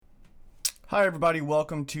Hi, everybody.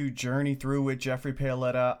 Welcome to Journey Through with Jeffrey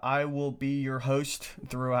Paoletta. I will be your host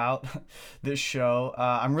throughout this show.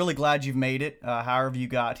 I'm really glad you've made it, however you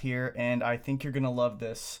got here, and I think you're going to love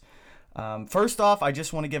this. First off, I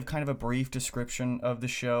just want to give kind of a brief description of the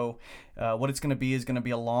show. What it's going to be is going to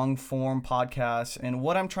be a long-form podcast, and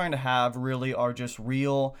what I'm trying to have really are just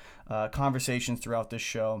real conversations throughout this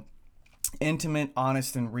show. Intimate,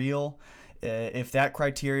 honest, and real. If that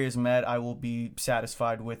criteria is met, I will be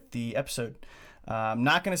satisfied with the episode. I'm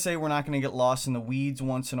not going to say we're not going to get lost in the weeds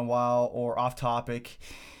once in a while or off topic,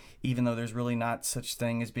 even though there's really not such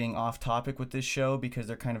thing as being off topic with this show because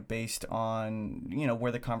they're kind of based on,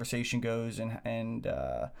 where the conversation goes and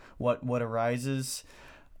what arises.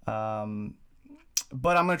 But I'm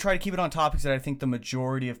going to try to keep it on topics that I think the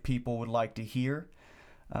majority of people would like to hear.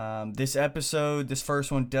 This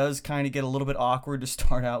first one does kind of get a little bit awkward to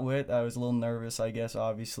start out with. I was a little nervous, I guess,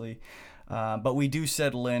 obviously. But we do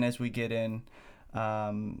settle in as we get in.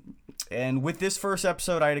 And with this first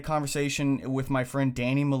episode, I had a conversation with my friend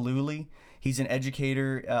Danny Mullooly. He's an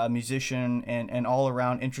educator, musician, and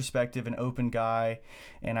all-around introspective and open guy.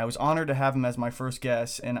 And I was honored to have him as my first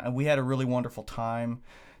guest, and we had a really wonderful time.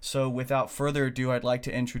 So without further ado, I'd like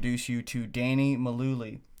to introduce you to Danny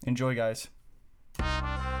Mullooly. Enjoy, guys.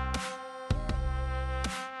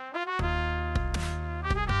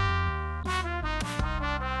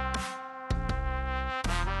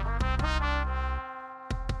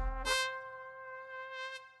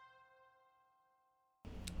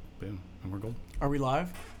 Boom. And we're gold. Are we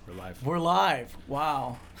live? We're live. We're live.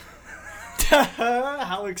 Wow.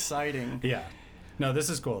 How exciting. Yeah. No, this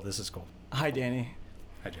is cool. This is cool. Hi, Danny.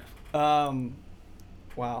 Hi, Jeff.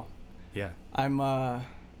 Wow. Yeah. I'm,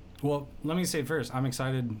 Well, let me say first, I'm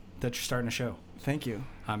excited that you're starting a show. Thank you.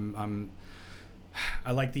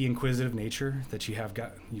 I like the inquisitive nature that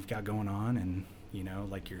you've got going on, and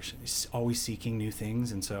like you're always seeking new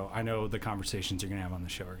things, and so I know the conversations you're gonna have on the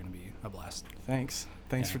show are gonna be a blast. Thanks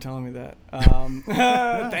for telling me that.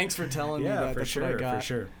 Thanks for telling me that. For That's sure. what I got.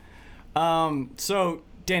 For sure. So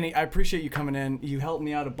Danny, I appreciate you coming in. You helped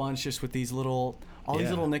me out a bunch just with these little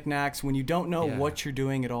knickknacks. When you don't know what you're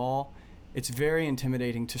doing at all, it's very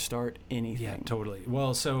intimidating to start anything. Yeah, totally.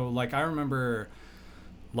 Well, so like I remember,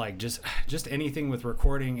 like just anything with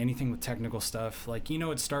recording, anything with technical stuff. Like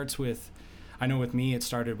it starts with. I know with me, it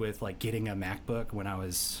started with like getting a MacBook when I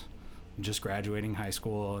was just graduating high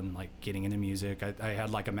school and like getting into music. I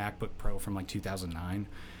had like a MacBook Pro from like 2009,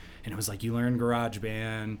 and it was like you learn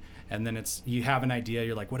GarageBand, and then you have an idea.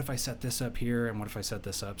 You're like, what if I set this up here, and what if I set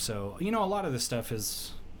this up? So a lot of this stuff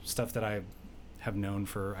is stuff that I have known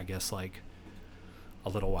for, I guess, like a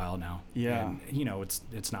little while now. Yeah. And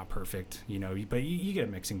it's not perfect, but you get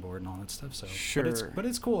a mixing board and all that stuff. So sure. But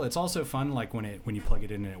it's cool. It's also fun, like when you plug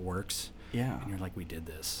it in and it works. Yeah. And you're like, we did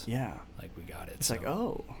this. Yeah. Like we got it. It's like,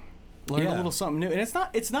 learn a little something new. And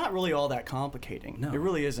it's not really all that complicating. No. It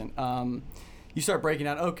really isn't. You start breaking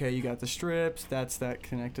out, okay, you got the strips, that's that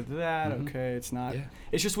connected to that, okay, it's not. Yeah.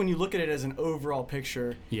 It's just when you look at it as an overall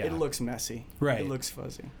picture, it looks messy. Right. It looks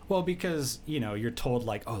fuzzy. Well, because, you're told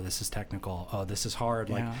like, oh, this is technical, oh, this is hard.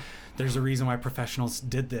 Like, there's a reason why professionals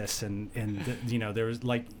did this. And there was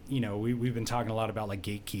like, we've been talking a lot about like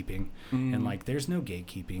gatekeeping. And like, there's no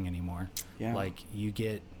gatekeeping anymore. Yeah. Like, you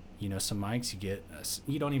get, some mics,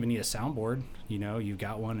 you don't even need a soundboard. You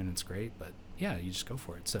got one and it's great. But yeah, you just go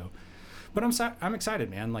for it. So. But I'm excited,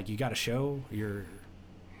 man. Like, you got a show, you're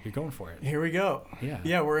going for it. Here we go. Yeah.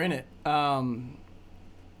 Yeah, we're in it.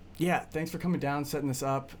 Thanks for coming down, setting this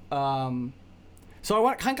up. So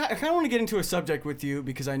I kind of want to get into a subject with you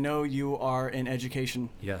because I know you are in education.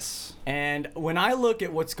 Yes. And when I look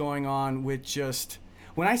at what's going on with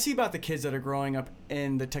when I see about the kids that are growing up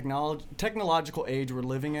in the technological age we're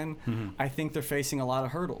living in, I think they're facing a lot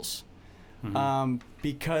of hurdles.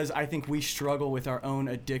 Because I think we struggle with our own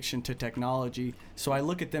addiction to technology. So I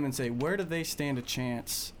look at them and say, where do they stand a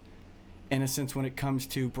chance, in a sense, when it comes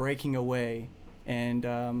to breaking away and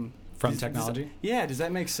from technology? Does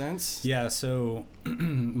that make sense? Yeah. So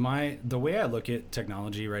the way I look at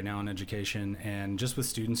technology right now in education and just with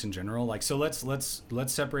students in general, like, so let's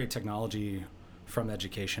separate technology from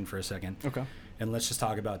education for a second. Okay. And let's just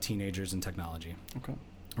talk about teenagers and technology. Okay.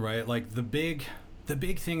 Right. Like the big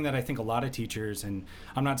thing that I think a lot of teachers, and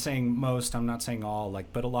I'm not saying most, I'm not saying all,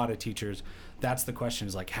 like, but a lot of teachers, that's the question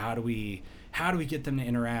is like, how do we get them to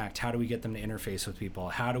interact? How do we get them to interface with people?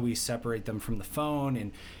 How do we separate them from the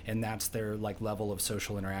phone? And that's their like level of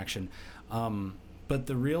social interaction. But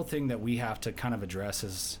the real thing that we have to kind of address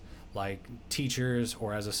as like teachers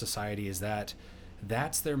or as a society is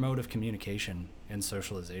that's their mode of communication and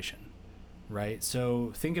socialization, right?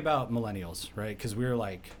 So think about millennials, right? Because we're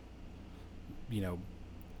like,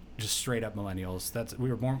 just straight up millennials. We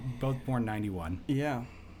were both born 91. Yeah.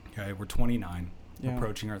 Okay, we're 29,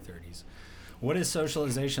 approaching our 30s. What does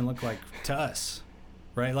socialization look like to us?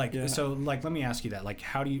 Right? Like, so like, let me ask you that. Like,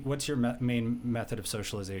 what's your main method of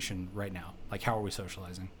socialization right now? Like, how are we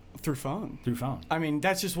socializing? Through phone. Through phone. I mean,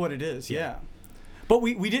 that's just what it is. Yeah. But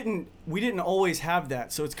we didn't always have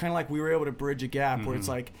that. So it's kind of like we were able to bridge a gap where it's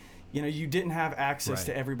like, you didn't have access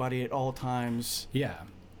to everybody at all times. Yeah.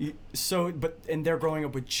 And they're growing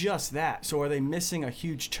up with just that. So are they missing a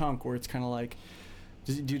huge chunk where it's kind of like,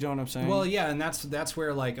 do you know what I'm saying? Well, yeah. And that's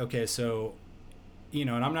where, like, okay, so, and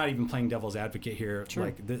I'm not even playing devil's advocate here. Sure.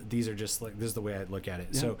 Like, these are just like, this is the way I look at it.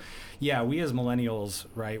 Yeah. So, yeah, we as millennials,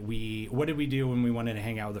 right, what did we do when we wanted to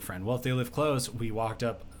hang out with a friend? Well, if they live close, we walked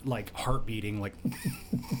up, like, heart beating, like,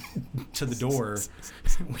 to the door.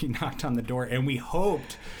 We knocked on the door, and we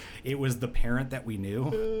hoped it was the parent that we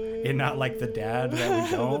knew and not, like, the dad that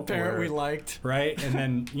we don't. The parent we liked. Right? And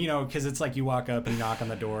then, because it's like you walk up and knock on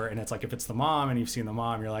the door, and it's like if it's the mom and you've seen the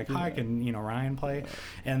mom, you're like, hi, can, Ryan play?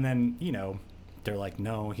 And then, they're like,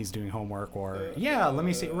 no, he's doing homework, or, let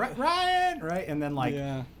me see, Ryan, right? And then, like,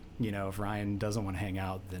 if Ryan doesn't want to hang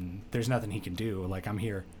out, then there's nothing he can do. Like, I'm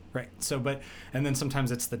here. Right. So, and then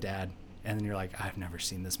sometimes it's the dad, and then you're like, I've never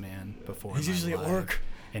seen this man before. He's usually at work.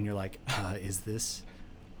 And you're like, is this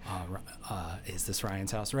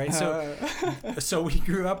Ryan's house? Right. So we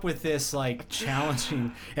grew up with this, like,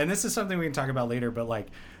 challenging, and this is something we can talk about later, but, like,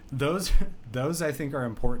 those I think are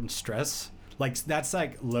important stress. Like, that's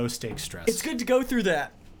like low stakes stress. It's good to go through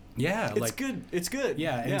that. Yeah. It's good. It's good.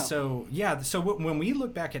 Yeah. And so when we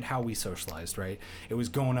look back at how we socialized, right, it was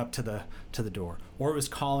going up to the door, or it was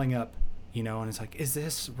calling up, and it's like, is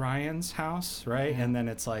this Ryan's house? Right. And then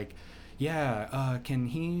it's like, can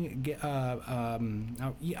he get, I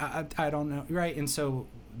don't know. Right. And so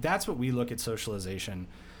that's what we look at socialization,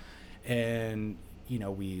 and,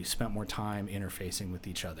 we spent more time interfacing with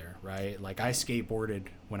each other, right? Like, I skateboarded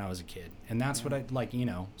when I was a kid, and that's what I like,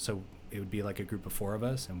 so it would be like a group of 4 of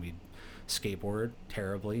us, and we'd skateboard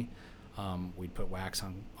terribly. We'd put wax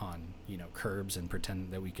on curbs and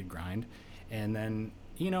pretend that we could grind. And then,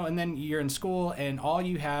 and then you're in school, and all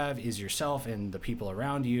you have is yourself and the people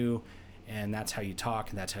around you, and that's how you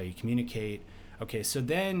talk, and that's how you communicate. Okay, so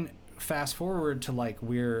then fast forward to, like,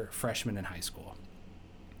 we're freshmen in high school.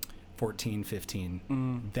 14,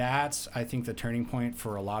 15. That's, I think, the turning point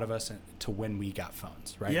for a lot of us to when we got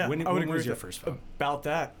phones, right? Yeah, when was your first phone? About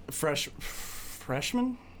that.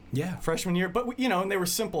 Freshman? Yeah. Freshman year. But, and they were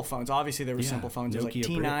simple phones. Obviously, they were simple phones. It was like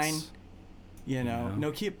T9,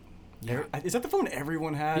 Nokia. Yeah. Is that the phone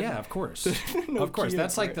everyone had? Yeah, of course. Of course.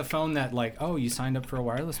 That's like the phone that, like, oh, you signed up for a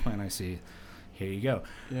wireless plan, I see. Here you go.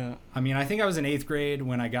 Yeah. I mean, I think I was in 8th grade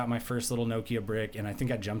when I got my first little Nokia brick, and I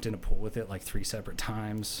think I jumped in a pool with it like 3 separate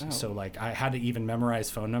times. Oh. So, like, I had to even memorize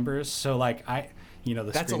phone numbers. So, like,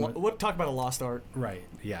 that's talk about a lost art. Right.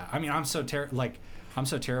 Yeah. I mean, I'm so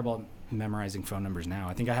terrible at memorizing phone numbers now.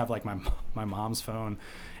 I think I have, like, my mom's phone,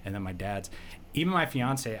 and then my dad's. Even my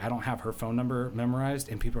fiance, I don't have her phone number memorized,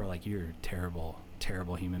 and people are like, "You're a terrible,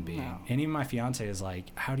 terrible human being." No. And even my fiance is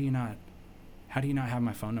like, How do you not have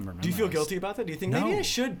my phone number memorized? Do you feel guilty about that? Do you think maybe I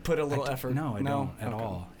should put a little effort? No, I don't at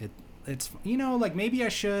all. It's like, maybe I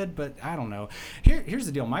should, but I don't know. Here's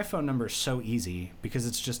the deal. My phone number is so easy because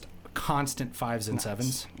it's just constant 5s and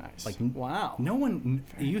 7s. Nice. Like, wow. No one.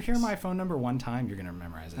 You hear my phone number one time, you're gonna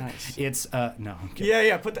memorize it. Nice. It's no. I'm kidding.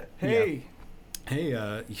 Yeah. Put that. Hey.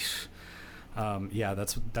 Yeah. Hey.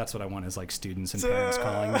 That's what I want is, like, students and parents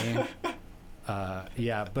calling me.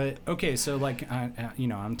 But okay, so, like,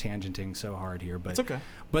 I'm tangenting so hard here, but it's okay.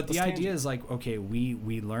 But the idea is, like, okay,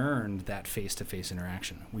 we learned that face-to-face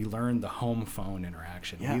interaction. We learned the home phone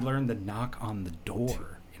interaction. Yeah. We learned the knock on the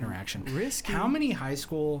door interaction. Risky. How many high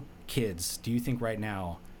school kids do you think right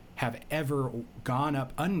now have ever gone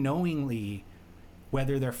up unknowingly,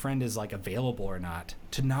 whether their friend is, like, available or not,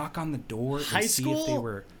 to knock on the door and see if they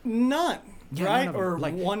were none? Yeah, right? None or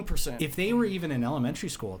like 1%. If they were even in elementary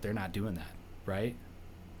school, they're not doing that, right?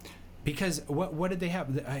 Because what did they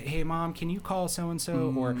have? Hey, Mom, can you call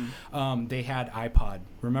so-and-so? Or they had iPod.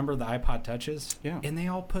 Remember the iPod Touches? Yeah. And they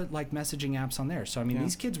all put, like, messaging apps on there. So, I mean,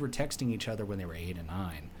 these kids were texting each other when they were 8 and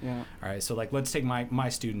 9. Yeah. All right, so, like, let's take my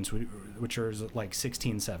students, which are, like,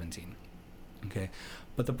 16, 17. Okay.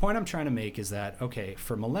 But the point I'm trying to make is that, okay,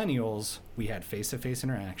 for millennials, we had face-to-face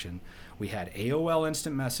interaction. We had AOL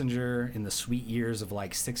Instant Messenger in the sweet years of,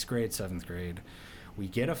 like, 6th grade, 7th grade. We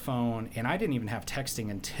get a phone, and I didn't even have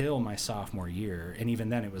texting until my sophomore year, and even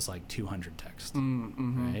then it was like 200 texts,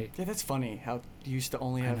 right? Yeah, that's funny how you used to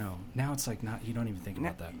only have... I know. Now it's like, not. You don't even think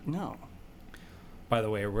about that. No. By the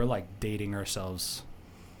way, we're, like, dating ourselves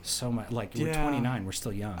so much. Like, we're 29, we're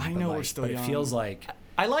still young. I know, we're still young. It feels like...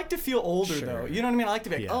 I like to feel older, though. You know what I mean? I like to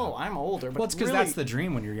be like, oh, I'm older. But well, it's because really, that's the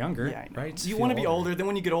dream when you're younger, right? You want to be older. Then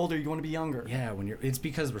when you get older, you want to be younger. Yeah, it's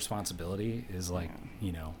because responsibility is like,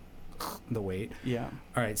 the weight. Yeah.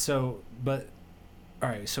 All right, so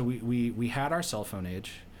we had our cell phone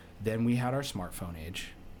age, then we had our smartphone age,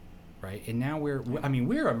 right? And now we're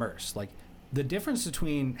immersed. Like, the difference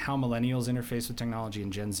between how millennials interface with technology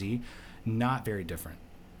and Gen Z, not very different.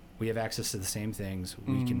 We have access to the same things.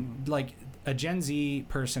 We can, like, a Gen Z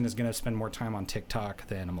person is going to spend more time on TikTok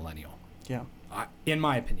than a millennial. Yeah. In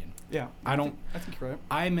my opinion. Yeah. I think you're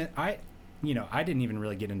right. I didn't even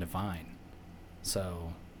really get into Vine.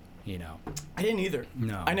 So, I didn't either.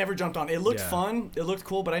 No. I never jumped on. It looked fun. It looked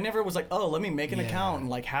cool, but I never was like, oh, let me make an account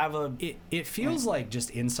and like have a... It feels like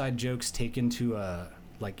just inside jokes taken to a,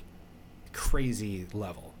 like, crazy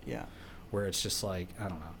level. Yeah. Where it's just like, I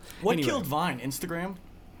don't know. What killed Vine? Instagram?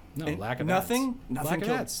 No, lack of nothing. Ads. Nothing. Lack of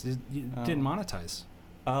ads. It didn't monetize.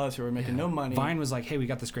 Oh, so we're making no money. Vine was like, hey, we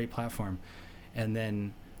got this great platform, and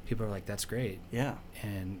then people were like, that's great. Yeah.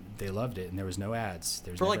 And they loved it, and there was no ads.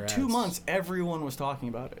 For like 2 months, everyone was talking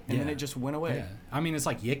about it, and then it just went away. Yeah. I mean, it's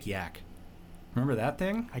like Yik Yak. Remember that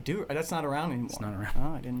thing? I do. That's not around anymore. It's not around.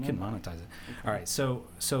 Oh, I didn't know. You can monetize it. Okay. All right,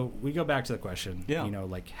 so we go back to the question. Yeah.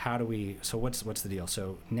 Like, how do we? So what's the deal?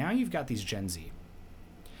 So now you've got these Gen Z,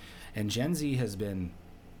 and Gen Z has been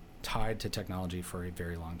tied to technology for a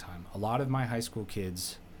very long time. A lot of my high school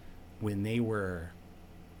kids, when they were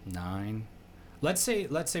 9, let's say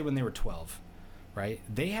when they were 12, right?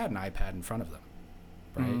 They had an iPad in front of them,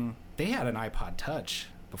 right? They had an iPod Touch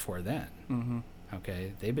before then. Mm-hmm.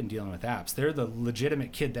 Okay, they've been dealing with apps. They're the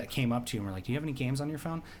legitimate kid that came up to you and were like, "Do you have any games on your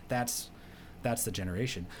phone?" That's the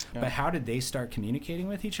generation. Yeah. But how did they start communicating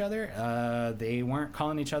with each other? They weren't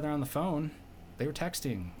calling each other on the phone. They were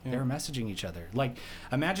texting. Yeah. They were messaging each other. Like,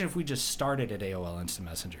 imagine if we just started at AOL Instant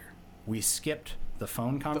Messenger. We skipped the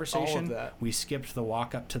phone conversation. All of that. We skipped the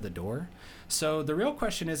walk up to the door. So the real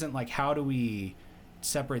question isn't like, how do we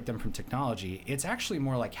separate them from technology? It's actually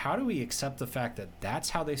more like, how do we accept the fact that that's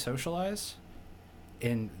how they socialize?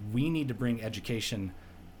 And we need to bring education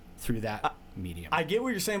through that medium. I get what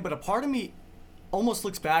you're saying, but a part of me almost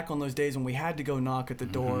looks back on those days when we had to go knock at the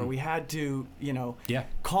door. We had to,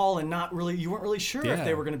 call and you weren't really sure if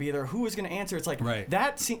they were going to be there, who was going to answer. It's like,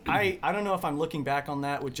 that I don't know if I'm looking back on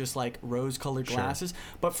that with just like rose-colored glasses,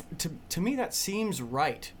 but to me that seems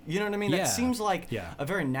right. You know what I mean? That seems like a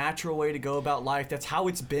very natural way to go about life. That's how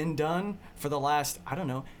it's been done for the last,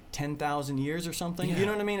 10,000 years or something. You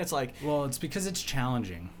know what I mean? It's like... Well, it's because it's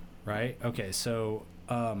challenging, right? Okay, so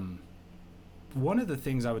one of the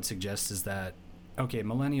things I would suggest is that,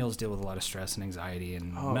 millennials deal with a lot of stress and anxiety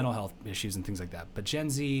and mental health issues and things like that. But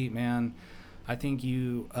Gen Z, man, I think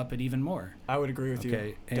you up it even more. I would agree with you.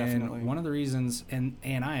 Definitely. And one of the reasons, and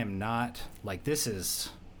I am not, like,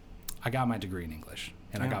 I got my degree in English,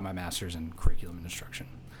 and I got my master's in curriculum and instruction.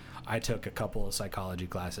 I took a couple of psychology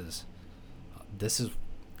classes. This is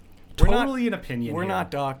totally an opinion. We're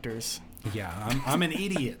not doctors. Yeah, I'm an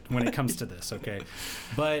idiot when it comes to this, okay?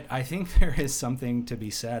 But I think there is something to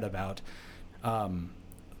be said about...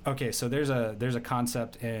 so there's a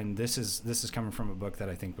concept, and this is coming from a book that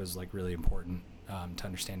I think was like really important to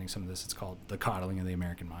understanding some of this. It's called The Coddling of the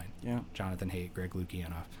American Mind. Yeah. Jonathan Haidt, Greg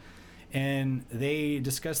Lukianoff. And they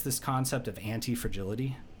discuss this concept of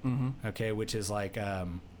anti-fragility, okay, which is like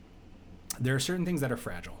there are certain things that are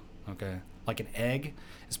fragile, okay? Like an egg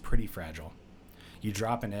is pretty fragile. You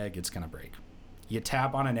drop an egg, it's going to break. You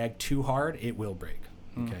tap on an egg too hard, it will break,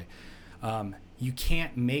 okay? You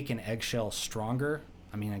can't make an eggshell stronger.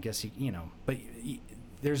 I mean, I guess, but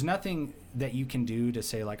there's nothing that you can do to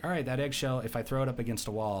say like, all right, that eggshell, if I throw it up against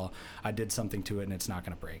a wall, I did something to it and it's not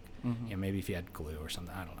going to break. Maybe if you had glue or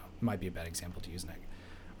something, I don't know. It might be a bad example to use an egg.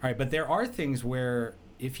 All right, but there are things where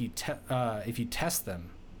if you test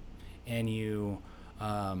them and you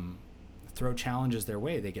throw challenges their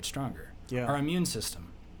way, they get stronger. Yeah. Our immune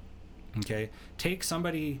system. Okay, take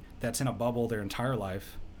somebody that's in a bubble their entire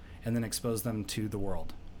life and then expose them to the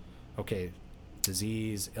world. Okay,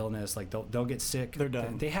 disease, illness, like they'll get sick. They're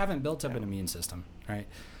done. They haven't built up an immune system, right?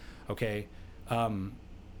 Okay,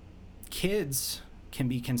 kids can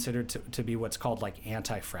be considered to be what's called like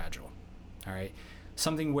anti-fragile, all right?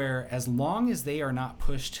 Something where as long as they are not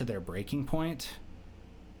pushed to their breaking point,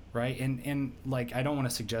 right? And like, I don't want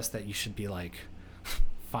to suggest that you should be like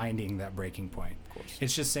finding that breaking point. Of course.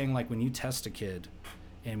 It's just saying like when you test a kid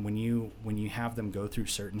and when you have them go through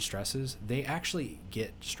certain stresses, they actually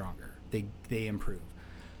get stronger. They improve.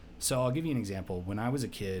 So I'll give you an example. When I was a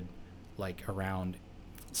kid, like around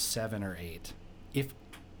 7 or 8, if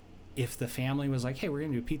if the family was like, hey, we're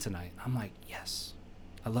going to do pizza night, I'm like, yes,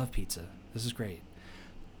 I love pizza. This is great.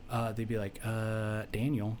 They'd be like,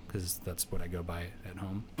 Daniel, because that's what I go by at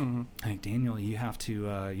home. Mm-hmm. Like, Daniel, you have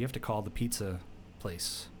to call the pizza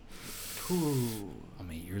place. Ooh. I'm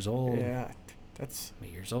 8 years old. Yeah, I'm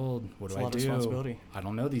 8 years old. What do I do? Responsibility. I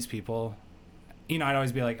don't know these people. You know, I'd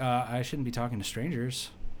always be like, I shouldn't be talking to strangers.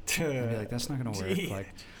 I'd be like, that's not gonna work.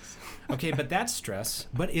 Like, okay, but that's stress.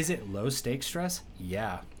 But is it low stakes stress?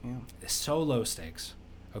 Yeah. It's so low stakes.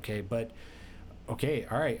 Okay, but okay,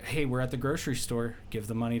 all right. Hey, we're at the grocery store. Give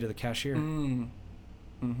the money to the cashier. Mm-hmm.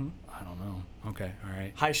 I don't know. Okay, all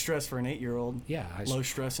right. High stress for an 8-year-old. Yeah. Low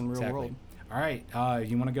stress in real world. All right.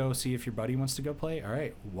 You want to go see if your buddy wants to go play? All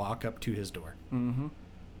right. Walk up to his door. Mm-hmm.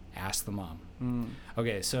 Ask the mom. Mm.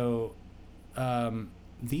 Okay, so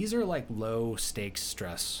these are like low stakes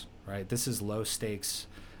stress, right? This is low stakes.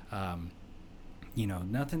 You know,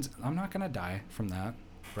 I'm not going to die from that,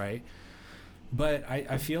 right? But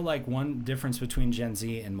I feel like one difference between Gen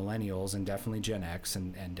Z and millennials, and definitely Gen X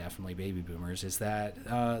and definitely baby boomers, is that,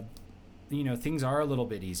 you know, things are a little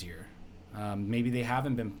bit easier. Maybe they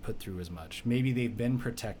haven't been put through as much. Maybe they've been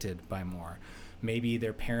protected by more. Maybe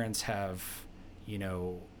their parents have, you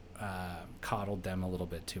know, coddled them a little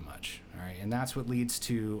bit too much. All right. And that's what leads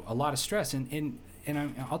to a lot of stress. And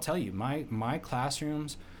I'll tell you, my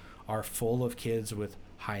classrooms are full of kids with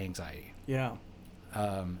high anxiety. Yeah.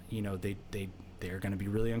 You know, they're going to be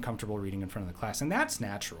really uncomfortable reading in front of the class, and that's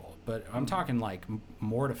natural. But I'm talking like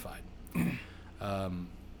mortified.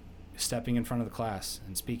 Stepping in front of the class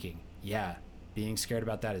and speaking. Yeah, being scared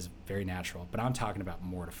about that is very natural, but I'm talking about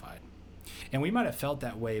mortified. And we might have felt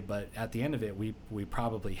that way, but at the end of it, we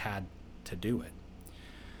probably had to do it.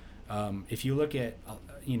 If you look at,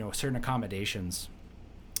 you know, certain accommodations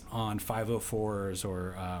on 504s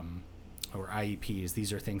or IEPs,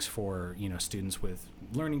 these are things for, you know, students with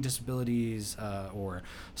learning disabilities or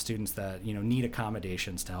students that, you know, need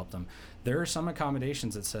accommodations to help them. There are some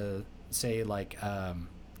accommodations that say like,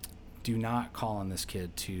 do not call on this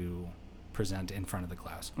kid to present in front of the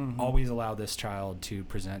class. Mm-hmm. Always allow this child to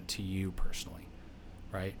present to you personally,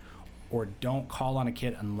 right? Or don't call on a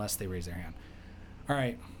kid unless they raise their hand. All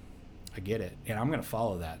right, I get it, and I'm going to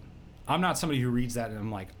follow that. I'm not somebody who reads that and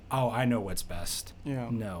I'm like, oh, I know what's best. Yeah.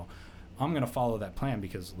 No, I'm going to follow that plan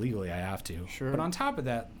because legally I have to. Sure. But on top of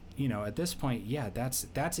that, you know, at this point, yeah,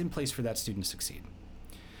 that's in place for that student to succeed.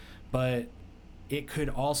 But it could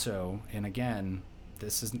also, and again,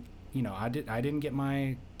 this is, you know, I didn't get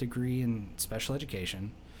my degree in special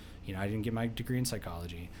education. You know, I didn't get my degree in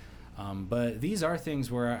psychology. But these are things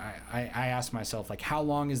where I ask myself, like, how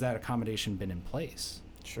long has that accommodation been in place?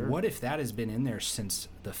 Sure. What if that has been in there since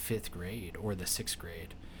the 5th grade or the 6th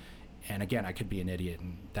grade? And again, I could be an idiot,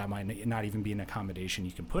 and that might not even be an accommodation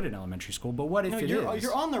you can put in elementary school. But what if it is?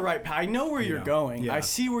 You're on the right path. I know where you're going. Yeah. I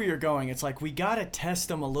see where you're going. It's like we got to test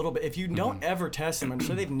them a little bit. If you don't ever test them, and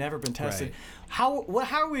so they've never been tested, Right. how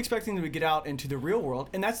are we expecting them to get out into the real world?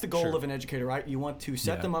 And that's the goal Sure. of an educator, right? You want to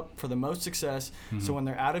set them up for the most success, so when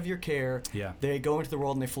they're out of your care, Yeah. they go into the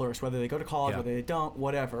world and they flourish, whether they go to college, Yeah. whether they don't,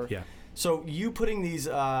 whatever. Yeah. So you putting these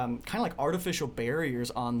kind of like artificial barriers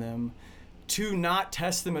on them to not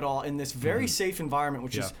test them at all in this very safe environment,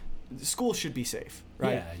 which is school should be safe,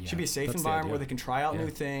 right? Yeah. Should be a safe That's the environment idea. where they can try out Yeah. new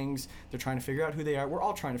things. They're trying to figure out who they are. We're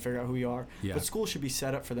all trying to figure out who we are. Yeah. But school should be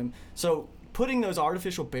set up for them. So putting those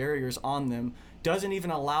artificial barriers on them doesn't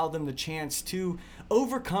even allow them the chance to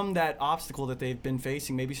overcome that obstacle that they've been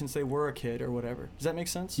facing maybe since they were a kid or whatever. Does that make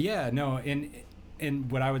sense? Yeah, no,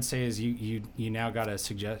 and what I would say is you now got to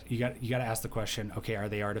suggest you got to ask the question, okay, are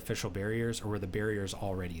they artificial barriers or were the barriers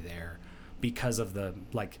already there because of the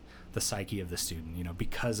psyche of the student, you know,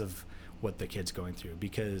 because of what the kid's going through?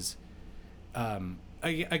 Because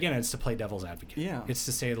again, it's to play devil's advocate. Yeah. It's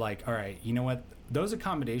to say, like, all right, you know what, those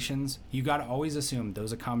accommodations, you got to always assume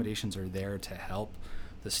those accommodations are there to help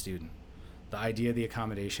the student. The idea of the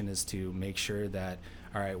accommodation is to make sure that,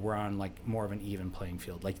 all right, we're on like more of an even playing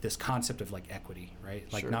field, like this concept of like equity,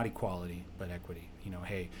 right? Like Sure. not equality, but equity. You know,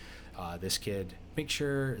 hey, this kid, make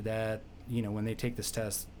sure that, you know, when they take this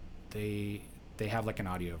test, they have like an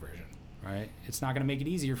audio version, right? It's not going to make it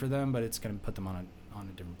easier for them, but it's going to put them on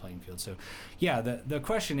a different playing field. So, yeah, the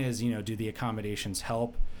question is, you know, do the accommodations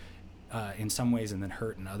help in some ways and then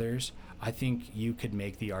hurt in others? I think you could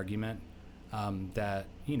make the argument that,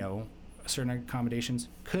 you know, certain accommodations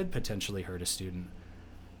could potentially hurt a student.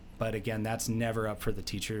 But again, that's never up for the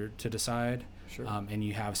teacher to decide. Sure. And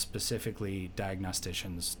you have specifically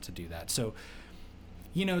diagnosticians to do that. So,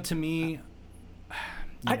 you know, to me,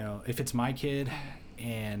 you know, if it's my kid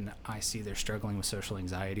and I see they're struggling with social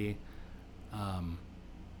anxiety,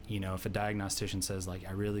 if a diagnostician says like,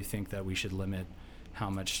 I really think that we should limit how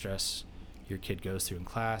much stress your kid goes through in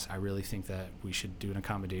class. I really think that we should do an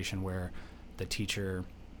accommodation where the teacher,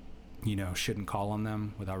 shouldn't call on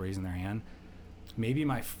them without raising their hand. Maybe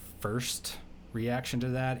my first reaction to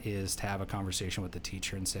that is to have a conversation with the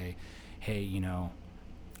teacher and say, hey,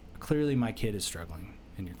 clearly my kid is struggling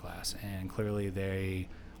in your class, and clearly they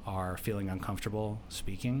are feeling uncomfortable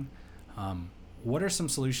speaking. What are some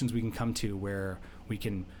solutions we can come to where we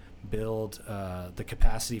can build the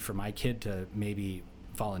capacity for my kid to maybe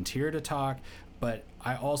volunteer to talk, but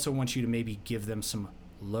I also want you to maybe give them some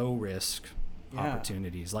low risk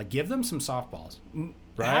opportunities, like give them some softballs,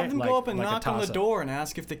 right? Have them go up and knock on the door and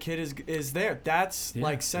ask if the kid is there. That's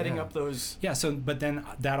like setting up those. Yeah. So, but then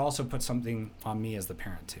that also puts something on me as the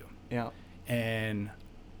parent too. Yeah. And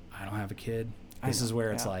I don't have a kid. This is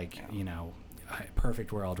where it's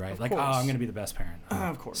perfect world, right? Like, I'm going to be the best parent.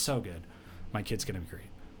 Of course. So good. My kid's going to be great.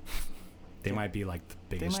 They might be like the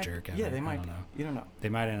biggest jerk ever. Yeah, they might. I don't know. You don't know. They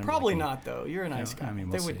might end up probably not though. You're a nice guy. I mean,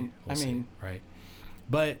 they wouldn't. We'll see, right?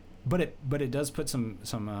 But it does put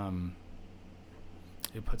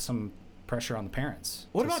it puts some pressure on the parents.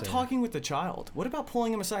 What about talking with the child? What about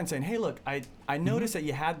pulling him aside and saying, "Hey, look, I noticed that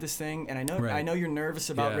you had this thing, and I know you're nervous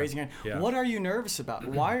about raising your hand. Yeah. What are you nervous about?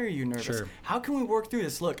 Why are you nervous? Sure. How can we work through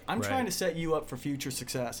this? Look, I'm trying to set you up for future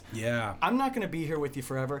success. Yeah. I'm not going to be here with you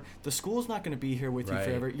forever. The school's not going to be here with you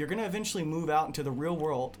forever. You're going to eventually move out into the real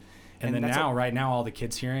world." And then right now, all the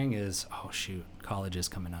kids hearing is, "Oh shoot, college is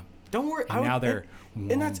coming up." Don't worry. And now they're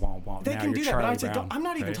they can do that, but I'd say I'm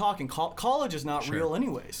not even talking. College is not real,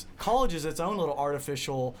 anyways. College is its own little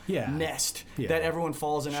artificial nest that everyone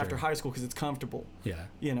falls in after high school because it's comfortable. Yeah.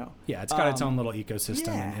 Yeah, it's got its own little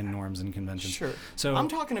ecosystem and norms and conventions. Sure. So I'm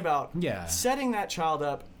talking about setting that child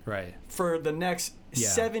up for the next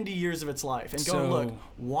 70 years of its life and going, look,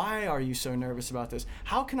 why are you so nervous about this?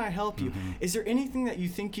 How can I help you? Is there anything that you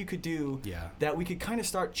think you could do that we could kind of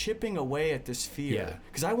start chipping away at this fear?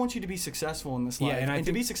 Because I want you to be successful in this life. And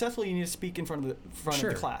to be successful, you need to speak in front of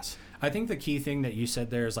the class. I think the key thing that you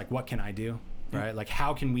said there is like, what can I do? Right? Like,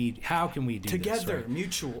 how can we do together, this, right?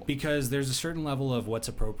 mutual? Because there's a certain level of what's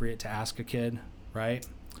appropriate to ask a kid, right?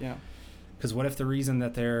 Yeah. Because what if the reason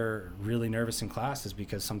that they're really nervous in class is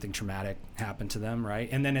because something traumatic happened to them, right?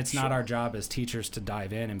 And then it's not our job as teachers to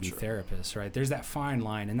dive in and be therapists, right? There's that fine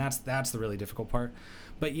line, and that's the really difficult part.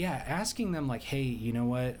 But yeah, asking them like, hey, you know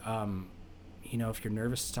what? If you're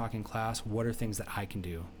nervous to talk in class, what are things that I can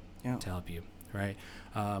do to help you, right?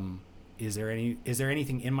 Is there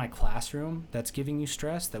anything in my classroom that's giving you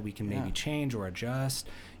stress that we can maybe change or adjust?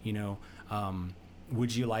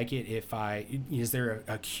 Would you like it if is there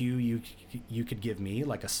a cue you could give me,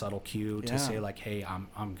 like a subtle cue to say like, hey,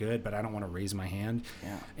 I'm good, but I don't want to raise my hand.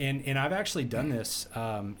 And I've actually done this.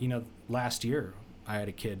 Last year I had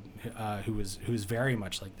a kid who was very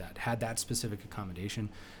much like that, had that specific accommodation,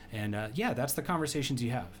 and that's the conversations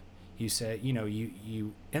you have. You say,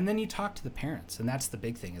 you and then you talk to the parents, and that's the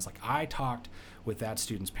big thing. Is like, I talked with that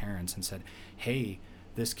student's parents and said, hey,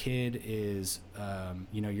 this kid is,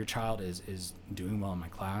 your child is doing well in my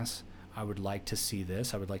class. I would like to see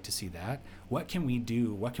this. I would like to see that. What can we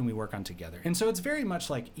do? What can we work on together? And so it's very much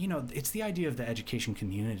like, it's the idea of the education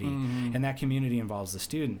community, and that community involves the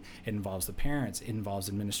student. It involves the parents. It involves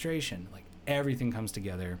administration. Like, everything comes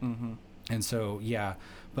together. And so,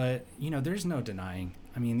 but there's no denying.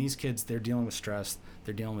 I mean, these kids, they're dealing with stress.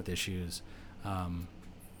 They're dealing with issues.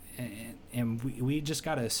 And we just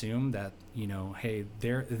got to assume that, hey,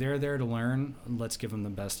 they're there to learn. Let's give them the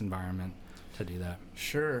best environment to do that.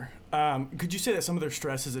 Sure. Could you say that some of their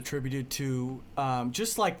stress is attributed to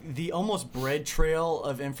just like the almost bread trail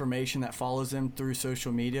of information that follows them through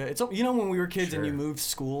social media? It's when we were kids and you moved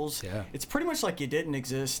schools, it's pretty much like you didn't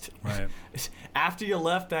exist. Right. After you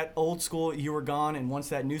left that old school, you were gone, and once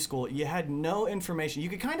that new school, you had no information. You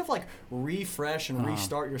could kind of like refresh and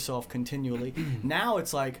restart yourself continually. Now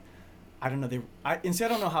it's like, I don't know. I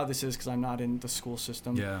don't know how this is because I'm not in the school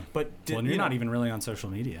system. Yeah. But you're not even really on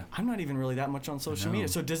social media. I'm not even really that much on social media.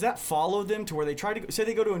 So does that follow them to where they try to say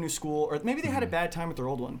they go to a new school, or maybe they had a bad time with their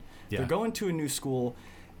old one? Yeah. They're going to a new school.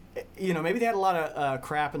 Maybe they had a lot of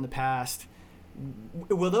crap in the past.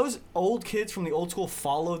 Will those old kids from the old school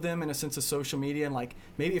follow them in a sense of social media, and like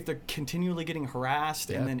maybe if they're continually getting harassed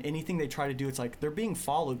and then anything they try to do, it's like they're being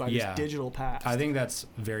followed by this digital past? I think that's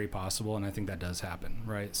very possible, and I think that does happen,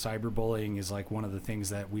 right? Cyberbullying is like one of the things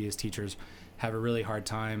that we as teachers have a really hard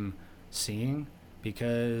time seeing,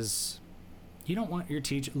 because you don't want your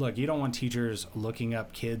you don't want teachers looking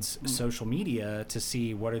up kids' social media to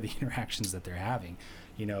see what are the interactions that they're having,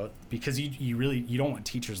 because you don't want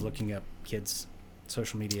teachers looking up kids'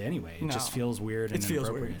 social media anyway. It No. just feels weird and It feels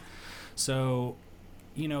inappropriate. weird. So,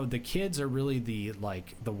 the kids are really the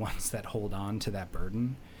ones that hold on to that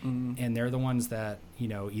burden. And they're the ones that,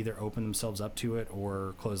 either open themselves up to it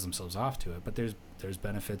or close themselves off to it. But there's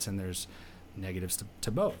benefits and there's negatives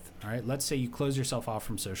to both. All right. Let's say you close yourself off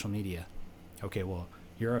from social media. Okay. Well,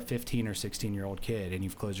 you're a 15 or 16-year-old kid and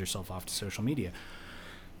you've closed yourself off to social media.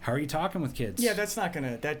 How are you talking with kids? Yeah,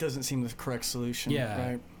 that doesn't seem the correct solution. Yeah.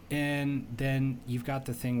 Right. And then you've got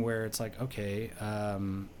the thing where it's like, okay,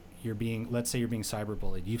 let's say you're being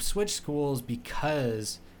cyberbullied. You've switched schools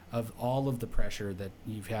because of all of the pressure that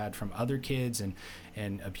you've had from other kids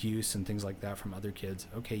and abuse and things like that from other kids.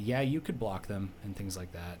 Okay, yeah, you could block them and things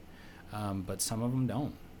like that. But some of them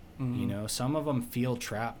don't. Some of them feel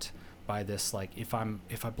trapped by this, like, if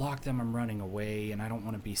I block them, I'm running away, and I don't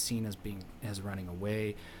want to be seen as running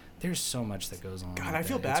away. There's so much that goes on. God, I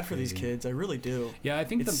feel bad for these kids. I really do. Yeah, I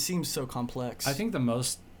think it seems so complex. I think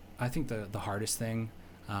the hardest thing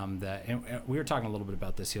and we were talking a little bit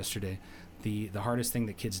about this yesterday. The hardest thing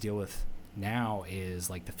that kids deal with now is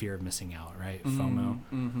like the fear of missing out, right? FOMO.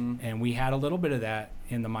 Mm-hmm. And we had a little bit of that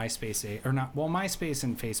in the MySpace MySpace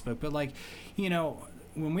and Facebook, but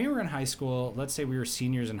when we were in high school, let's say we were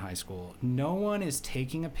seniors in high school, no one is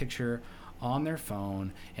taking a picture on their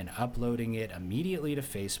phone and uploading it immediately to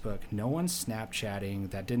Facebook. No one's Snapchatting.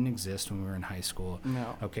 That didn't exist when we were in high school.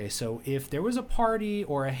 No. Okay, so if there was a party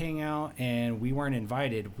or a hangout and we weren't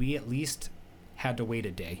invited, we at least had to wait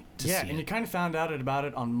a day to see it. You kind of found out about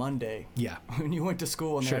it on Monday. Yeah. When you went to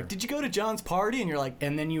school and they're like, did you go to John's party? And you're like...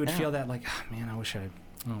 And then you would feel that like, oh, man, I wish oh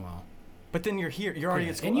well. But then you're here. You're already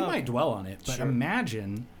at school. And you might dwell on it, but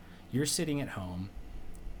imagine you're sitting at home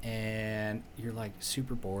and you're like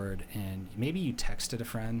super bored, and maybe you texted a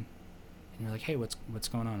friend and you're like, hey, what's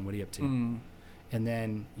going on? What are you up to? And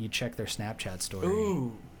then you check their Snapchat story.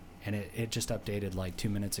 Ooh. And it just updated like 2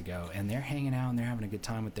 minutes ago, and they're hanging out and they're having a good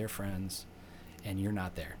time with their friends, and you're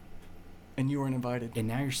not there. And you weren't invited. And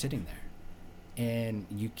now you're sitting there. And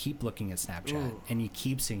you keep looking at Snapchat and you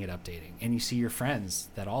keep seeing it updating, and you see your friends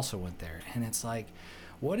that also went there, and it's like,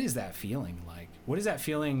 what is that feeling like? What is that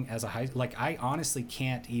feeling as I honestly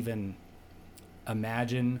can't even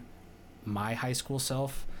imagine my high school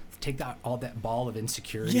self take all that ball of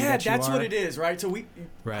insecurity. Yeah, that's what it is, right? So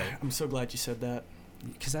right. I'm so glad you said that,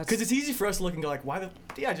 because it's easy for us to look and go like,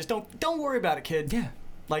 just don't worry about it, kid. Yeah.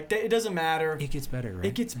 Like, it doesn't matter. It gets better, right?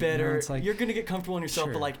 It gets better. It's like, you're going to get comfortable in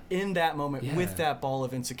yourself, but, like, in that moment, with that ball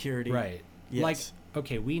of insecurity. Right. Yes. Like,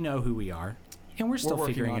 okay, we know who we are, and we're still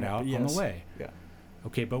figuring it out on the way. Yeah.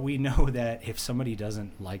 Okay, but we know that if somebody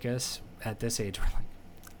doesn't like us at this age, we're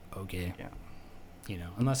like, okay. Yeah.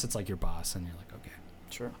 Unless it's, like, your boss, and you're like, okay.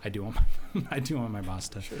 Sure. I do want my boss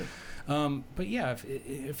to. Sure. But, yeah,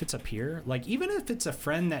 if it's a peer, like, even if it's a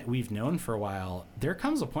friend that we've known for a while, there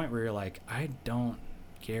comes a point where you're like, I don't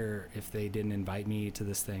care if they didn't invite me to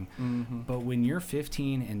this thing. Mm-hmm. But when you're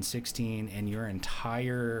 15 and 16 and your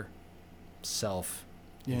entire self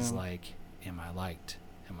is like, am I liked?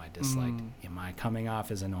 Am I disliked? Am I coming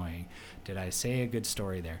off as annoying? Did I say a good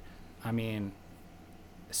story there? I mean,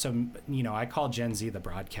 so, I call Gen Z the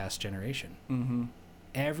broadcast generation. Mm-hmm.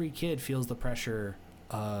 Every kid feels the pressure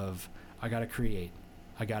of, I got to create,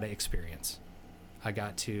 I got to experience, I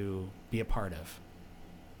got to be a part of.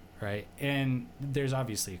 Right. And there's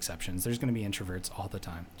obviously exceptions. There's going to be introverts all the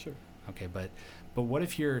time. Sure. Okay. But what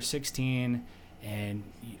if you're 16 and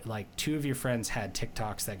like 2 of your friends had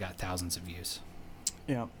TikToks that got thousands of views?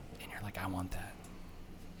 Yeah. And you're like, I want that.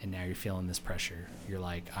 And now you're feeling this pressure. You're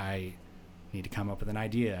like, I need to come up with an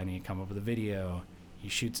idea. I need to come up with a video. You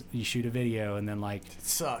shoot a video, and then like it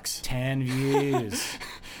sucks. 10 views,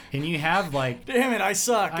 and you have like, damn it, I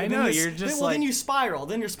suck. I know, you're just like, then you spiral.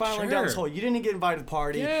 Then you're spiraling down this hole. You didn't get invited to the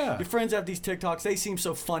party. Yeah. Your friends have these TikToks. They seem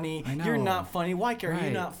so funny. I know. You're not funny. Why are Right. you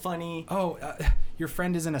not funny? Oh, your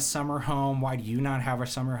friend is in a summer home. Why do you not have a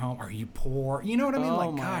summer home? Are you poor? You know what I mean? Oh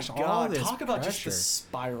like, my gosh, God. all this Talk about pressure. just the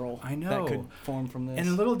spiral. I know. That could form from this.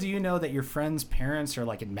 And little do you know that your friend's parents are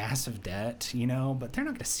like in massive debt, but they're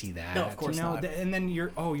not going to see that. No, of course not. And then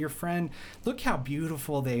your friend, look how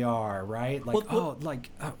beautiful they are, right? Like,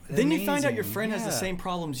 then you find out your amazing. friend has the Yeah. same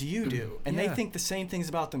problems you do, and they Yeah. think the same things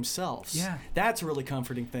about themselves. Yeah. That's a really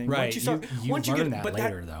comforting thing. Right. Once you start, you once learn you get that but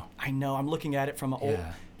later, though. I know. I'm looking at it from an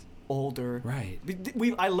older. Right.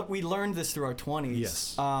 We learned this through our 20s.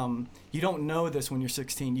 Yes. You don't know this when you're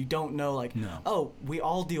 16. You don't know No. we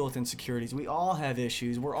all deal with insecurities. We all have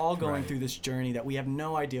issues. We're all going Right. through this journey that we have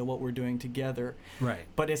no idea what we're doing together. Right.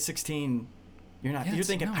 But at 16, You're not. Yeah, You're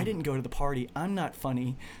thinking, no. I didn't go to the party. I'm not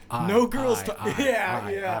funny. No girls.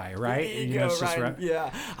 Yeah. Right? Ego, It's just right?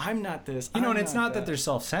 Yeah. I'm not this. and I'm it's not that that they're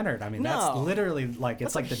self-centered. I mean, that's No. literally like,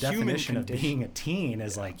 it's That's like a the human definition of condition. being a teen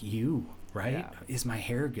is like you, right? Yeah. Is my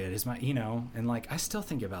hair good? Is my, and like, I still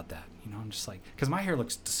think about that, I'm just like, because my hair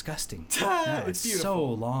looks disgusting. No, It's so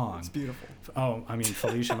beautiful. long. It's beautiful. Oh, I mean,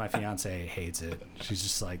 Felicia, my fiance, hates it. She's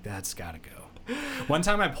just like, that's gotta go. One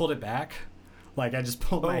time I pulled it back. Like, I just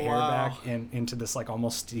pulled my hair back and into this, like,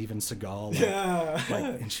 almost Steven Seagal.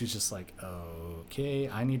 And she was just like, okay,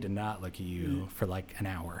 I need to not look at you for, like, an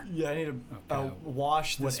hour. Yeah, I need to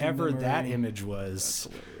wash this Whatever memory. that image was,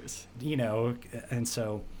 That's hilarious. And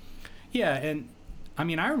so, yeah, and, I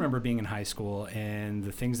mean, I remember being in high school and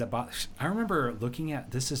the things that I remember looking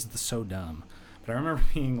at, this is so dumb, but I remember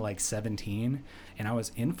being, like, 17, and I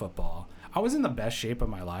was in football. I was in the best shape of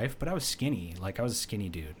my life, but I was skinny. Like, I was a skinny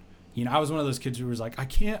dude. I was one of those kids who was like, I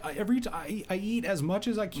eat as much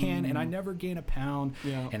as I can, and I never gain a pound.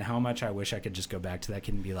 Yeah. And how much I wish I could just go back to that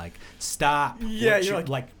kid and be like, stop. Yeah, you're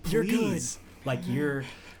like, please. you're good. Like,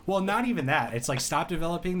 well, not even that. It's like, stop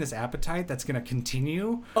developing this appetite that's going to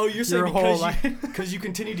continue. Oh, you're saying your whole life. because you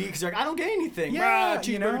continue to eat because you're like, I don't get anything. Yeah,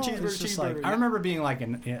 Cheeseburger. it's just like, I remember being like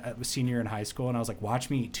a senior in high school, and I was like, watch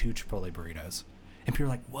me eat 2 Chipotle burritos. And people are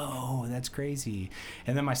like, whoa, that's crazy.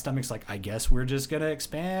 And then my stomach's like, I guess we're just going to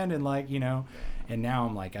expand. And like, and now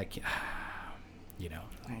I'm like, I can't,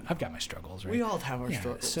 I've got my struggles, right? We all have our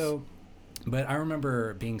struggles. So, but I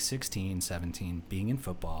remember being 16, 17, being in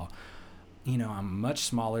football. I'm much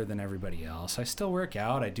smaller than everybody else. I still work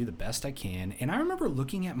out. I do the best I can. And I remember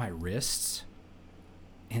looking at my wrists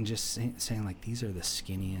and just saying like, these are the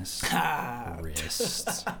skinniest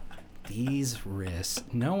wrists. These wrists.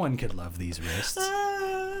 No one could love these wrists.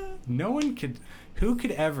 No one could. Who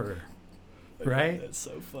could ever? Right? That's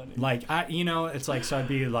so funny. Like, it's like, so I'd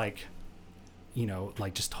be like,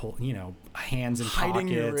 like just hold, hands in hiding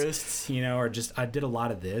pockets, your wrists. or just, I did a lot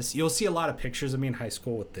of this. You'll see a lot of pictures of me in high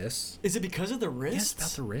school with this. Is it because of the wrists?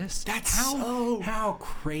 Yes, about the wrist. That's how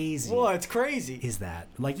crazy. Well, it's crazy. Is that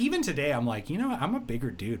like even today? I'm like, I'm a bigger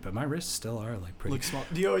dude, but my wrists still are like pretty. Look small.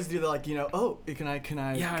 Do you always do the like, can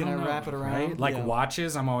I wrap it around? Right? Like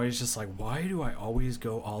watches, I'm always just like, why do I always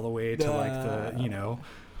go all the way to like the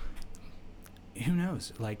who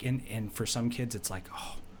knows? Like, and for some kids, it's like,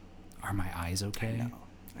 oh, are my eyes okay?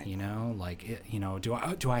 I know. Like,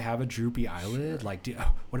 do I have a droopy eyelid? Like,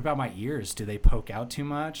 what about my ears? Do they poke out too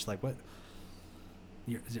much? Like, what?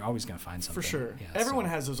 You're always gonna find something. For sure. Yeah, Everyone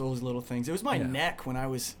has those little things. It was my neck when I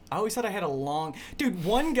always said I had a long... Dude,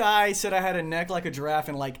 one guy said I had a neck like a giraffe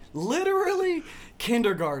in like literally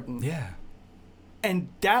kindergarten. Yeah. And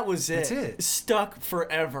that was it. That's it. Stuck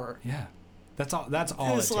forever. Yeah. That's all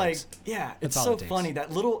It's it like, takes. yeah, That's it's all so it takes. funny.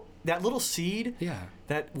 That little seed, Yeah.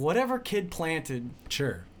 that whatever kid planted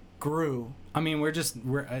Sure. grew. I mean,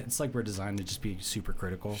 it's like we're designed to just be super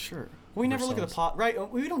critical. Sure. We never look at the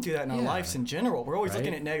right? We don't do that in our lives in general. We're always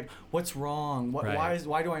looking at negative. What's wrong?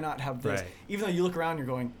 Why do I not have this? Right. Even though you look around, you're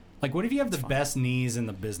going, like, what if you have the best knees in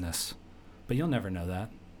the business, but you'll never know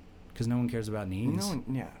that because no one cares about knees. no one,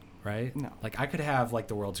 yeah. Right? No. Like, I could have like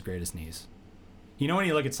the world's greatest knees. When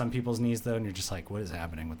you look at some people's knees though, and you're just like, what is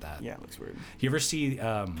happening with that? Yeah, it looks weird. You ever see?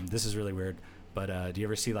 This is really weird, but do you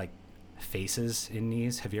ever see like faces in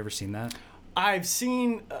knees? Have you ever seen that? I've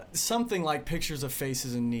seen something like pictures of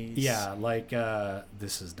faces and knees. Yeah, like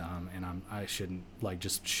this is dumb, and I shouldn't like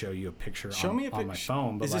just show you a picture on my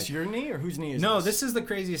phone. But is this your knee or whose knee is this? No, this is the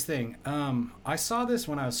craziest thing. I saw this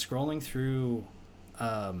when I was scrolling through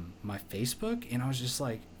my Facebook, and I was just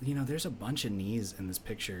like, there's a bunch of knees in this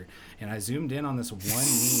picture, and I zoomed in on this one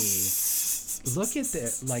knee. Look at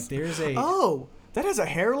this. Like, there's a... Oh, that has a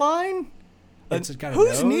hairline? It's got a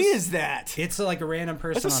Whose nose. knee is that? It's like a random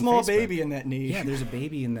person. That's a on small Facebook. baby in that knee. Yeah, there's a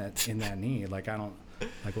baby in that knee. Like, I don't...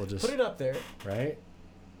 Like, we'll just... Put it up there. Right?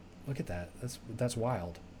 Look at that. That's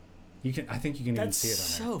wild. I think you can even see it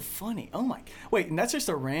on there. So funny. Oh my! Wait, and that's just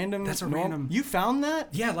a random. That's a random. You found that?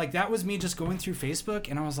 Yeah, like that was me just going through Facebook,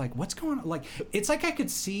 and I was like, "What's going on?" Like, it's like I could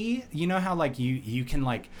see. You know how like you can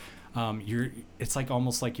like, it's like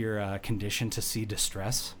almost like you're conditioned to see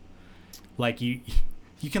distress. Like you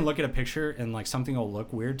can look at a picture and like something will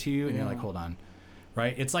look weird to you, and you're like, "Hold on."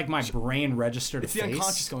 Right? It's like my brain registered a face. It's the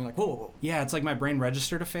unconscious going like, whoa. Yeah, it's like my brain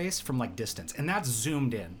registered a face from like distance, and that's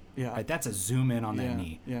zoomed in. Yeah. Right? That's a zoom in on that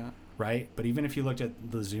knee. Yeah. Right? But even if you looked at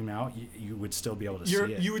the zoom out, you would still be able to see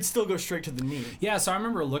it. You would still go straight to the knee. Yeah, so I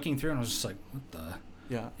remember looking through and I was just like, what the?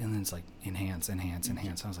 Yeah. And then it's like, enhance.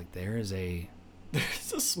 I was like, there's a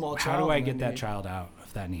small child. How do I get that child out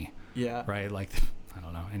of that knee? Yeah. Right? Like, I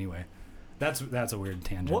don't know. Anyway, That's a weird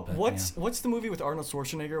tangent. What's the movie with Arnold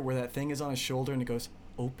Schwarzenegger where that thing is on his shoulder and it goes,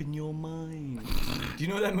 "Open your mind"? Do you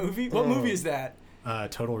know that movie? What movie is that?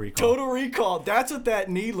 Total Recall. Total Recall. That's what that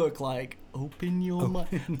knee looked like. Open your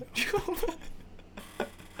mind.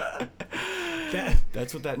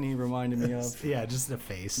 That's what that knee reminded me of. Yeah, just a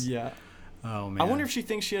face. Yeah. Oh man. I wonder if she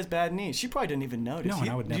thinks she has bad knees. She probably didn't even notice. No, and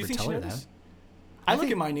I would never tell her that. I look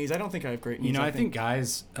at my knees. I don't think I have great knees. I think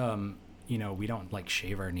guys, we don't like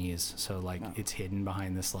shave our knees, so like it's hidden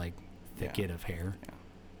behind this like thicket of hair. Yeah.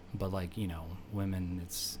 But like women,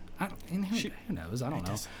 it's who knows? I don't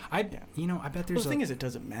know. I bet there's. Well, the thing is, it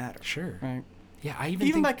doesn't matter. Sure. Right. Yeah,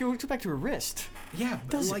 back to her wrist. Yeah,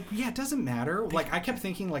 it doesn't matter. Like I kept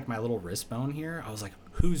thinking, like my little wrist bone here. I was like,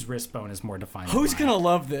 whose wrist bone is more defined? Who's gonna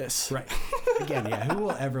love this? Right. Again, yeah. Who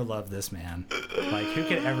will ever love this man? Like, who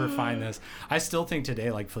could ever find this? I still think today,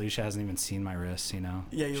 like Felicia hasn't even seen my wrists. Yeah,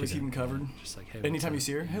 you always keep them covered. Just like, hey. Anytime you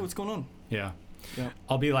see her, hey, what's going on? Yeah.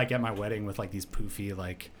 I'll be like at my wedding with like these poofy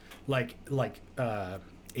like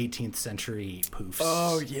 18th century poofs.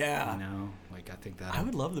 Oh yeah. Like I think that I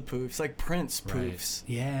would love the poofs, like Prince poofs. Right.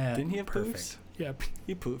 Yeah. Didn't he have poofs? Yeah,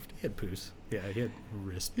 he poofed. He had poofs. Yeah, he had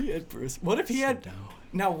wrist. He had wrist. What if he had?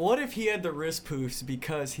 Now, what if he had the wrist poofs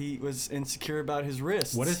because he was insecure about his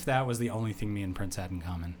wrists? What if that was the only thing me and Prince had in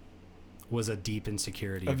common? Was a deep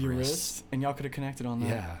insecurity of your wrists, and y'all could have connected on that.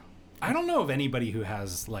 Yeah. I don't know of anybody who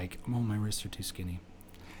has like, oh, my wrists are too skinny.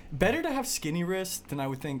 Better to have skinny wrists than I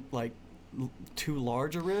would think like too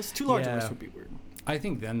large a wrist. Too large a wrist would be weird. I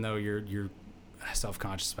think then though you're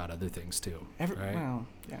self-conscious about other things too. Right? Well,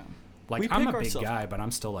 yeah. Like I'm a big guy, but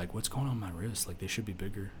I'm still like, what's going on with my wrists? Like they should be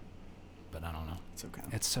bigger. But I don't know. It's okay.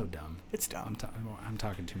 It's so dumb. It's dumb. I'm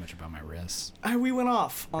talking too much about my wrists. We went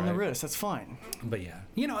off on the wrist. That's fine. But yeah,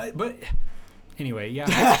 but anyway,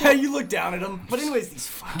 yeah. You look down at them. But anyways, these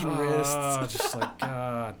fucking wrists. Just like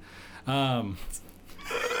God.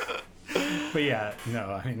 But yeah,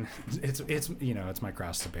 no, I mean, it's my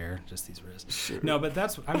cross to bear, just these wrists. Sure. No, but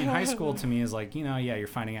high school to me is like, you're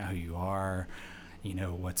finding out who you are,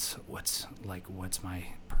 what's my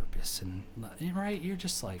purpose, and right, you're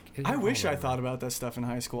just like. I wish I thought about that stuff in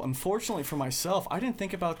high school. Unfortunately for myself, I didn't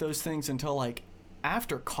think about those things until like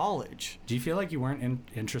after college. Do you feel like you weren't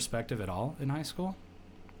introspective at all in high school?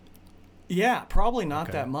 Yeah, probably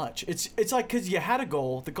not that much. It's like because you had a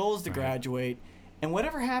goal. The goal is to graduate. And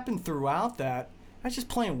whatever happened throughout that, I was just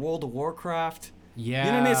playing World of Warcraft. Yeah,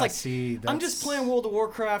 you know what I mean? It's like I'm just playing World of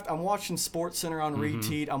Warcraft. I'm watching Sports Center on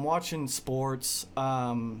repeat. I'm watching sports.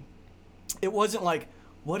 It wasn't like,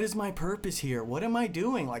 what is my purpose here? What am I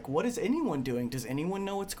doing? Like, what is anyone doing? Does anyone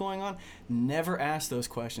know what's going on? Never asked those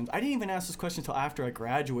questions. I didn't even ask those questions until after I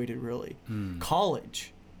graduated. Really,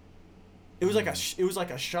 college. It was like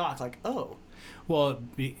a shock. Like, oh. Well,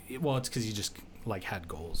 it's because you just. Like had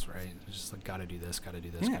goals, right? Just like gotta do this.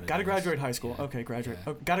 Yeah, gotta graduate high school. Yeah. Okay, graduate.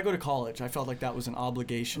 Yeah. Oh, gotta go to college. I felt like that was an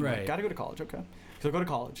obligation. Right. Like, gotta go to college. Okay, so I go to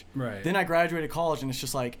college. Right. Then I graduated college, and it's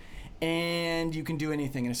just like, and you can do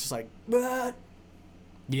anything, and it's just like, but.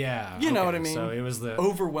 Yeah. You know what I mean? So it was the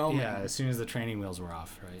overwhelming. Yeah. As soon as the training wheels were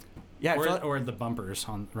off, right? Yeah. Or the bumpers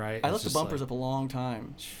on right. I left the bumpers up a long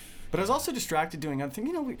time. But I was also distracted doing other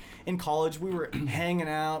things. In college, we were hanging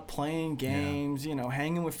out, playing games,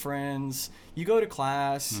 hanging with friends. You go to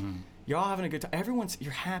class, you're all having a good time.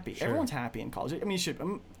 You're happy. Sure. Everyone's happy in college. I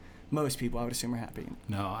mean, most people, I would assume, are happy.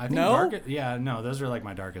 No, I think those are like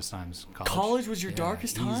my darkest times. College was your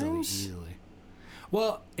darkest times? Easily.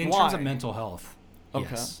 Well, in terms of mental health.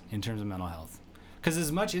 Okay. Yes, in terms of mental health. Because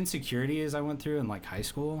as much insecurity as I went through in like high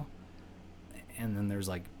school, and then there's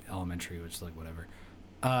like elementary, which is like whatever.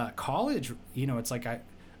 College, it's like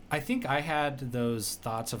I think I had those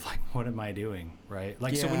thoughts of like, what am I doing, right?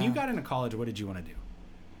 Like, so when you got into college, what did you want to do?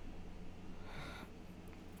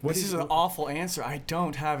 This is an awful answer. I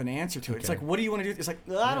don't have an answer to it. Okay. It's like, what do you want to do? It's like,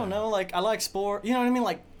 I don't know. Like, I like sport. You know what I mean?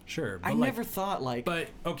 Like, sure. I never thought like. But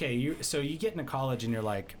okay, so you get into college and you're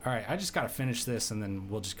like, all right, I just got to finish this and then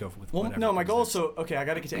we'll just go with whatever. No, my goal is I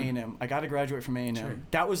got to get to A&M. I got to graduate from A&M. Sure.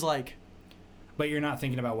 That was like. But you're not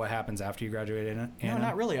thinking about what happens after you graduate, Anna? No,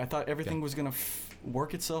 not really. I thought everything was going to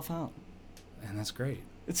work itself out. And that's great.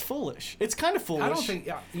 It's foolish. It's kind of foolish. I don't think,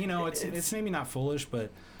 it's maybe not foolish, but,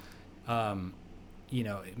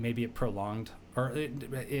 maybe it prolonged or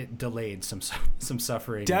it delayed some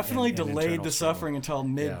suffering. Definitely delayed the suffering until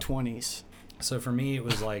mid-20s. So for me, it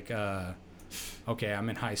was like, okay, I'm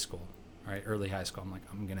in high school, right? Early high school. I'm like,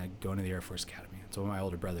 I'm going to go into the Air Force Academy. That's what my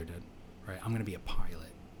older brother did, right? I'm going to be a pilot.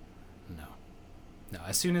 No,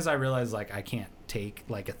 as soon as I realized like I can't take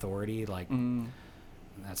like authority, like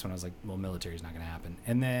that's when I was like, well, military's not going to happen.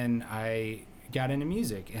 And then I got into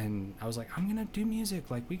music, and I was like, I'm gonna do music.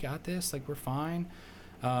 Like, we got this. Like, we're fine.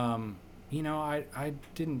 You know, I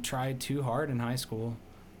didn't try too hard in high school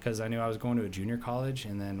because I knew I was going to a junior college,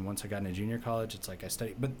 and then once I got into junior college, it's like I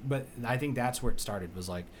studied. But I think that's where it started. Was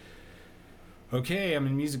like, okay, I'm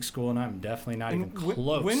in music school, and I'm definitely not even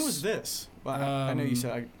close. When was this? I know you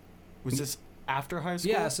said. Was this after high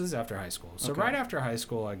school? Yeah, so this is after high school. So right after high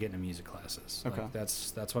school, I get into music classes. Okay. Like,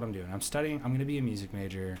 that's what I'm doing. I'm studying. I'm going to be a music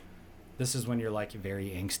major. This is when you're like very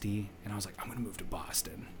angsty, and I was like, I'm going to move to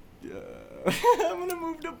Boston. Yeah. I'm going to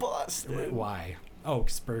move to Boston. Why? Oh,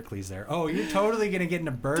 because Berkeley's there. Oh, you're totally going to get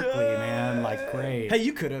into Berkeley, man. Like, great. Hey,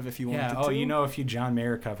 you could have if you wanted to. Yeah, you know, if you John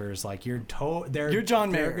Mayer covers, like, you're John Mayer.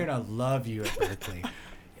 They're going to love you at Berkeley.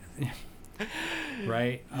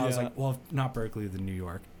 Right? I was like, well, if not Berkeley, then New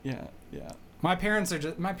York. Yeah. My parents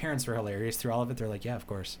were hilarious through all of it. They're like, yeah, of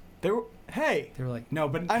course. They were like, no,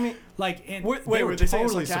 but I mean, like, they were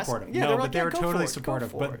totally supportive. Yeah, no, but they were totally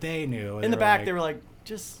supportive. But they knew. In the back, they were like,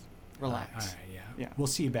 just relax. All right, yeah. We'll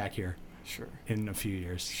see you back here. Sure. In a few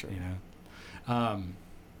years. Sure. You know.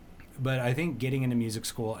 But I think getting into music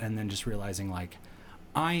school and then just realizing, like,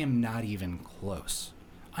 I am not even close.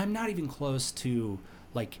 I'm not even close to,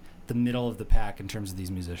 like, the middle of the pack in terms of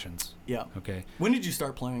these musicians. Yeah. Okay. When did you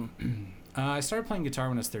start playing? I started playing guitar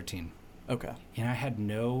when I was 13. Okay. And I had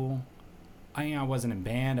I wasn't in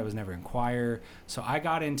band. I was never in choir. So I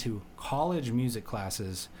got into college music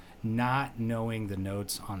classes not knowing the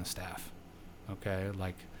notes on the staff. Okay.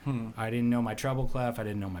 Like, I didn't know my treble clef. I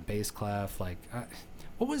didn't know my bass clef. Like,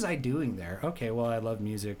 what was I doing there? Okay, well, I love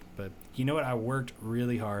music. But you know what? I worked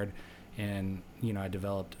really hard. And, you know, I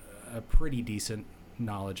developed a pretty decent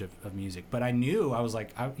knowledge of music. But I knew, I was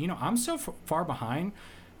like, I'm so far behind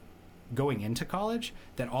going into college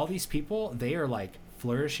that all these people, they are like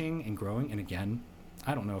flourishing and growing. And again,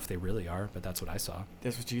 I don't know if they really are, but that's what I saw.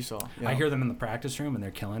 That's what you saw. Yeah. I hear them in the practice room and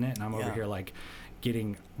they're killing it, and I'm over here like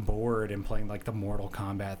getting bored and playing like the Mortal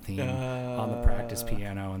Kombat theme on the practice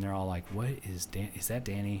piano, and they're all like, what is is that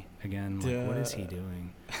Danny again? Like, what is he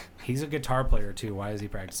doing? He's a guitar player too. Why is he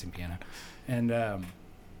practicing piano? And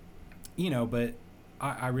you know, but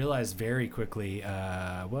I realized very quickly,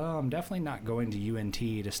 well, I'm definitely not going to UNT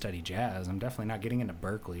to study jazz. I'm definitely not getting into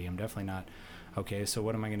Berkeley. I'm definitely not. Okay, so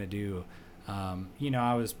what am I going to do? You know,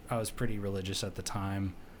 I was pretty religious at the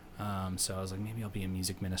time. So I was like, maybe I'll be a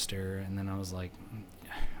music minister. And then I was like,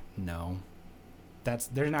 no. There's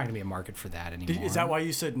not going to be a market for that anymore. Is that why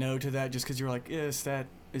you said no to that? Just because you were like, is that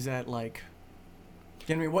like...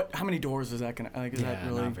 You know what I mean? How many doors is that going to... Like, is that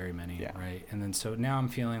really... not very many, right? And then so now I'm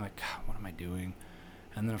feeling like, God, what am I doing?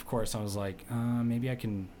 And then, of course, I was like, maybe I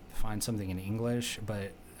can find something in English.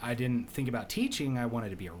 But I didn't think about teaching. I wanted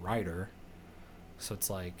to be a writer. So it's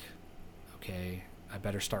like, okay, I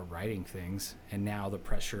better start writing things. And now the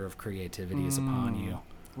pressure of creativity is upon you.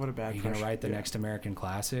 What a bad Are you going to write the next American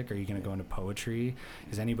classic? Are you going to go into poetry?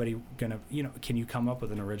 Is anybody going to, can you come up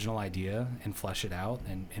with an original idea and flesh it out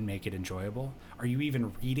and make it enjoyable? Are you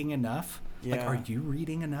even reading enough? Yeah. Like, are you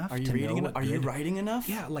reading enough? Are you reading enough? Are you writing enough?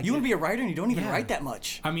 Yeah. Like, you want to be a writer and you don't even write that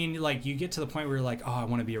much. I mean, like, you get to the point where you're like, oh, I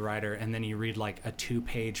want to be a writer. And then you read like a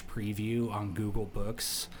 2-page preview on Google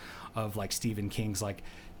Books of like Stephen King's like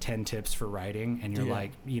 10 tips for writing, and you're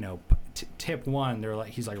like, tip 1, they're like,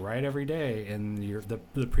 he's like, write every day, and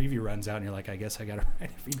the preview runs out and you're like, I guess I gotta write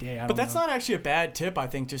every day. But that's not actually a bad tip, I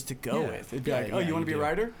think, just to go with. It'd be like, you want to be a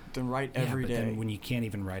writer? Then write every day. Then when you can't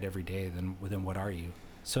even write every day, then what are you?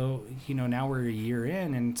 So, now we're a year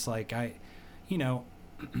in, and it's like,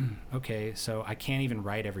 okay, so I can't even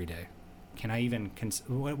write every day. Can I even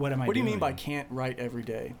what am I doing? What do you mean by can't write every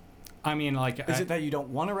day? I mean, like... Is it that you don't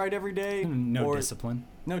want to write every day? No discipline.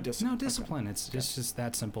 No discipline. No discipline. Okay. It's just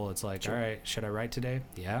that simple. It's like, all right, should I write today?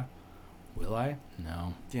 Yeah. Will I?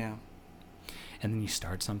 No. Yeah. And then you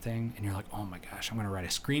start something, and you're like, oh my gosh, I'm going to write a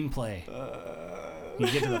screenplay. You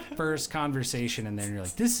get to the first conversation, and then you're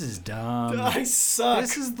like, this is dumb. I suck.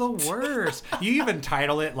 This is the worst. You even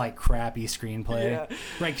title it like crappy screenplay. Yeah.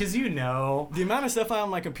 Right, because the amount of stuff I on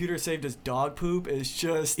my computer saved as dog poop is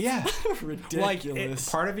just ridiculous. Like,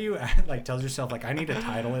 part of you like tells yourself, like, I need to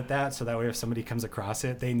title it that, so that way if somebody comes across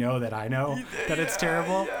it, they know that I know that it's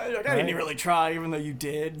terrible. Yeah, like, I didn't really try, even though you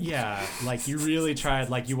did. Yeah, like you really tried.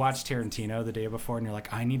 Like you watched Tarantino the day before, and you're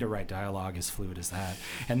like, I need to write dialogue as fluid as that.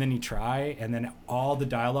 And then you try, and then all the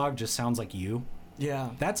dialogue just sounds like you.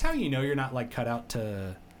 Yeah. That's how you know you're not like cut out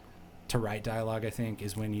to write dialogue, I think,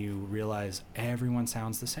 is when you realize everyone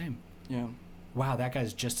sounds the same. Yeah. Wow, that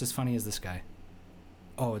guy's just as funny as this guy.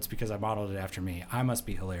 Oh, it's because I modeled it after me. I must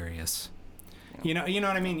be hilarious. Yeah. You know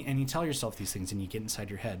what I mean? And you tell yourself these things and you get inside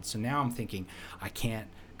your head. So now I'm thinking, I can't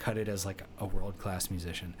cut it as like a world-class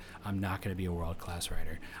musician. I'm not going to be a world-class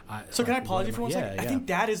writer. So can I pause you for 1 second? Yeah. I think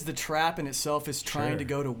that is the trap in itself, is trying to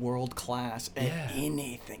go to world-class at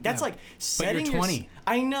anything. That's like setting. But you're 20.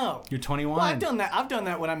 I know. You're 21. Well, I've done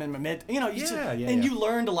that when I'm in my mid. You know, you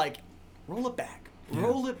learn to like roll it back.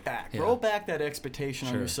 Roll it back. Roll back that expectation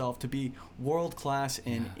on yourself to be world-class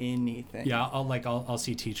in anything. Yeah, I'll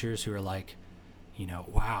see teachers who are like, you know,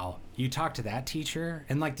 wow, you talk to that teacher,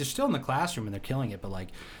 and like they're still in the classroom and they're killing it, but like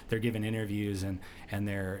they're giving interviews and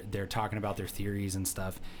they're talking about their theories and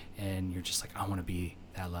stuff, and you're just like, I want to be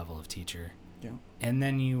that level of teacher. Yeah. And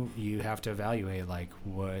then you have to evaluate, like,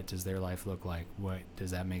 what does their life look like? What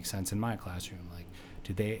does that make sense in my classroom? Like,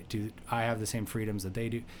 do I have the same freedoms that they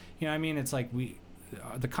do? You know what I mean? It's like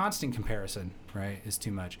the constant comparison, right, is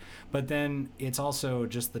too much. But then it's also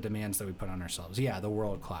just the demands that we put on ourselves. Yeah, the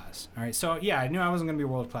world class. All right. So yeah, I knew I wasn't going to be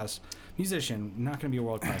a world class musician, not going to be a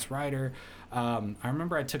world class writer. I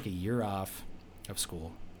remember I took a year off of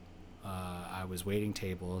school. I was waiting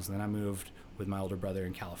tables. Then I moved with my older brother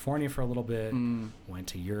in California for a little bit. Went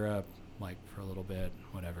to Europe, like, for a little bit,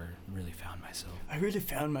 whatever. Really found myself. I really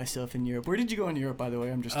found myself in Europe. Where did you go in Europe, by the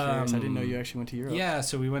way? I'm just curious. I didn't know you actually went to Europe. Yeah,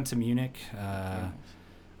 so we went to Munich,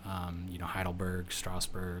 you know, Heidelberg,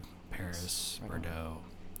 Strasbourg, Paris, Bordeaux.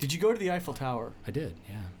 Did you go to the Eiffel Tower? I did,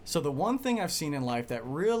 yeah. So the one thing I've seen in life that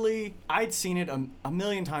really, I'd seen it a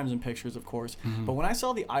million times in pictures, of course, but when I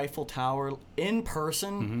saw the Eiffel Tower in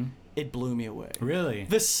person, it blew me away. Really?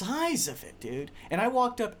 The size of it, dude. And I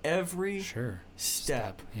walked up every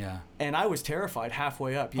step. Yeah. And I was terrified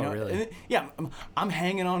halfway up. You know? Really? Yeah, I'm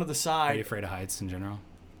hanging onto the side. Are you afraid of heights in general?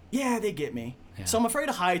 Yeah, they get me. Yeah. So I'm afraid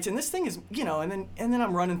of heights, and this thing is, you know, and then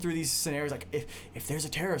I'm running through these scenarios like, if there's a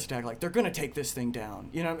terrorist attack, like, they're gonna take this thing down,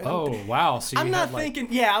 you know. Oh wow! So I'm not thinking.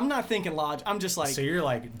 Yeah, I'm not thinking lodge. I'm just like. So you're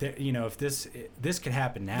like, you know, if this could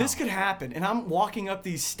happen now. This could happen, and I'm walking up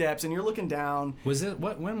these steps, and you're looking down. Was it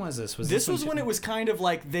what? When was this? This was when it was kind of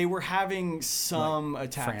like they were having some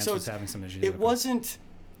attack. France was having some issues. It wasn't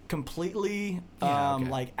completely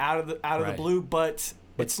like out of the blue, but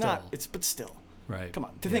it's still. not. But still. Right. Come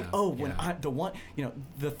on. To think,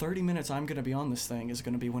 the 30 minutes I'm going to be on this thing is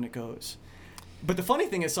going to be when it goes. But the funny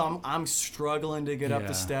thing is, so I'm struggling to get up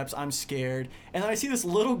the steps. I'm scared. And then I see this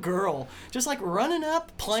little girl just like running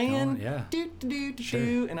up, playing,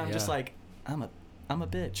 do, and I'm just like, I'm a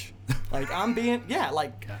bitch. Like, I'm being,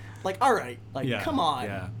 like, all right. Like, come on.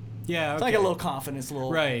 Yeah. Yeah. It's like a little confidence,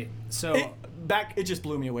 Right. So. It just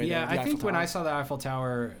blew me away. Yeah, I think when I saw the Eiffel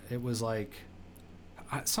Tower, it was like,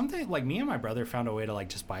 something like me and my brother found a way to like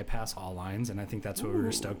just bypass all lines, and I think that's what we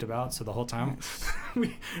were stoked about. So the whole time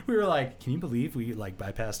we were like, can you believe we like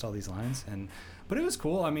bypassed all these lines? But it was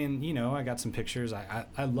cool. I mean, you know, I got some pictures.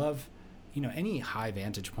 I love, you know, any high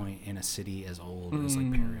vantage point in a city as old as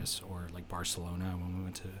like Paris or like Barcelona. When we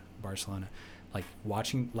went to Barcelona, like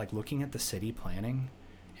looking at the city planning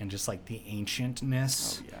and just like the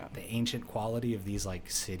ancientness, the ancient quality of these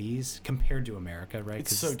like cities compared to America, right?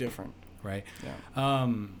 It's so different. Right. Yeah.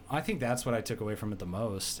 I think that's what I took away from it the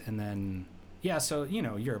most. And then, so, you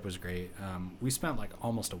know, Europe was great. We spent like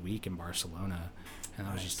almost a week in Barcelona, and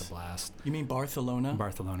that was just a blast. You mean Barcelona?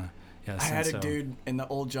 Barcelona. Yes. I had a dude in the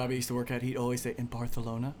old job I used to work at. He'd always say, in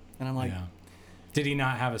Barcelona. And I'm like, did he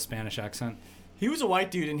not have a Spanish accent? He was a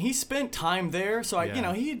white dude, and he spent time there. So you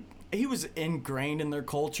know, he was ingrained in their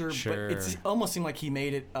culture, but it almost seemed like he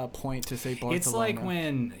made it a point to say Barcelona. It's like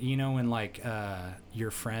when, you know, when like your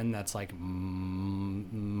friend that's like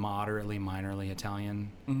moderately, minorly Italian,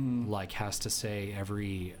 like has to say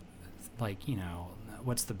every, like, you know,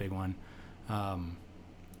 what's the big one?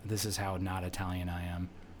 This is how not Italian I am.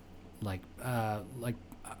 Like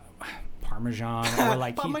Parmesan or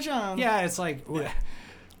like Parmesan. It's like.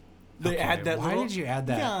 They add that. Why did you add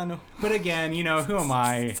that? Yeah, no. But again, you know, who am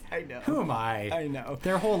I? I know. Who am I? I know.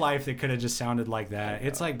 Their whole life they could have just sounded like that.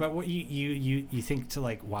 It's like, but what you think to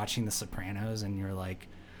like watching The Sopranos, and you're like,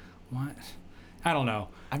 what? I don't know.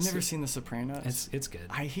 I've never seen The Sopranos. It's good.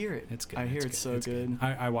 I hear it. It's good. I hear it's so good.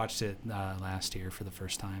 I watched it last year for the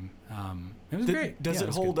first time. It was great. Does it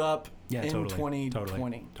hold up in 2020?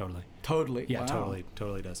 Totally. Yeah, wow.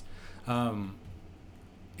 totally does.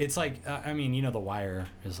 It's like, I mean, you know, The Wire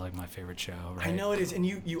is like my favorite show, right? I know it is, and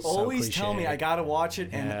you always tell me I gotta watch it,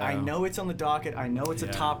 and I know it's on the docket. I know it's a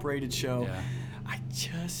top-rated show. Yeah. I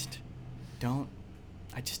just don't.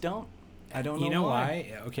 I don't know why. You know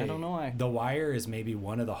why? Okay. I don't know why. The Wire is maybe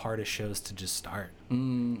one of the hardest shows to just start.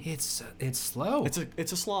 It's slow.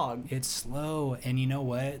 It's a slog. It's slow, and you know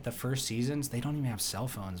what? The first seasons, they don't even have cell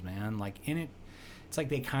phones, man. Like in it. It's like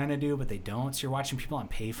they kind of do, but they don't. So you're watching people on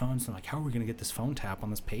payphones, and like, how are we going to get this phone tap on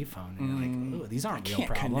this payphone? And you're like, oh, these aren't real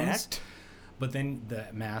problems. Connect. But then the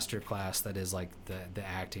master class that is like the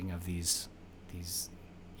acting of these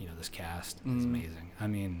this cast is amazing. I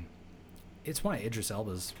mean, it's one of Idris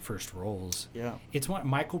Elba's first roles. Yeah. It's one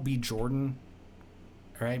Michael B. Jordan,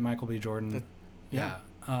 right? Michael B. Jordan. Yeah.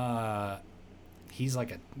 He's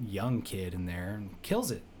like a young kid in there and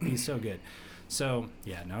kills it. He's so good. So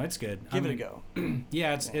yeah, no, it's good. Give it a go.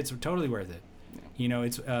 Yeah, it's totally worth it. Yeah.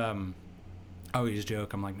 It's I always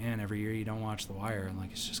joke. I'm like, man, every year you don't watch The Wire, and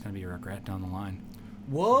like it's just gonna be a regret down the line.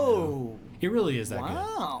 Whoa. It really is that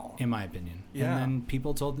good, in my opinion. Yeah. And then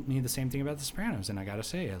people told me the same thing about The Sopranos, and I gotta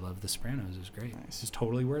say, I love The Sopranos. It's great. Nice. It's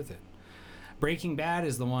totally worth it. Breaking Bad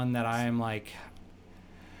is the one that I am like,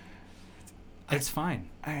 it's fine.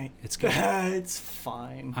 It's good. It's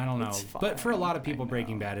fine. I don't know, but for a lot of people,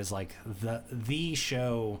 Breaking Bad is like the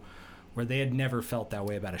show where they had never felt that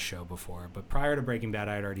way about a show before. But prior to Breaking Bad,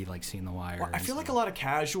 I had already like seen The Wire. Well, I feel like a lot of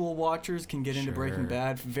casual watchers can get into Breaking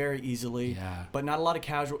Bad very easily. Yeah. But not a lot of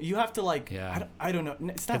casual. You have to like. Yeah. I don't know.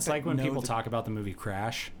 It's like when people talk about the movie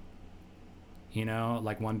Crash.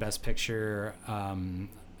 Like won Best Picture in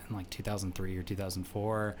like 2003 or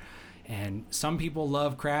 2004, and some people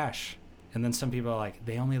love Crash. And then some people are like,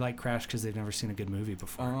 they only like Crash because they've never seen a good movie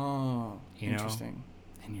before. Oh, interesting.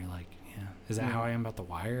 And you're like, yeah, is that how I am about The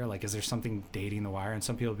Wire? Like, is there something dating The Wire? And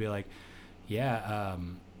some people will be like, yeah,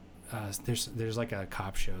 there's like a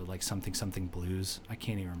cop show, like something Blues. I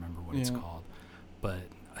can't even remember what it's called, but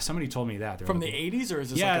somebody told me that. From the 80s, or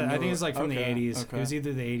is this I think it's like from the 80s. Okay. It was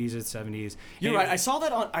either the 80s or the 70s. You're right. I saw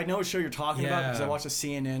that on. I know what show you're talking about because I watched a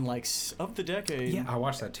CNN like of the decade. Yeah, I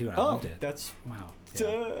watched that too. And I loved it. That's wow.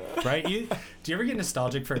 Yeah. Right? Do you ever get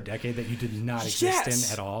nostalgic for a decade that you did not exist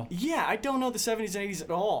in at all? Yeah, I don't know the 70s and 80s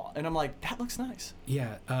at all, and I'm like, that looks nice.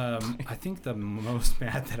 Yeah, I think the most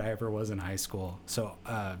mad that I ever was in high school. So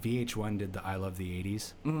VH1 did the I Love the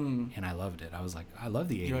 80s, and I loved it. I was like, I love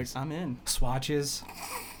the 80s. You're like, I'm in. Swatches.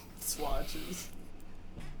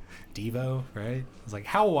 Devo, right? I was like,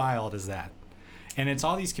 how wild is that? And it's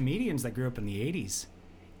all these comedians that grew up in the 80s.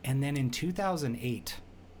 And then in 2008,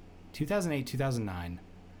 2009,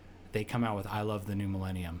 they come out with I Love the New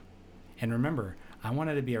Millennium. And remember, I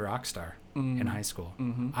wanted to be a rock star in high school.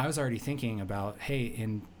 I was already thinking about, hey,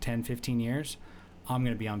 in 10, 15 years, I'm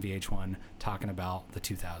going to be on VH1 talking about the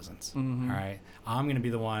 2000s. All right? I'm going to be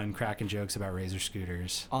the one cracking jokes about Razor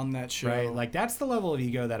scooters. On that show. Right? Like, that's the level of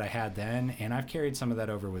ego that I had then, and I've carried some of that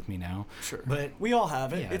over with me now. Sure. But we all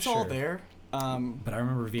have it. It's all there. But I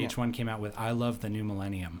remember VH1 came out with I Love the New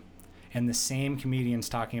Millennium. And the same comedians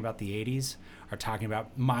talking about the 80s are talking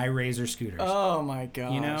about my Razor scooters. Oh, my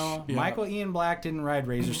gosh. Michael Ian Black didn't ride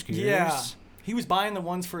Razor scooters. Yeah. He was buying the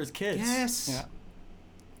ones for his kids. Yes. Yeah.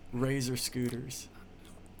 Razor scooters.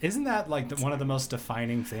 Isn't that like one of the most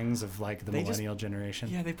defining things of like the millennial generation?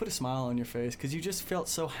 Yeah, they put a smile on your face because you just felt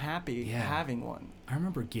so happy having one. I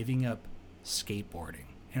remember giving up skateboarding.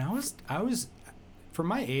 And I was for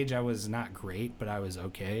my age, I was not great, but I was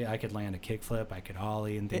okay. I could land a kickflip, I could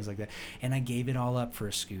ollie and things like that. And I gave it all up for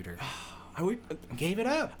a scooter. Gave it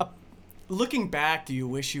up. Looking back, do you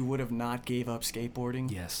wish you would have not gave up skateboarding?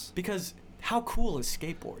 Yes. Because how cool is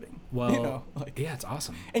skateboarding? Well, yeah, it's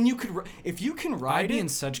awesome. And you could, if you can ride I'd be in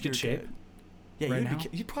such good shape. Yeah, right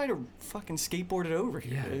you'd probably fucking skateboard it over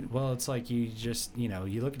here. Yeah. Dude. Well, it's like you just, you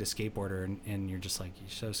look at a skateboarder and you're just like, you're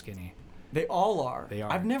so skinny. They all are. They are.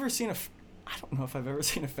 I've never seen I don't know if I've ever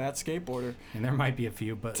seen a fat skateboarder. And there might be a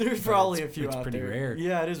few, but there's probably a few out there. It's pretty rare.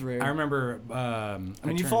 Yeah, it is rare. I remember.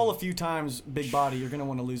 You fall a few times, big body, you're gonna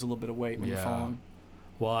want to lose a little bit of weight when you're falling.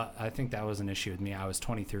 Well, I think that was an issue with me. I was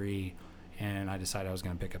 23, and I decided I was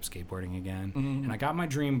gonna pick up skateboarding again. And I got my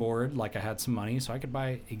dream board. Like I had some money, so I could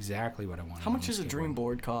buy exactly what I wanted. How much does a dream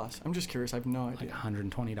board cost? I'm just curious. I have no idea. Like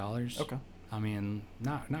 $120. Okay. I mean,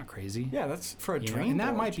 not crazy. Yeah, that's for a dream board. And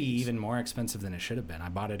that might be even more expensive than it should have been. I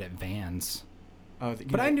bought it at Vans.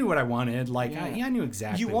 But I knew what I wanted. Like, I knew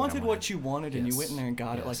exactly you wanted what you wanted, and you went in there and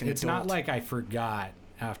got it like an It's adult. not like I forgot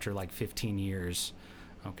after like 15 years.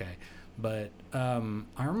 Okay. But I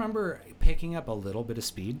remember picking up a little bit of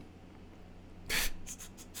speed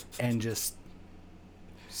and just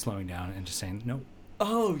slowing down and just saying, nope.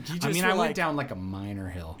 Oh, you just I went down like a minor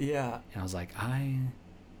hill. Yeah. And I was like, I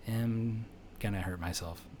am gonna hurt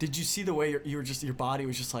myself. Did you see the way your body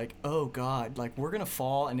was just like, oh God, like we're gonna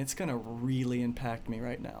fall and it's gonna really impact me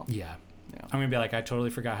right now? Yeah. I'm gonna be like, I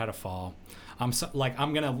totally forgot how to fall. I'm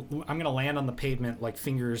gonna land on the pavement like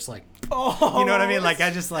fingers like, you know what I mean? Like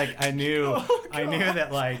I knew that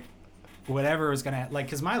like whatever was gonna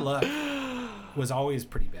like, cause my luck was always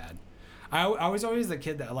pretty bad. I was always the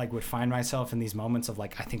kid that like would find myself in these moments of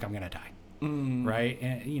like, I think I'm gonna die, right?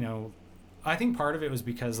 And I think part of it was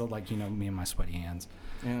because of like me and my sweaty hands.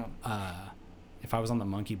 Yeah. if I was on the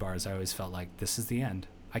monkey bars, I always felt like this is the end.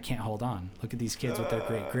 I can't hold on. Look at these kids with their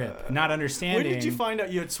great grip. Not understanding. When did you find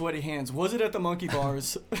out you had sweaty hands? Was it at the monkey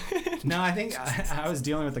bars? No, I think I was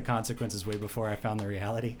dealing with the consequences way before I found the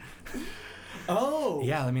reality. Oh.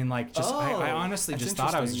 Yeah, I mean, like, just I honestly just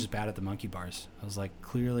thought I was just bad at the monkey bars. I was like,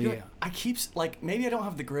 clearly. Like, I keep, like, maybe I don't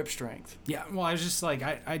have the grip strength. Yeah, well, I was just like,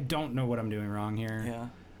 I don't know what I'm doing wrong here.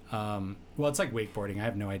 Yeah. Well, it's like wakeboarding. I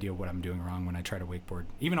have no idea what I'm doing wrong when I try to wakeboard.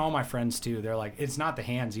 Even all my friends, too, they're like, it's not the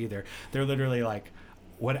hands either. They're literally like,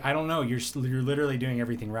 what? I don't know. You're literally doing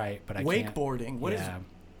everything right, but I can't. Wakeboarding. What is?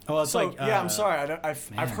 Oh, it's so, like yeah, I'm sorry.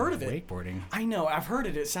 I've heard of it. Wakeboarding. I know. I've heard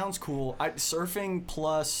it. It sounds cool. Surfing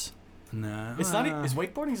plus. No. It's not. Is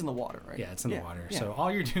wakeboarding's in the water, right? Yeah, it's in the water. Yeah. So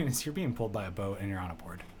all you're doing is you're being pulled by a boat and you're on a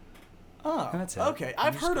board. Oh, that's it. Okay.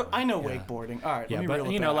 I've heard of. I know wakeboarding. All right. Yeah, let me but reel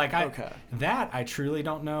it you know, back. like that I truly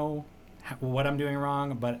don't know what I'm doing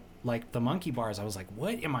wrong, but like the monkey bars, I was like,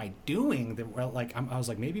 what am I doing? I was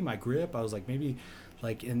like, maybe my grip. I was like, maybe.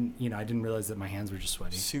 Like, and you know, I didn't realize that my hands were just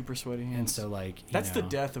sweaty. Super sweaty hands. And so, like, that's the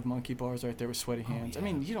death of monkey bars right there with sweaty hands. Yeah. I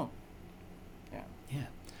mean, you don't. Yeah. Yeah.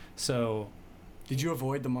 So. Did you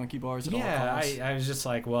avoid the monkey bars at all costs? I was just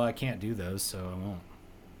like, well, I can't do those, so I won't.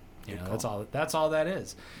 You know, that's all that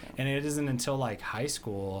is. Yeah. And it isn't until like high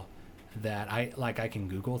school that I can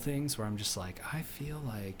Google things where I'm just like, I feel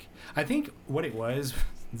like, I think what it was,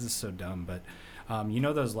 this is so dumb, but you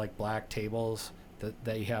know those like black tables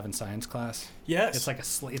that you have in science class? Yes. It's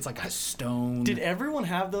like a stone. Did everyone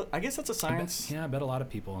have the? I guess that's a science. I bet a lot of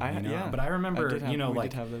people. Yeah. But I remember, we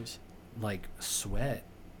like did have those. Like sweat,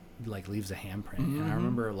 like leaves a handprint, and I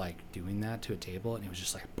remember like doing that to a table, and it was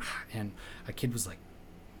just like, and a kid was like,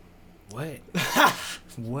 "What?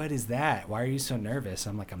 What is that? Why are you so nervous?"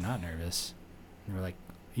 I'm like, "I'm not nervous." And we're like,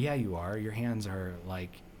 "Yeah, you are. Your hands are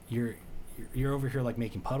like you're over here like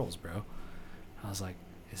making puddles, bro." I was like,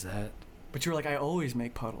 "Is that?" But you're like, I always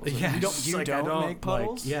make puddles. Like, yeah, you don't make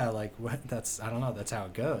puddles? Like, yeah, like what? I don't know. That's how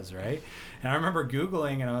it goes, right? And I remember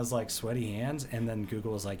Googling, and I was like, sweaty hands, and then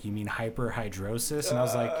Google was like, you mean hyperhidrosis? And I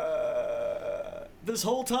was like, this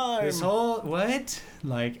whole time. What?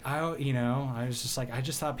 Like I was just like, I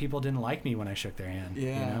just thought people didn't like me when I shook their hand.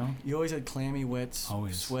 Yeah. You know? You always had clammy wits.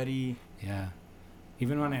 Always. Sweaty. Yeah.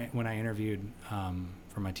 Even when I interviewed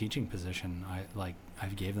for my teaching position, I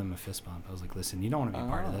gave them a fist bump. I was like, listen, you don't want to be a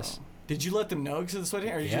part of this. Did you let them know because of the sweaty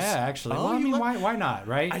hand? Actually. Well, I mean, why not,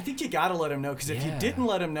 right? I think you got to let them know, because if you didn't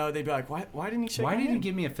let them know, they'd be like, why didn't he shake my hand? Why did he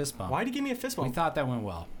give me a fist bump? Why did he give me a fist bump? We thought that went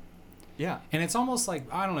well. Yeah. And it's almost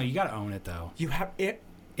like, I don't know, you got to own it, though. You have it.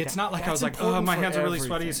 It's not like I was like, oh, my hands are really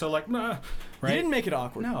sweaty, so like, nah. Right? You didn't make it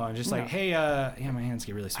awkward. No, I'm just like, hey, my hands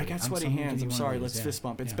get really sweaty. I got sweaty hands. I'm sorry. Let's fist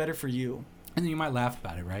bump. It's better for you. And then you might laugh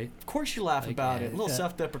about it, right? Of course you laugh about it. A little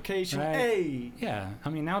self-deprecation. Right? Hey. Yeah. I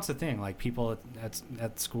mean, now it's a thing. Like, people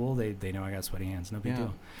at school, they know I got sweaty hands. No big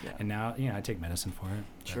deal. Yeah. And now, I take medicine for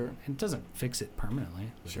it. Sure. It doesn't fix it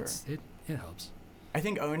permanently. Sure. It helps. I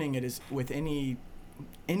think owning it is with any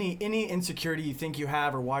insecurity you think you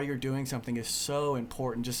have or why you're doing something is so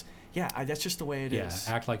important. Just, that's just the way it is.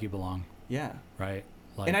 Yeah. Act like you belong. Yeah. Right.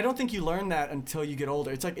 Like, and I don't think you learn that until you get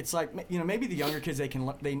older. It's like maybe the younger kids, they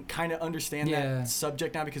kind of understand that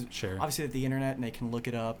subject now because obviously at the internet and they can look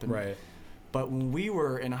it up. And, right. But when we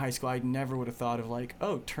were in high school, I never would have thought of like,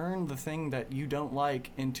 oh, turn the thing that you don't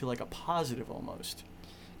like into like a positive almost.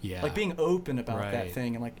 Yeah. Like being open about that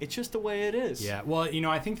thing and like it's just the way it is. Yeah. Well,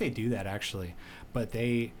 I think they do that actually, but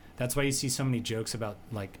that's why you see so many jokes about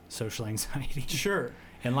like social anxiety. Sure.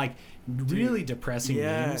 And like really depressing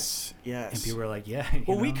memes. Yes. And people are like,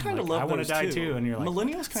 well, we kind of love I want to die too. And you're like,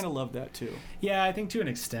 millennials kind of love that too. Yeah, I think to an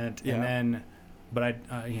extent. Yeah. And then, but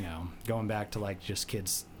going back to like just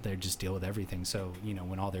kids, they just deal with everything. So,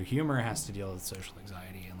 when all their humor has to deal with social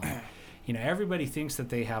anxiety and like, everybody thinks that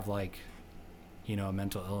they have like, a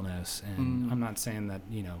mental illness. And I'm not saying that,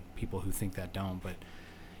 people who think that don't, but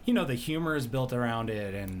the humor is built around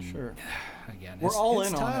it, and again, we're all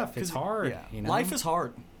in tough. on it. It's hard. Yeah. Life is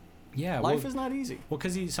hard. Yeah, life is not easy. Well,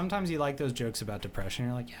 because sometimes you like those jokes about depression.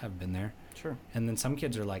 You're like, yeah, I've been there. Sure. And then some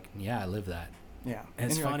kids are like, yeah, I live that. Yeah. And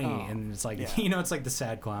it's funny, like, and it's like, it's like the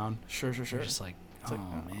sad clown. Sure. You're just like, it's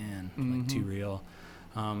man, like too real.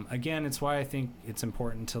 Again, it's why I think it's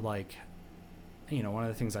important to like. One of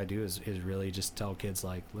the things I do is really just tell kids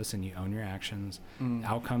like, listen, you own your actions.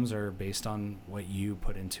 Outcomes are based on what you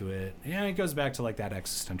put into it. And it goes back to like that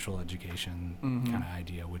existential education kind of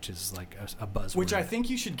idea, which is like a buzzword. Which I think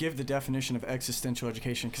you should give the definition of existential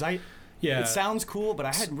education because it sounds cool, but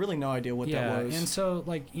I had really no idea what that was. And so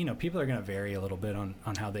like, people are going to vary a little bit on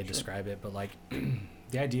how they describe it, but like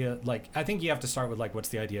the idea, like I think you have to start with like, what's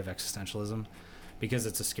the idea of existentialism? because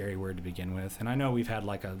it's a scary word to begin with. And I know we've had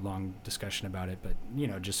like a long discussion about it, but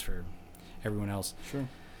just for everyone else. Sure.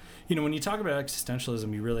 When you talk about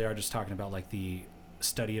existentialism, you really are just talking about like the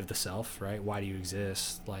study of the self, right? Why do you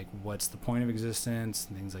exist? Like, what's the point of existence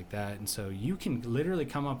and things like that. And so you can literally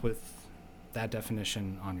come up with that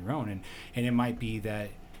definition on your own. And it might be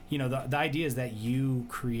that, the idea is that you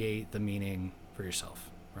create the meaning for yourself,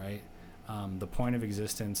 right? The point of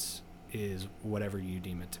existence is whatever you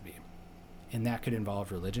deem it to be. And that could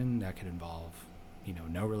involve religion, that could involve,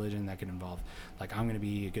 no religion, that could involve, like, I'm going to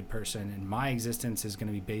be a good person and my existence is going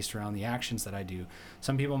to be based around the actions that I do.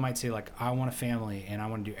 Some people might say, like, I want a family and I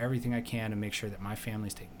want to do everything I can to make sure that my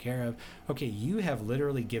family's taken care of. Okay, you have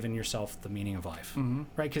literally given yourself the meaning of life,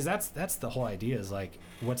 right? Because that's the whole idea, is like,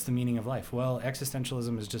 what's the meaning of life? Well,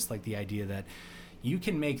 existentialism is just like the idea that you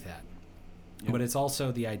can make that, but it's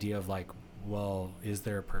also the idea of like, well, is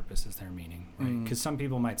there a purpose? Is there a meaning? Right? Because some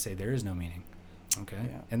people might say there is no meaning. Okay.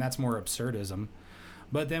 Yeah. And that's more absurdism.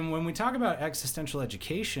 But then when we talk about existential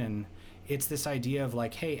education, it's this idea of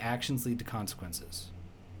like, hey, actions lead to consequences.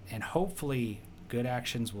 And hopefully good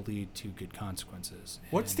actions will lead to good consequences.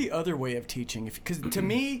 What's the other way of teaching? Because to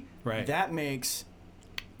me, right. That's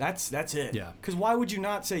it. Yeah. Because why would you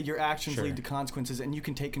not say your actions lead to consequences and you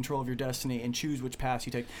can take control of your destiny and choose which path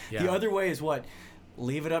you take? Yeah. The other way is what?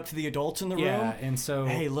 Leave it up to the adults in the room. Yeah, and so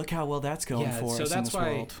hey, look how well that's going for us in this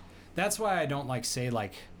world. That's why I don't like say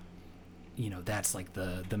like, that's like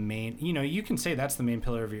the main. You can say that's the main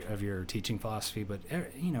pillar of your teaching philosophy, but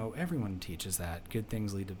everyone teaches that good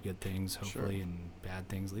things lead to good things, hopefully, and bad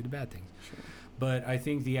things lead to bad things. Sure. But I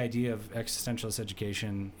think the idea of existentialist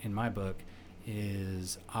education in my book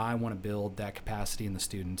is I want to build that capacity in the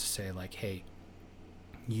student to say like, hey,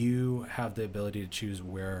 you have the ability to choose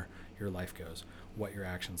where your life goes, what your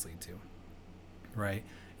actions lead to, right?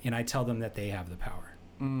 And I tell them that they have the power.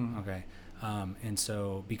 Okay. And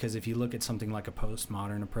so, because if you look at something like a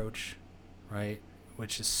postmodern approach, right,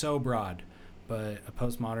 which is so broad, but a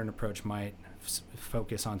postmodern approach might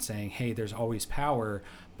focus on saying, hey, there's always power,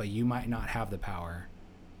 but you might not have the power,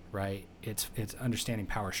 right? It's understanding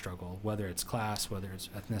power struggle, whether it's class, whether it's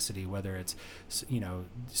ethnicity, whether it's,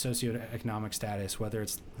 socioeconomic status, whether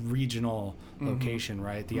it's regional location,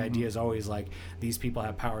 right? The idea is always like, these people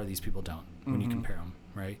have power, these people don't, when you compare them,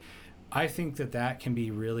 right? I think that can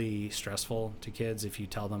be really stressful to kids if you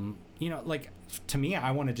tell them, like, to me,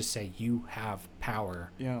 I want to just say you have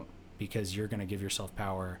power because you're going to give yourself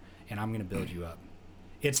power and I'm going to build you up.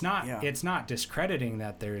 It's not discrediting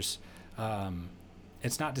that there's,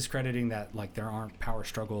 it's not discrediting that like there aren't power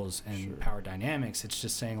struggles and power dynamics. It's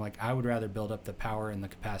just saying like, I would rather build up the power and the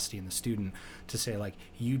capacity in the student to say like,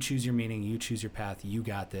 you choose your meaning, you choose your path, you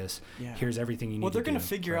got this. Yeah. Here's everything you need to do. Well, they're going to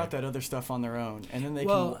figure out that other stuff on their own, and then they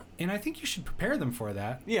and I think you should prepare them for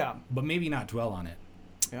that. Yeah. But maybe not dwell on it.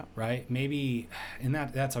 Yeah. Right? Maybe, and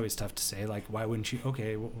that's always tough to say. Like, why wouldn't you?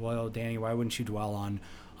 Okay, well, Danny, why wouldn't you dwell on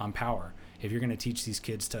power? If you're going to teach these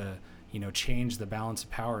kids to, change the balance of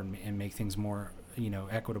power and make things more,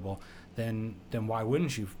 equitable, then why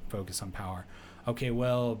wouldn't you focus on power? Okay,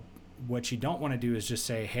 well, what you don't want to do is just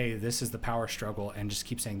say, hey, this is the power struggle, and just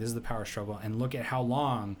keep saying this is the power struggle, and look at how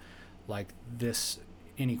long like this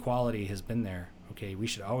inequality has been there. Okay, we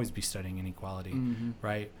should always be studying inequality,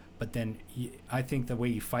 right? But then I think the way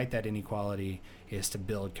you fight that inequality is to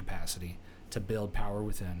build capacity, to build power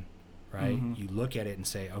within, right? You look at it and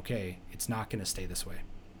say, okay, it's not going to stay this way.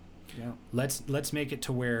 Yeah. Let's make it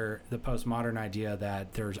to where the postmodern idea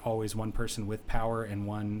that there's always one person with power and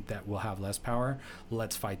one that will have less power.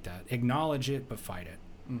 Let's fight that. Acknowledge it, but fight it,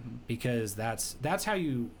 because that's how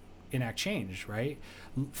you enact change, right?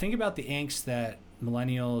 Think about the angst that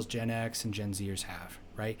millennials, Gen X, and Gen Zers have,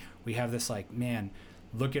 right? We have this like, man,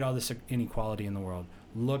 look at all this inequality in the world.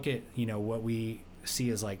 Look at what we see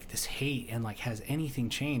as like this hate, and like, has anything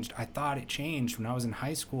changed? I thought it changed when I was in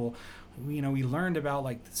high school. We learned about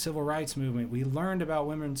like the civil rights movement. We learned about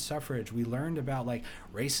women's suffrage. We learned about like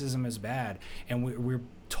racism is bad. And we're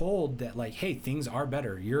told that like, hey, things are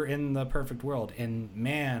better. You're in the perfect world. And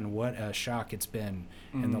man, what a shock it's been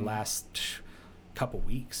in the last couple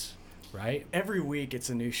weeks, right? Every week it's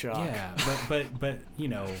a new shock. Yeah, but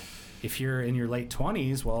if you're in your late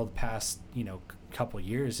 20s, well, the past, couple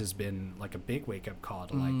years has been like a big wake-up call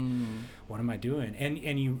to like, what am I doing?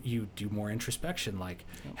 And you do more introspection, like,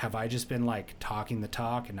 have I just been like talking the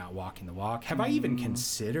talk and not walking the walk? Have I even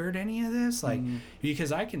considered any of this? Like,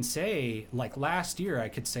 because I can say, like, last year I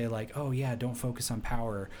could say like, oh yeah, don't focus on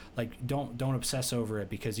power, like don't obsess over it,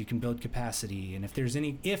 because you can build capacity, and if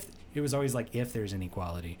it was always like, if there's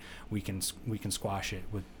inequality, we can squash it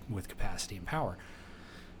with capacity and power.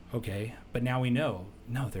 Okay, but now we know,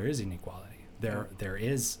 no, there is inequality. there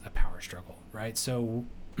is a power struggle, right? So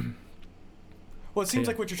well, it seems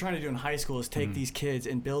like what you're trying to do in high school is take these kids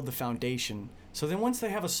and build the foundation. So then once they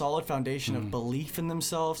have a solid foundation of belief in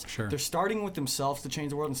themselves, they're starting with themselves to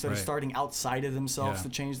change the world instead of starting outside of themselves to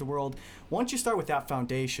change the world. Once you start with that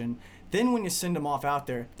foundation, then when you send them off out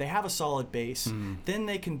there, they have a solid base. Then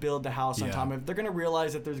they can build the house on top of it. They're going to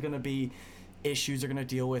realize that there's going to be issues they're going to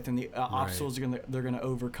deal with and the obstacles they're going to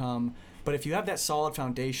overcome. But if you have that solid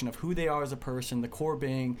foundation of who they are as a person, the core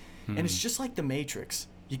being, and it's just like the Matrix.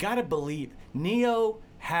 You got to believe. Neo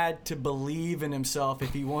had to believe in himself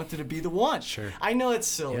if he wanted to be the one. Sure. I know it's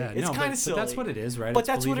silly. Yeah, it's kind of silly. But that's what it is, right? But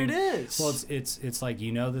that's what it is. Well, it's like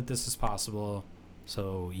you know that this is possible,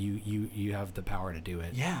 so you have the power to do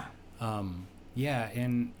it. Yeah. Yeah,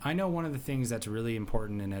 and I know one of the things that's really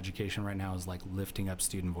important in education right now is like lifting up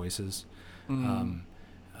student voices,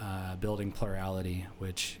 building plurality,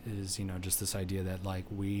 which is just this idea that like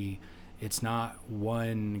it's not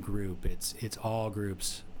one group, it's all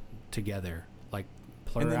groups together, like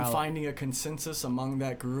plurality. And then finding a consensus among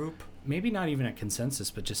that group. Maybe not even a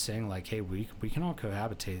consensus, but just saying like, hey, we can all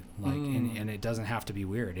cohabitate, like, and it doesn't have to be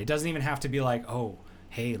weird. It doesn't even have to be like, oh,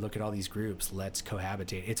 hey, look at all these groups, let's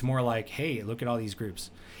cohabitate. It's more like, hey, look at all these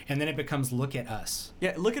groups. And then it becomes, look at us.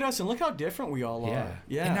 Yeah, look at us and look how different we all are.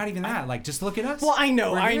 Yeah. And not even that, like, just look at us. Well, I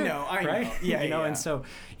know. Right? Yeah, And so,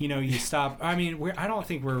 you stop. I mean, I don't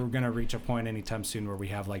think we're going to reach a point anytime soon where we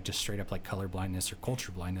have, like, just straight up, like, color blindness or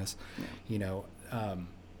culture blindness,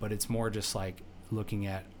 but it's more just, like, looking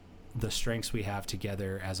at the strengths we have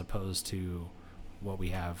together as opposed to what we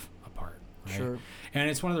have apart. Right? Sure. And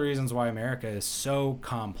it's one of the reasons why America is so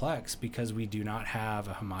complex, because we do not have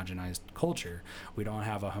a homogenized culture. We don't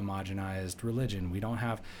have a homogenized religion. We don't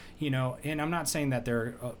have, and I'm not saying that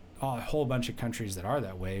there are a whole bunch of countries that are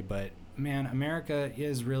that way, but man, America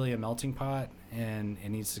is really a melting pot, and it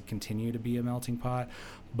needs to continue to be a melting pot.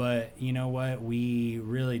 But you know what? We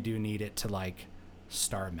really do need it to like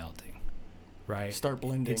start melting, right? Start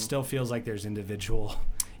blending. It still feels like there's individual,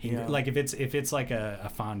 like if it's like a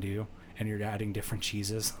fondue, and you're adding different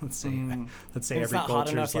cheeses. Let's say every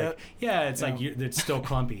culture is like, it's like it's still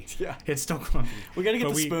clumpy. It's still clumpy. We got to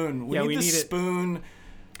get the spoon. We need the spoon.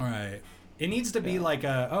 All right. It needs to be like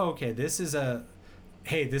this is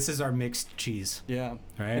our mixed cheese. Yeah.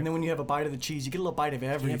 Right. And then when you have a bite of the cheese, you get a little bite of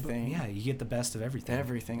everything. Yeah, you get the best of everything.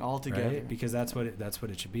 Everything all together. Right? Because that's what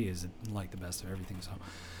it should be, is like the best of everything. So.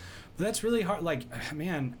 But that's really hard. Like,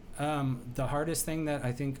 man, the hardest thing that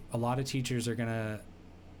I think a lot of teachers are gonna,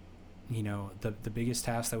 the biggest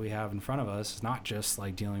task that we have in front of us is not just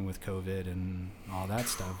like dealing with COVID and all that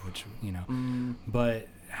stuff, which, but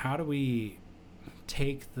how do we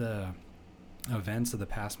take the events of the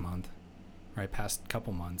past month, right, past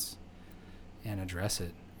couple months, and address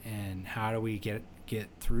it? And how do we get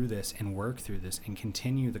through this and work through this and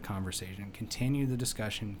continue the conversation, continue the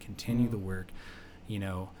discussion, continue the work,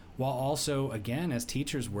 while also, again, as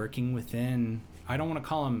teachers working within, I don't want to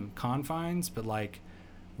call them confines, but like,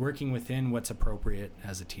 working within what's appropriate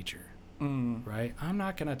as a teacher, right? I'm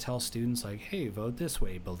not going to tell students like, hey, vote this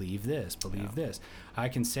way, believe this. I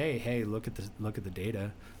can say, hey, look at the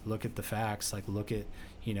data, look at the facts, like look at,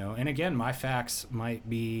 and again, my facts might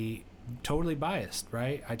be totally biased,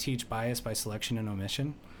 right? I teach bias by selection and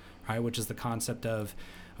omission, right? Which is the concept of,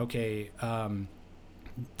 okay,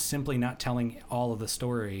 simply not telling all of the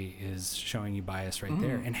story is showing you bias right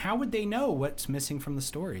there. And how would they know what's missing from the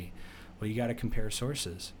story? Well, you got to compare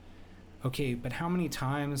sources. Okay, but how many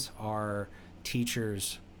times are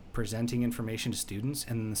teachers presenting information to students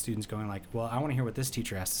and then the students going like, well, I want to hear what this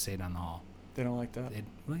teacher has to say down the hall? They don't like that.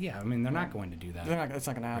 They're not going to do that. It's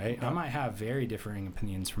not going to happen. Right? I might have very differing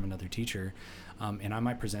opinions from another teacher, and I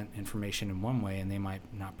might present information in one way and they might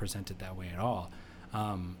not present it that way at all.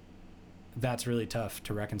 That's really tough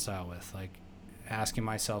to reconcile with, like asking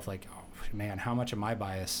myself like, oh, man, how much of my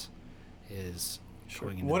bias is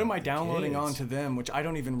what am I downloading onto them, which I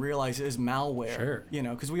don't even realize is malware? Sure.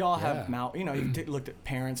 Because we all have you looked at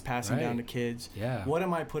parents passing down to kids. Yeah. What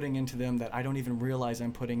am I putting into them that I don't even realize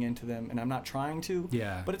I'm putting into them, and I'm not trying to?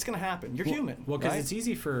 Yeah. But it's going to happen. You're human. Well, because it's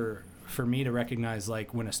easy for me to recognize,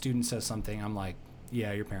 like when a student says something, I'm like,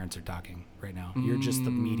 yeah, your parents are talking right now. You're just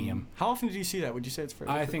the medium. How often do you see that? Would you say it's fair?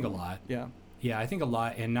 I think a lot. Yeah. Yeah, I think a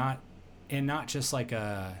lot, and not just like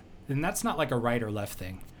and that's not like a right or left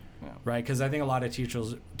thing. Yeah. Right, because I think a lot of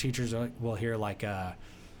teachers will hear like a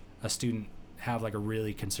student have like a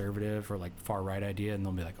really conservative or like far right idea, and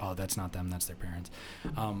they'll be like, oh, that's not them, that's their parents.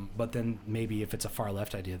 But then maybe if it's a far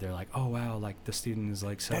left idea, they're like, oh wow, like the student is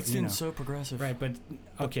like so, that student's so progressive, right? But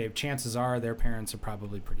okay, chances are their parents are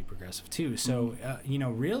probably pretty progressive too. So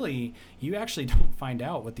really, you actually don't find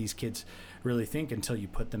out what these kids really think until you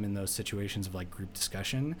put them in those situations of like group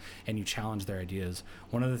discussion and you challenge their ideas.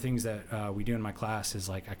 One of the things that we do in my class is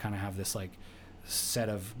like I kind of have this like set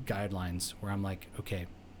of guidelines where I'm like, okay,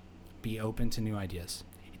 be open to new ideas.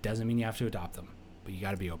 It doesn't mean you have to adopt them, but you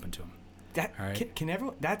got to be open to them. That all right? can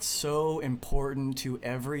everyone. That's so important to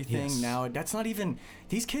everything now. That's not even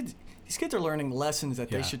these kids. These kids are learning lessons that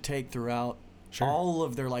they should take throughout all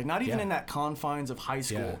of their life. Not even in that confines of high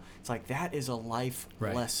school. Yeah. It's like that is a life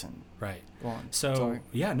lesson. Right. Go on. So sorry.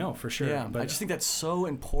 Yeah, no, for sure. Yeah, but I just think that's so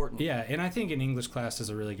important. Yeah, and I think an English class is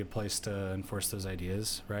a really good place to enforce those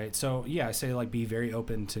ideas, right? So yeah, I say like be very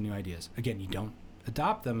open to new ideas. Again, you don't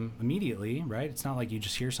adopt them immediately, right? It's not like you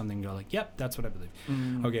just hear something and go like, yep, that's what I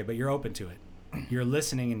believe. Okay, but you're open to it. You're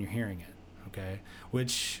listening and you're hearing it, okay?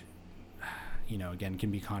 Which, again,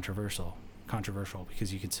 can be controversial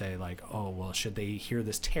because you could say like, oh, well, should they hear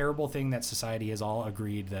this terrible thing that society has all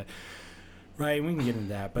agreed that, right? We can get into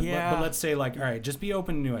that. But, but let's say like, all right, just be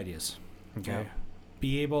open to new ideas, okay? Yeah.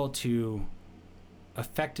 Be able to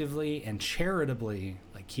effectively and charitably,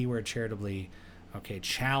 like keyword charitably, okay,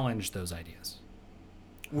 challenge those ideas.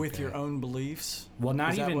 With your own beliefs? Well,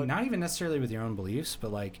 not even necessarily with your own beliefs,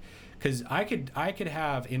 but like, because I could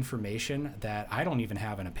have information that I don't even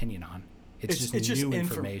have an opinion on. It's just new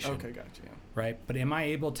information. Okay, gotcha. Yeah. Right, but am I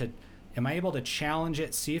able to challenge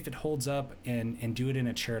it, see if it holds up, and do it in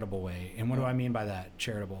a charitable way? And what do I mean by that?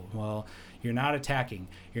 Charitable. Well, you're not attacking.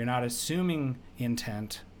 You're not assuming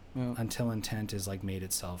intent until intent is like made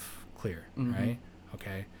itself clear. Right?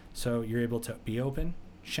 Okay. So you're able to be open,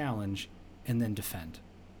 challenge, and then defend.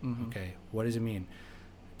 Okay, what does it mean?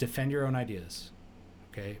 Defend your own ideas.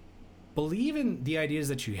 Okay, believe in the ideas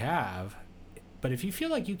that you have, but if you feel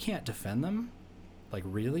like you can't defend them, like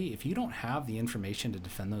really, if you don't have the information to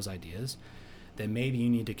defend those ideas, then maybe you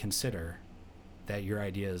need to consider that your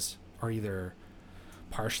ideas are either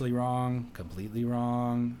partially wrong, completely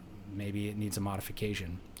wrong, maybe it needs a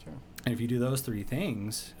modification. Sure. And if you do those three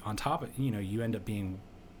things on top of, you end up being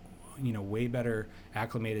way better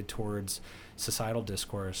acclimated towards societal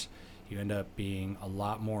discourse. You end up being a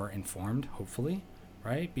lot more informed, hopefully,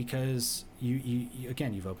 right? Because you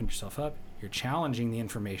again, you've opened yourself up. You're challenging the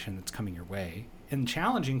information that's coming your way. And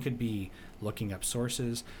challenging could be looking up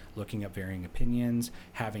sources, looking up varying opinions,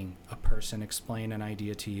 having a person explain an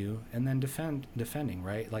idea to you, and then defending,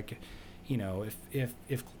 right? Like,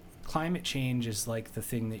 if climate change is like the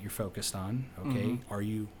thing that you're focused on, okay, are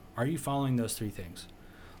you following those three things?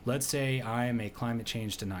 Let's say I am a climate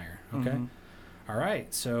change denier, okay? All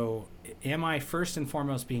right, so am I first and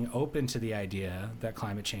foremost being open to the idea that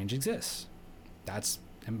climate change exists? That's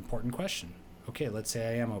an important question. Okay, let's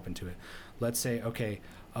say I am open to it. Let's say, okay,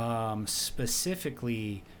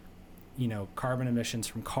 specifically, carbon emissions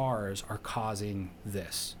from cars are causing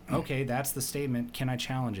this. Okay, that's the statement. Can I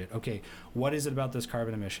challenge it? Okay, what is it about those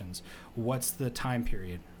carbon emissions? What's the time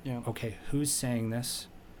period? Yeah. Okay, who's saying this?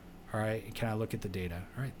 All right, can I look at the data?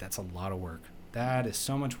 All right, that's a lot of work. That is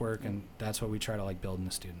so much work, and that's what we try to like build in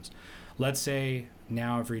the students. Let's say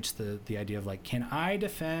now I've reached the idea of like, can I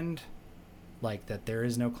defend like that there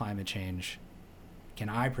is no climate change? Can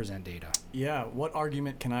I present data? Yeah, what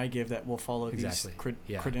argument can I give that will follow these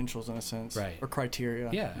credentials in a sense? Right. Or criteria?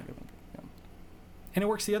 Yeah. And it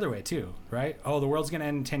works the other way too, right? Oh, the world's going to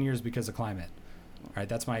end in 10 years because of climate. All right,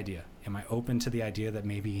 that's my idea. Am I open to the idea that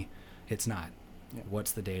maybe it's not? Yeah.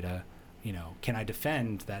 What's the data? Can I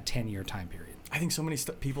defend that 10-year time period? I think so many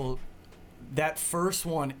people, that first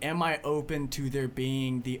one, am I open to there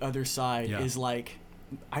being the other side, is like,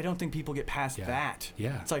 I don't think people get past that.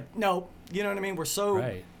 Yeah. It's like, no, you know what I mean?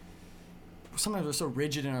 Sometimes we're so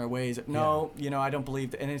rigid in our ways. No, I don't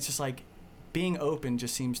believe that. And it's just like being open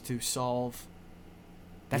just seems to solve.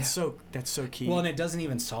 That's so key. Well, and it doesn't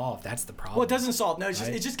even solve. That's the problem. Well, it doesn't solve. No, it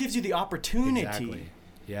just gives you the opportunity. Exactly.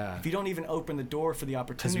 Yeah. If you don't even open the door for the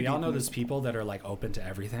opportunity. Because we all know there's people that are like open to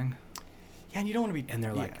everything. Yeah, and you don't want to be. And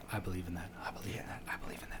they're like, I believe in that. I believe in that. I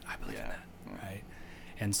believe in that. I believe in that. Right.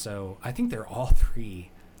 And so I think they're all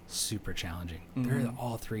three super challenging. They're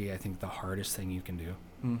all three, I think, the hardest thing you can do.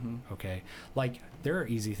 Okay. Like, there are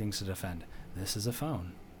easy things to defend. This is a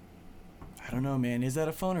phone. I don't know, man. Is that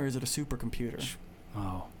a phone or is it a supercomputer?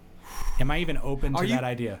 Oh. Am I even open to that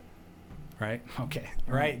idea? Right? Okay.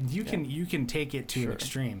 Right? You can take it to an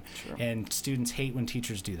extreme. Sure. And students hate when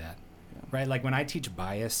teachers do that. Yeah. Right? Like when I teach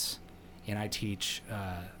bias and I teach,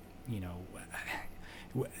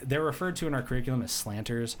 they're referred to in our curriculum as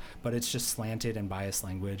slanters, but it's just slanted and biased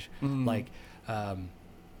language. Like,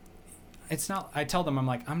 it's not, I tell them, I'm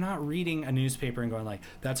like, I'm not reading a newspaper and going like,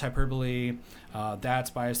 that's hyperbole, that's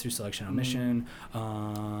bias through selection and omission.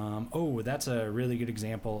 Oh, that's a really good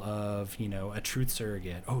example of, a truth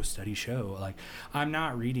surrogate. Oh, studies show. Like, I'm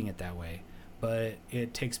not reading it that way, but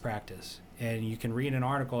it takes practice. And you can read an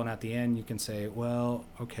article and at the end you can say, well,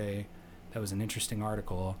 okay, that was an interesting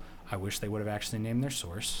article. I wish they would have actually named their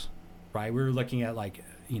source, right? We were looking at like,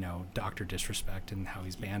 Dr. Disrespect and how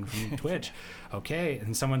he's banned from Twitch. Okay.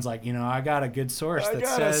 And someone's like, I got a good source that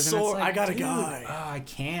says, like, I got a guy. I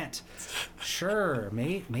can't. Sure.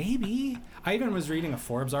 Maybe. I even was reading a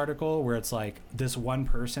Forbes article where it's like this one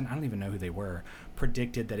person, I don't even know who they were,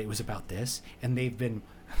 predicted that it was about this. And they've been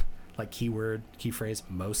like key phrase,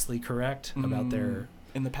 mostly correct about their.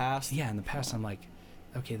 In the past? Yeah. In the past. I'm like,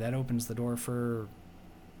 okay, that opens the door for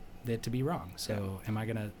it to be wrong. So am I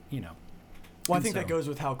going to, Well, I think that goes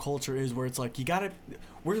with how culture is, where it's like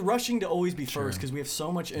we're rushing to always be first because we have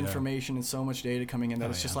so much information and so much data coming in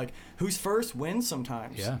that it's just like who's first wins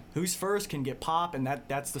sometimes. Yeah. Who's first can get pop, and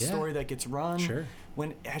that's the story that gets run. Sure.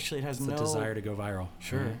 When actually it has it's no the desire to go viral.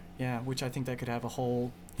 Sure. Right? Yeah, which I think that could have a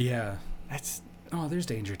whole. Yeah. That's. Oh, there's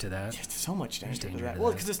danger to that. Yeah, so much danger to that. To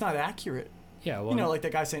well, because it's not accurate. Yeah. Well, like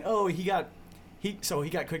that guy saying, "Oh, he got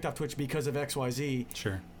kicked off Twitch because of XYZ."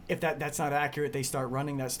 Sure. If that's not accurate, they start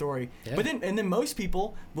running that story. Yeah. But then most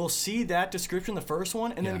people will see that description, the first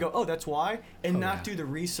one, and then go, "Oh, that's why," and not do the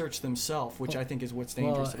research themselves, which I think is what's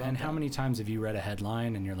dangerous about and that. how many times have you read a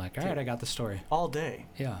headline and you're like, "All right, I got the story." All day.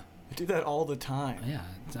 Yeah. I do that all the time. Yeah.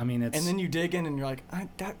 I mean, it's. And then you dig in and you're like,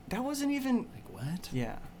 that wasn't even. Like what?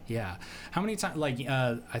 Yeah. Yeah. How many times? Like,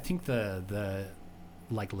 I think the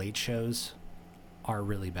like late shows are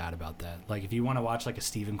really bad about that. Like, if you want to watch like a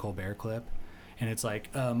Stephen Colbert clip. And it's like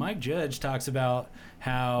Mike Judge talks about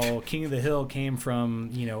how King of the Hill came from,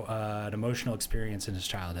 an emotional experience in his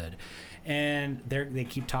childhood. And they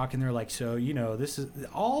keep talking. They're like, so, this is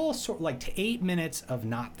all sort like 8 minutes of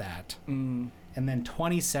not that. And then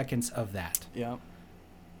 20 seconds of that. Yeah.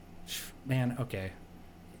 Man, okay.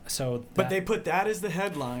 So but they put that as the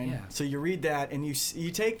headline. Yeah. So you read that and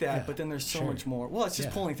you take that, but then there's so much more. Well, it's just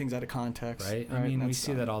pulling things out of context. Right? I mean, we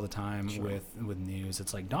see that all the time with news.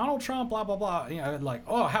 It's like Donald Trump, blah, blah, blah. Like,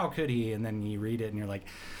 oh, how could he? And then you read it and you're like,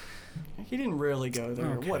 he didn't really go there.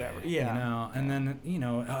 Okay. Whatever. Yeah. And then,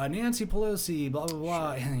 Nancy Pelosi, blah, blah,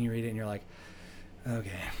 blah. And then you read it and you're like,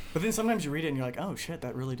 okay. But then sometimes you read it and you're like, oh shit,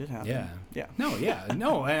 that really did happen. Yeah. Yeah. No, yeah.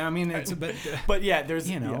 No, I mean, it's but yeah, there's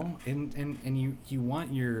and you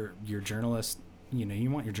want your journalist,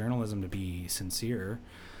 you want your journalism to be sincere,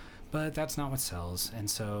 but that's not what sells. And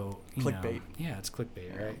so clickbait. It's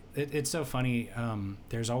clickbait, right? It's so funny.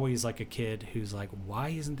 There's always like a kid who's like, why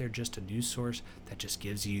isn't there just a news source that just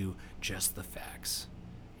gives you just the facts?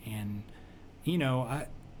 And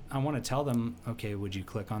I want to tell them, okay, would you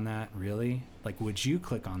click on that? Really? Like, would you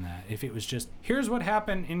click on that? If it was just, here's what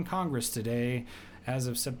happened in Congress today as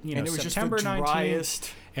of, and it was September just the 19th.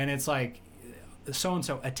 Driest. And it's like,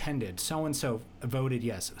 so-and-so attended, so-and-so voted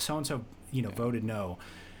yes, so-and-so, voted no.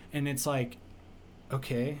 And it's like,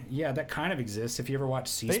 okay, yeah, that kind of exists. If you ever watch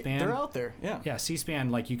C-SPAN. They're out there, yeah. Yeah,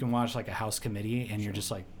 C-SPAN, like, you can watch, like, a House committee, and you're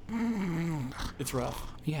just like. It's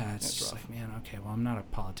rough. Yeah, it's just rough. like, man, okay, well, I'm not a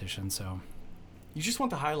politician, so. You just want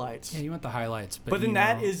the highlights. Yeah, you want the highlights. But then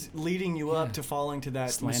that is leading you up to falling to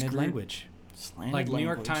that slanted language. Like New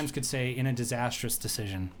York Times could say, in a disastrous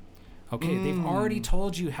decision. Okay, they've already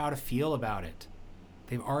told you how to feel about it.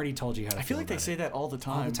 They've already told you how to feel about it. I feel like they say that all the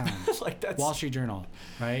time. All the time. Like that's Wall Street Journal,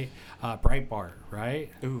 right? Breitbart,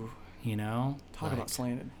 right? Ooh. Talk about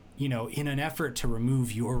slanted. In an effort to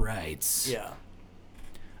remove your rights. Yeah.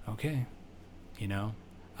 Okay.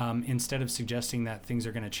 Instead of suggesting that things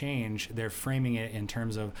are going to change, they're framing it in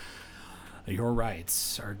terms of your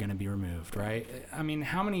rights are going to be removed, right? I mean,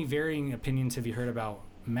 how many varying opinions have you heard about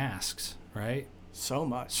masks, right? So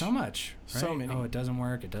much. Right? So many. Oh, it doesn't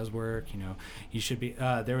work. It does work. You should be.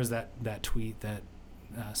 There was that tweet that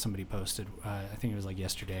somebody posted, I think it was like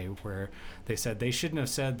yesterday, where they said they shouldn't have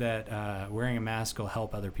said that wearing a mask will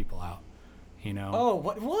help other people out. Oh,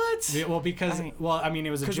 what? Yeah, well, because it was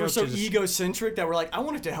a joke. Because we're so egocentric that we're like, I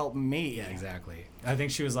want it to help me. Yeah, exactly. I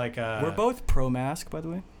think she was like, we're both pro-mask, by the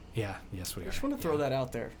way. Yeah, yes, we are. I just want to throw that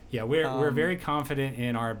out there. Yeah, we're very confident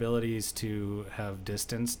in our abilities to have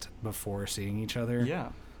distanced before seeing each other. Yeah.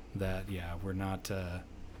 That we're not.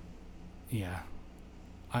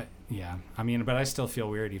 I mean, but I still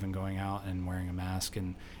feel weird even going out and wearing a mask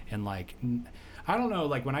and like, I don't know,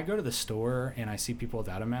 like when I go to the store and I see people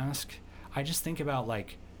without a mask, I just think about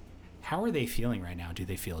like how are they feeling right now? Do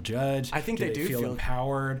they feel judged? I think they do feel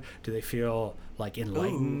empowered. Do they feel like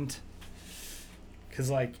enlightened? Because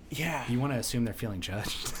you want to assume they're feeling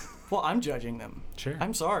judged. Well, I'm judging them. Sure.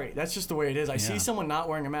 I'm sorry. That's just the way it is. I see someone not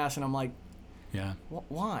wearing a mask, and I'm like, yeah.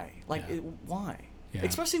 Why? Why? Yeah.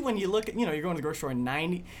 Especially when you look at, you're going to the grocery store and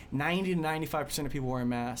 90 to 95% of people wearing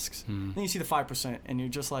masks. Then you see the 5%, and you're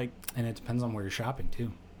just like... And it depends on where you're shopping,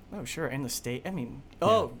 too. Oh, sure. And the state. I mean,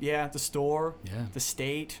 the store, the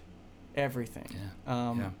state, everything.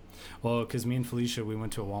 Yeah. Well, because me and Felicia, we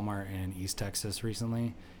went to a Walmart in East Texas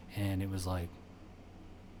recently, and it was like,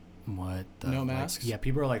 what the... No masks? Yeah,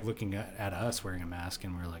 people are like looking at us wearing a mask,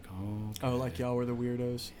 and we're like, oh... Okay. Oh, like y'all were the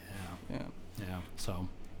weirdos? Yeah, so...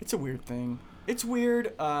 It's a weird thing. It's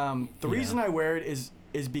weird. The reason I wear it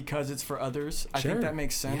is because it's for others. I think that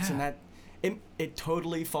makes sense, and that it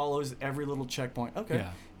totally follows every little checkpoint. Okay,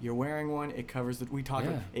 you're wearing one. It covers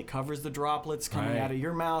it covers the droplets coming out of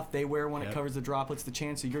your mouth. They wear one. It covers the droplets. The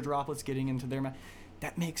chance of your droplets getting into their mouth.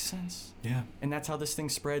 That makes sense. Yeah. And that's how this thing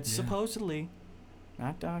spreads. Supposedly,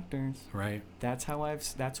 not doctors. Right. That's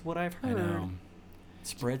what I've heard. I know. It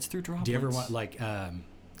spreads through droplets. Do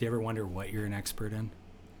you ever wonder what you're an expert in?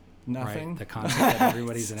 Nothing. Right? The concept that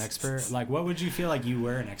everybody's an expert. Like, what would you feel like you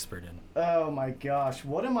were an expert in? Oh my gosh,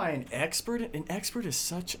 what am I an expert in? An expert is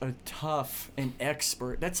such a tough an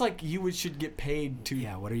expert. That's like should get paid to.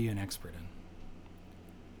 Yeah, what are you an expert in?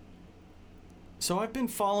 So I've been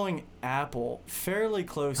following Apple fairly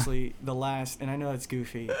closely and I know that's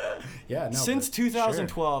goofy. Since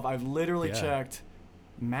 2012, I've literally checked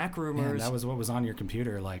Mac Rumors. Man, that was what was on your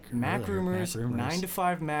computer, like Mac Rumors, 9 to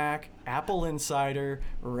 5 Mac, Apple Insider,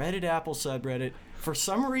 Reddit Apple subreddit. For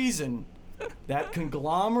some reason, that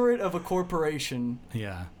conglomerate of a corporation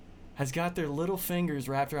has got their little fingers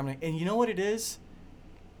wrapped around it. And you know what it is?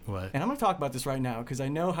 What? And I'm going to talk about this right now because I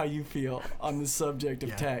know how you feel on the subject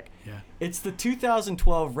of tech. Yeah. It's the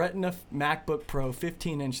 2012 Retina MacBook Pro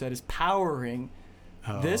 15-inch that is powering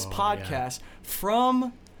this podcast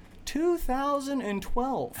from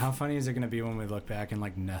 2012. How funny is it going to be when we look back and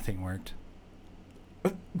like nothing worked?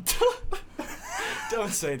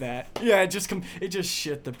 Don't say that. Yeah, it just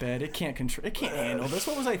shit the bed. It can't handle this.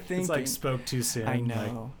 What was I thinking? It's like spoke too soon. I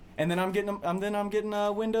know. And then I'm getting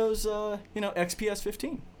Windows XPS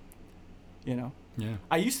 15. Yeah.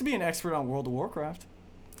 I used to be an expert on World of Warcraft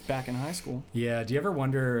back in high school. Yeah. Do you ever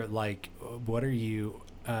wonder what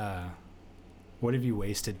have you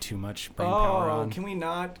wasted too much brain power on? Can we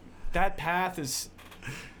not? That path is.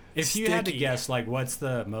 If sticky. you had to guess, what's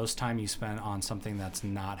the most time you spent on something that's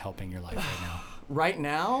not helping your life right now? Right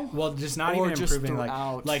now? Well, just not or even just improving.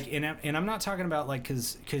 Throughout. And I'm not talking about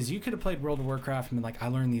because you could have played World of Warcraft and been like, I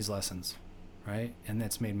learned these lessons, right? And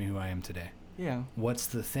that's made me who I am today. Yeah. What's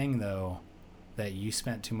the thing though that you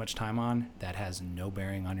spent too much time on that has no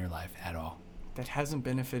bearing on your life at all? That hasn't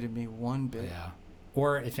benefited me one bit. Yeah.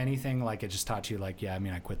 Or if anything, it just taught you, I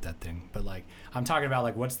quit that thing. But, I'm talking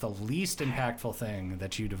about, what's the least impactful thing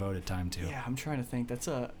that you devoted time to? Yeah, I'm trying to think. That's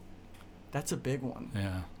a big one.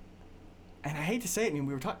 Yeah. And I hate to say it. I mean,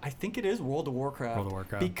 we were talking. I think it is World of Warcraft. World of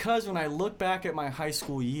Warcraft. Because when I look back at my high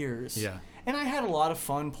school years, and I had a lot of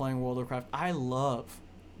fun playing World of Warcraft. I love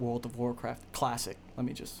World of Warcraft Classic. Let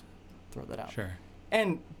me just throw that out. Sure.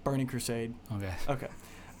 And Burning Crusade. Okay.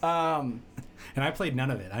 And I played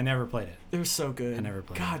none of it. I never played it. They're so good. I never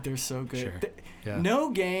played it. God, they're so good. Sure. Yeah. No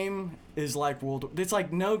game is like it's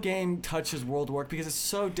like no game touches World of Warcraft because it's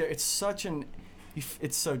so it's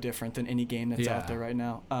so different than any game that's out there right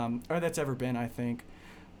now, or that's ever been, I think.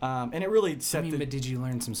 And it really set but did you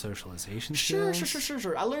learn some socialization skills?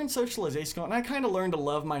 Sure. I learned socialization, and I kind of learned to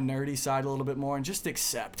love my nerdy side a little bit more and just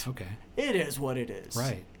accept. Okay. It is what it is.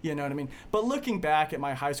 Right. You know what I mean? But looking back at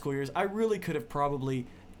my high school years, I really could have probably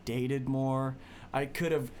dated more. I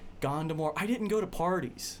could have gone to more. I didn't go to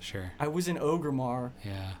parties. Sure. I was in Orgrimmar.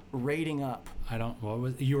 Yeah. Raiding up.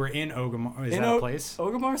 You were in Orgrimmar? Is that a place?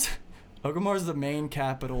 Orgrimmar's the main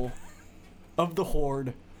capital of the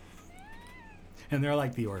Horde. And they're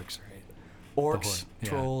like the orcs, right? Orcs,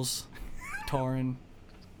 trolls, Tauren,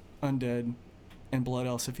 undead, and Blood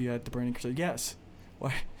Elves if you had the Burning Crusade. Yes.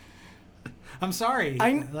 Why? I'm sorry.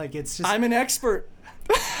 It's just... I'm an expert.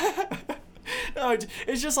 No,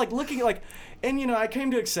 it's just looking and I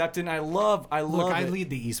came to accept it, and I love it. I lead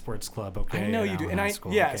the esports club, okay? I know you do. And so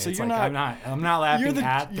it's you're not I'm not laughing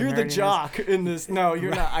at you're the jock in this. No,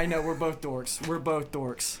 you're not. I know we're both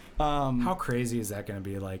dorks. How crazy is that going to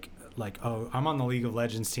be? I'm on the League of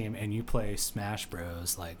Legends team and you play Smash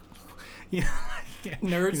Bros.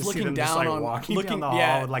 Nerds looking down on walking down the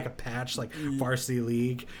hall with a patch Varsity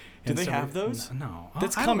League. Do they have those? No.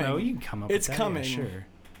 That's I coming. Don't know. You can come up with that. It's coming. Yeah, sure.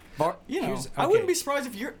 I wouldn't be surprised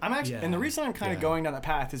if you're. I'm actually, and the reason I'm kind of going down that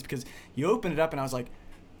path is because you opened it up, and I was like,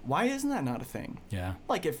 why isn't that not a thing? Yeah.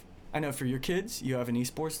 Like if I know for your kids, you have an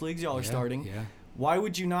esports leagues y'all are starting. Yeah. Why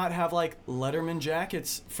would you not have like Letterman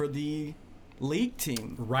jackets for the league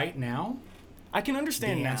team right now? I can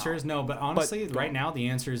understand the now. answer is no, but honestly, right now the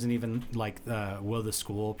answer isn't even like will the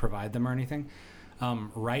school provide them or anything.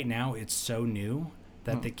 Right now, it's so new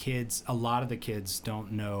that a lot of the kids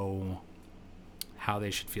don't know how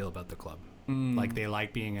they should feel about the club. Like they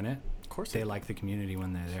like being in it. Of course, they like the community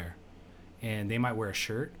when they're there, and they might wear a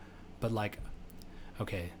shirt, but like,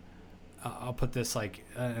 okay, I'll put this like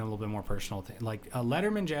in a little bit more personal thing, like a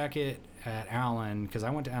Letterman jacket at Allen, because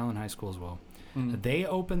I went to Allen High School as well. They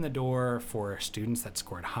opened the door for students that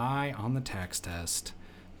scored high on the tax test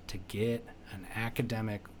to get an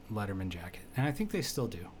academic Letterman jacket, and I think they still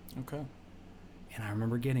do. Okay. And I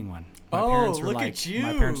remember getting one. My parents were like, at you!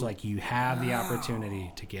 My parents were like, "You have the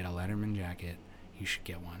opportunity to get a Letterman jacket. You should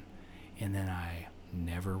get one." And then I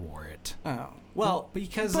never wore it. Oh well,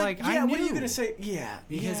 because I knew. What are you gonna say?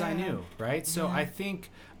 Because I knew, right? So I think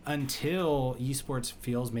until esports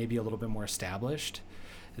feels maybe a little bit more established,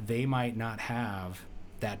 they might not have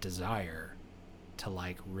that desire to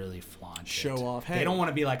like really flaunt show it. Off. Hey. They don't want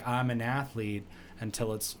to be like, I'm an athlete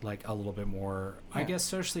until it's like a little bit more, I guess,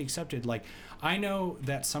 socially accepted. Like I know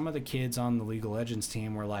that some of the kids on the League of Legends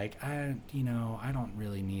team were like, I don't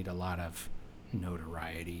really need a lot of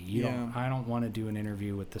notoriety. I don't want to do an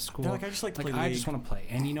interview with the school. They're like, I just like to play. I just want to play.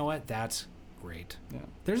 And you know what? That's great. Yeah.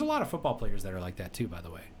 There's a lot of football players that are like that too, by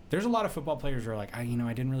the way. There's a lot of football players who are like, I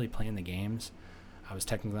didn't really play in the games. I was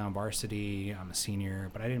technically on varsity. I'm a senior,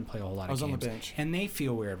 but I didn't play a whole lot of games. I was on the bench. And they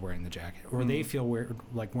feel weird wearing the jacket, or they feel weird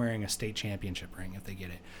like wearing a state championship ring if they get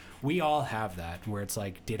it. We all have that where it's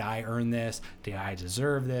like, did I earn this? Did I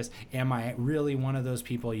deserve this? Am I really one of those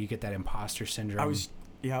people? You get that imposter syndrome.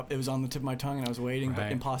 It was on the tip of my tongue, and I was waiting.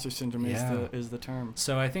 But imposter syndrome is the term.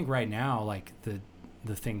 So I think right now, like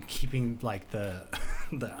the thing keeping like the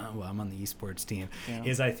well, I'm on the esports team,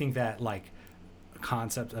 is I think that like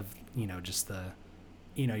concept of just the.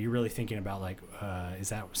 You're really thinking about like, is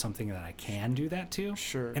that something that I can do that to?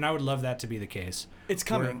 Sure. And I would love that to be the case. It's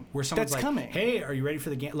coming. Where someone's like, hey, are you ready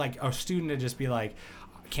for the game? Like a student to just be like,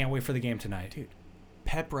 can't wait for the game tonight. Dude,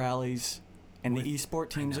 pep rallies and the esport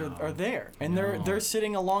teams are there. And they're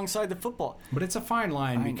sitting alongside the football. But it's a fine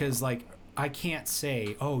line because like, I can't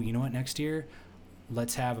say, oh, you know what, next year,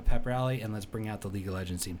 let's have a pep rally and let's bring out the League of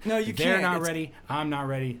Legends team. No, you can't. They're not ready. I'm not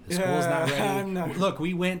ready. The school's not ready. Look,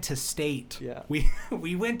 we went to state. Yeah.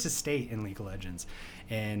 We went to state in League of Legends.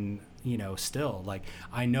 And, still, like,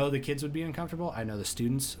 I know the kids would be uncomfortable. I know the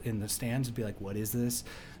students in the stands would be like, what is this?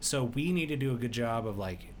 So we need to do a good job of,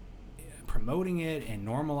 like, promoting it and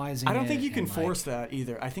normalizing it. I don't think you can force that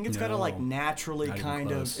either. I think it's got to like naturally kind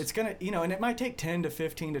of, it's going to, and it might take 10 to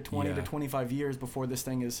 15 to 20 to 25 years before this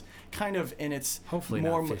thing is kind of in its hopefully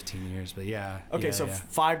more, not 15 years, but yeah. Okay,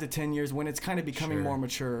 5 to 10 years when it's kind of becoming more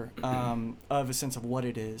mature of a sense of what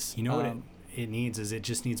it is. You know what it needs is it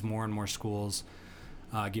just needs more and more schools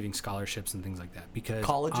giving scholarships and things like that because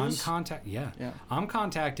colleges? I'm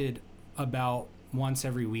contacted about once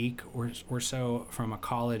every week or so from a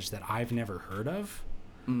college that I've never heard of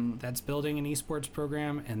that's building an esports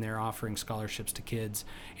program, and they're offering scholarships to kids.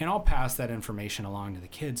 And I'll pass that information along to the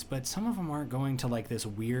kids, but some of them aren't going to like this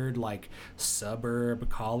weird like suburb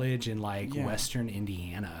college in like Western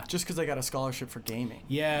Indiana. Just because they got a scholarship for gaming.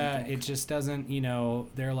 Yeah, it just doesn't,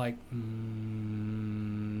 they're like,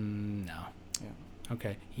 no. Yeah.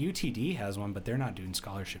 Okay, UTD has one, but they're not doing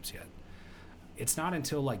scholarships yet. It's not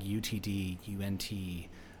until like UTD, UNT,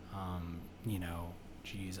 Alabama.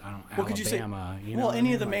 Could you say,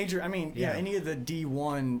 any of the major, any of the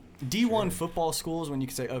D1 football schools when you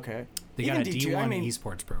could say, okay. They got a D1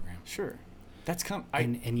 esports program. Sure. That's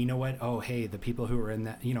and you know what? Oh, hey, the people who were in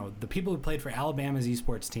that, the people who played for Alabama's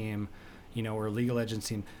esports team, or League of Legends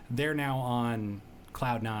team, they're now on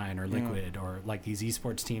Cloud9 or Liquid or like these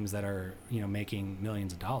esports teams that are, making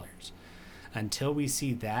millions of dollars. Until we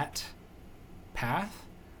see that path,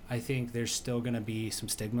 I think there's still going to be some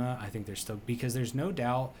stigma. I think because there's no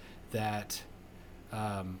doubt that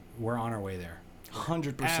we're on our way there.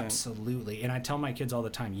 100%. Absolutely. And I tell my kids all the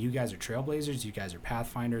time, you guys are trailblazers. You guys are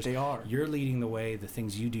pathfinders. They are. You're leading the way. The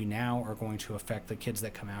things you do now are going to affect the kids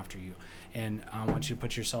that come after you. And I want you to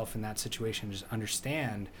put yourself in that situation. Just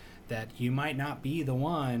understand that you might not be the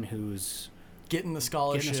one who's getting the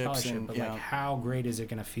scholarship. But like, how great is it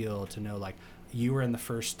going to feel to know, like, you were in the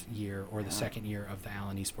first year or the second year of the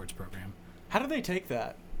Allen Esports program? How do they take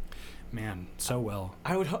that? man, so well.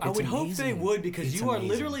 I would hope they would, because you are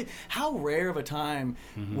literally, how rare of a time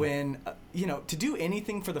when to do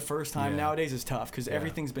anything for the first time nowadays is tough, because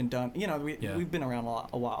everything's been done. We've been around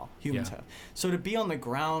a while. Humans have. So to be on the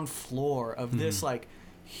ground floor of this like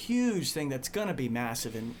huge thing that's gonna be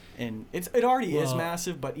massive, and it already is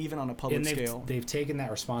massive, but even on a public scale, they've taken that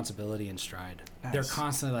responsibility in stride. Nice. They're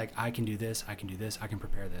constantly like, I can do this, I can do this, I can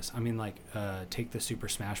prepare this. I mean, like, take the Super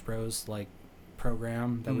Smash Bros. Like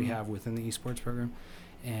program that we have within the esports program,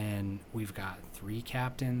 and we've got 3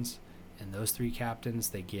 captains, and those 3 captains,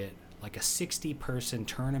 they get like a 60-person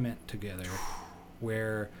tournament together,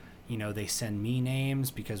 where they send me names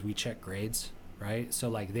because we check grades. Right, so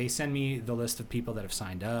like they send me the list of people that have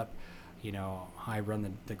signed up. I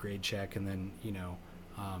run the grade check, and then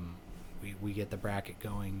we get the bracket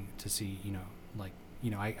going to see.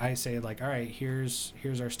 I say like, all right, here's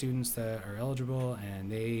our students that are eligible,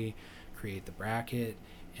 and they create the bracket,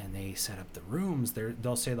 and they set up the rooms.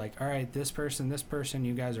 They'll say like, all right, this person,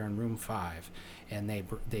 you guys are in room 5, and they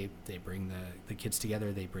bring the kids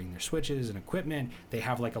together. They bring their switches and equipment. They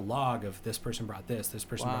have like a log of this person brought this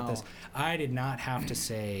person brought this. I did not have to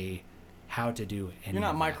say how to do it. You're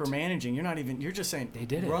not micromanaging. You're not even. You're just saying they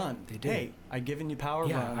did run. They did. Hey, I've given you power.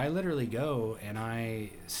 Yeah, run. I literally go and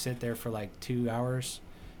I sit there for like 2 hours,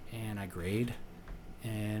 and I grade.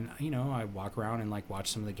 And I walk around and like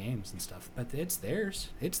watch some of the games and stuff, but it's theirs.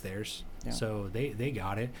 Yeah. So they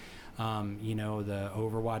got it. The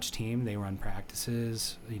Overwatch team, they run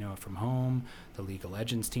practices from home. The League of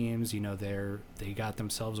Legends teams, they got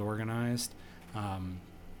themselves organized, and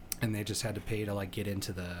they just had to pay to like get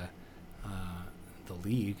into the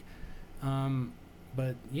league.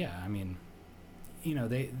 But yeah, I mean,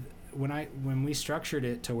 when we structured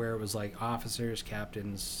it to where it was like officers,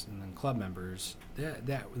 captains, and then club members,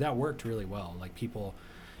 that worked really well. Like, people,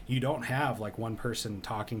 you don't have like one person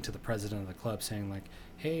talking to the president of the club saying like,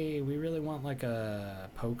 hey, we really want like a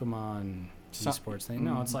Pokemon esports thing.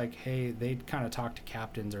 No, it's like, hey, they kind of talk to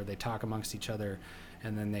captains, or they talk amongst each other,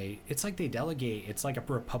 and then it's like they delegate. It's like a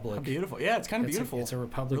republic. How beautiful. Yeah, it's kind of beautiful. It's a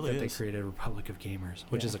republic really that they created, a Republic of Gamers,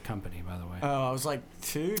 which is a company, by the way. Oh, I was like,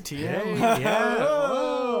 TM. Hey,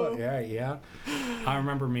 yeah. Yeah. I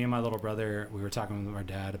remember me and my little brother, we were talking with our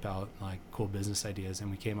dad about like cool business ideas,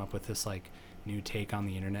 and we came up with this like new take on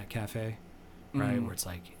the internet cafe, right? Where it's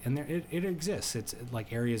like, and there it exists. It's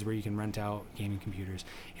like areas where you can rent out gaming computers.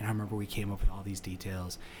 And I remember we came up with all these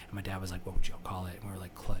details, and my dad was like, what would y'all call it? And we were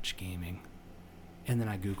like, Clutch Gaming. And then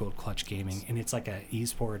I Googled Clutch Gaming, and it's like a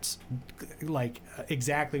esports, like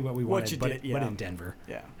exactly what we wanted, but in Denver.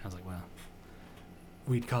 Yeah. I was like, well,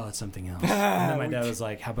 we'd call it something else. And then my dad was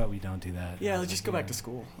like, how about we don't do that? Yeah, let's just go back to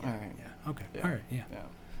school. Yeah, all right. Yeah. Okay. Yeah. All right.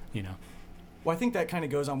 Yeah. Well, I think that kind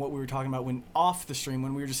of goes on what we were talking about when off the stream,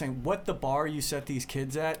 when we were just saying what the bar you set these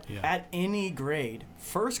kids at any grade,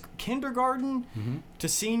 first kindergarten to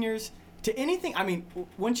seniors to anything. I mean,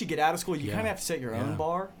 once you get out of school, you kind of have to set your own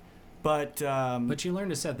bar. But you learn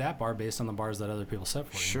to set that bar based on the bars that other people set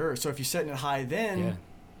for you. Sure. So if you're setting it high then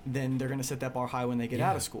they're going to set that bar high when they get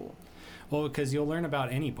out of school. Well, because you'll learn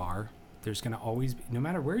about any bar. There's going to always be, no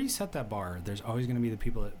matter where you set that bar, there's always going to be the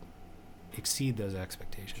people that exceed those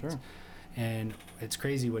expectations. Sure. And it's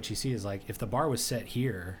crazy what you see is like, if the bar was set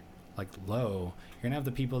here, like low, you're going to have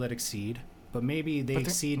the people that exceed, but maybe they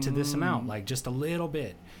exceed to this amount, like just a little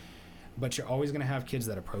bit. But you're always going to have kids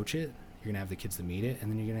that approach it. You're going to have the kids that meet it,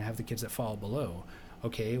 and then you're going to have the kids that fall below.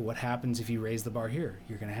 Okay, what happens if you raise the bar here?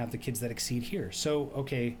 You're going to have the kids that exceed here. So,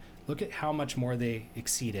 okay, look at how much more they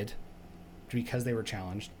exceeded because they were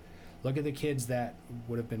challenged. Look at the kids that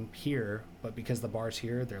would have been here, but because the bar's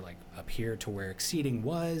here, they're like up here to where exceeding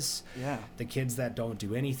was. Yeah. The kids that don't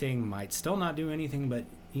do anything might still not do anything, but,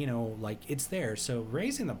 like it's there. So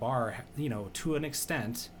raising the bar, to an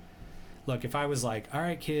extent. Look, if I was like, all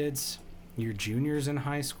right, kids, you're juniors in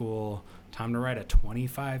high school, time to write a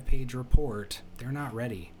 25-page report, they're not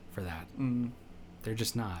ready for that. They're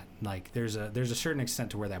just not. Like, there's a certain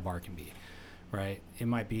extent to where that bar can be, right? It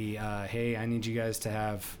might be, hey, I need you guys to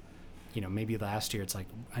have, maybe last year it's like,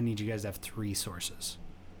 I need you guys to have 3 sources.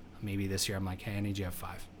 Maybe this year I'm like, hey, I need you to have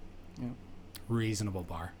 5. Yeah. Reasonable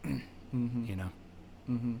bar,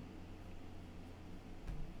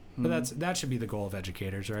 But that should be the goal of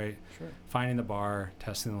educators, right? Sure. Finding the bar,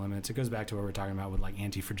 testing the limits. It goes back to what we're talking about with like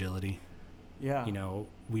anti-fragility. Yeah.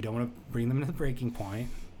 We don't want to bring them to the breaking point.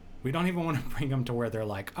 We don't even want to bring them to where they're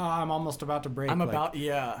like, oh, I'm almost about to break.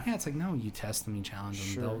 Yeah, it's like, no, you test them, you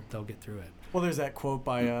challenge them, they'll get through it. Well, there's that quote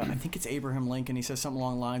by, I think it's Abraham Lincoln. He says something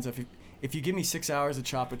along the lines of, if you give me 6 hours to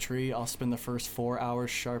chop a tree, I'll spend the first 4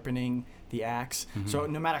 hours sharpening the axe. Mm-hmm. So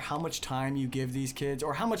no matter how much time you give these kids,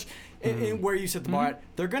 or how much, in where you set the bar at,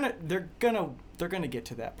 they're gonna get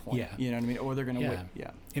to that point. Yeah. You know what I mean? Or they're gonna wait.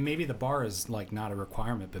 Yeah. And maybe the bar is like not a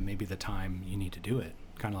requirement, but maybe the time you need to do it.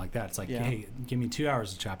 Kind of like that. It's like, hey, give me 2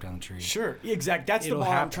 hours to chop down the tree. Sure, exactly. That's the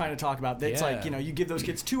bar I'm trying to talk about. It's like, you give those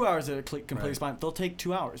kids 2 hours to complete a spine. They'll take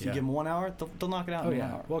 2 hours. You give them 1 hour, they'll knock it out in 1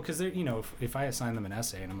 hour. Well, because if I assign them an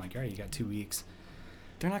essay and I'm like, all right, you got 2 weeks,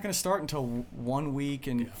 they're not going to start until 1 week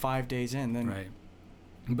and 5 days in. Then right.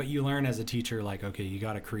 But you learn as a teacher, like, okay, you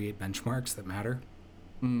got to create benchmarks that matter.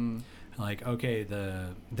 Like, okay,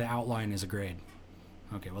 the outline is a grade.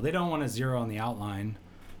 Okay, well, they don't want to zero on the outline.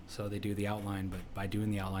 So they do the outline, but by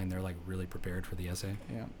doing the outline, they're like really prepared for the essay.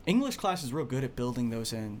 Yeah, English class is real good at building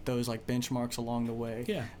those like benchmarks along the way.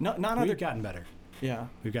 Yeah, We've gotten better. Yeah,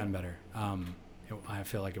 we've gotten better. I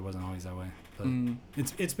feel like it wasn't always that way, but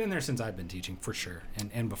it's been there since I've been teaching for sure,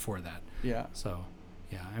 and before that. Yeah. So,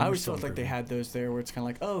 yeah, I always felt like they had those there where it's kind of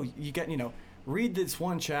like, oh, you get read this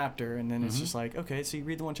one chapter, and then it's just like, okay, so you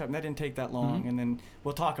read the one chapter, and that didn't take that long, and then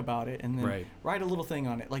we'll talk about it, and then write a little thing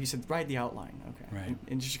on it. Like you said, write the outline, okay. Right.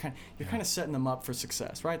 And just you're kind of setting them up for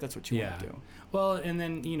success, right? That's what you want to do. Well, and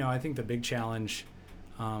then, I think the big challenge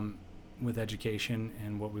with education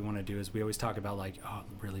and what we want to do is we always talk about like, oh,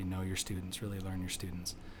 really know your students, really learn your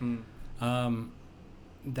students.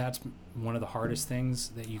 That's one of the hardest things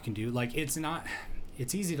that you can do. Like,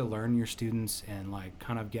 it's easy to learn your students and like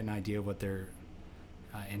kind of get an idea of what their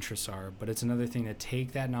interests are, but it's another thing to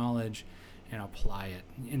take that knowledge and apply it.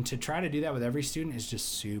 And to try to do that with every student is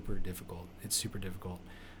just super difficult. It's super difficult.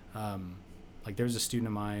 Like there's a student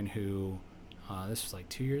of mine who, this was like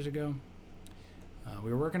 2 years ago.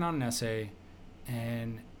 We were working on an essay,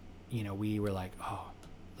 and we were like, oh,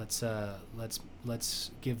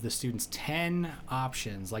 let's give the students 10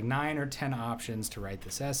 options, like 9 or 10 options to write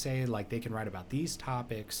this essay. Like they can write about these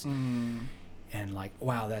topics, and like,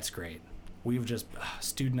 wow, that's great. We've just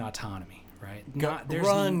student autonomy, right?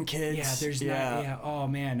 Run, kids. Yeah, there's oh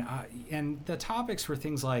man, and the topics were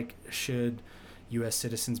things like, should U.S.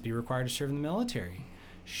 citizens be required to serve in the military?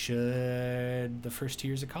 Should the first 2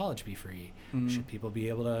 years of college be free? Should people be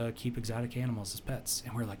able to keep exotic animals as pets?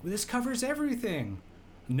 And we're like, well, this covers everything,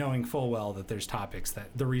 knowing full well that there's topics that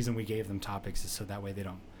the reason we gave them topics is so that way they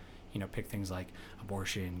don't, pick things like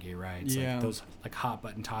abortion, gay rights, like those like hot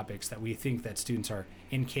button topics that we think that students are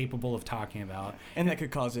incapable of talking about. And that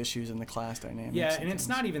could cause issues in the class dynamics. Yeah, and it's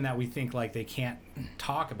not even that we think like they can't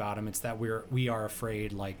talk about them. It's that we are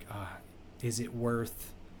afraid, like, is it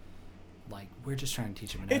worth... Like, we're just trying to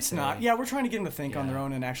teach them an essay. It's not. Yeah, we're trying to get them to think on their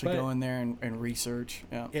own and actually go in there and research.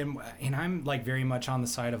 Yeah. And I'm like very much on the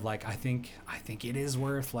side of like, I think it is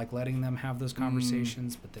worth like letting them have those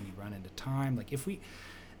conversations, but then you run into time. Like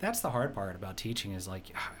that's the hard part about teaching is like,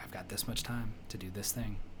 I've got this much time to do this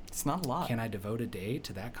thing. It's not a lot. Can I devote a day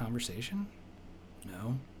to that conversation?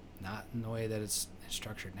 No, not in the way that it's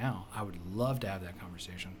structured now. I would love to have that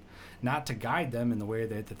conversation. Not to guide them in the way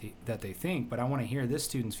that they think, but I want to hear this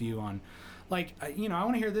student's view on, like, I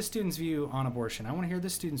want to hear this student's view on abortion. I want to hear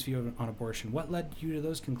this student's view on abortion. What led you to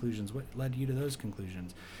those conclusions? What led you to those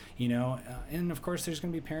conclusions? And of course, there's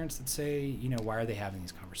going to be parents that say, why are they having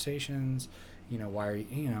these conversations? Why are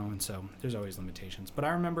and so there's always limitations. But I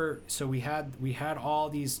remember, so we had all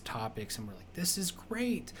these topics, and we're like, this is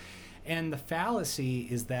great. And the fallacy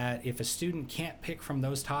is that if a student can't pick from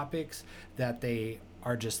those topics, that they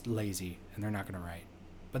are just lazy and they're not going to write.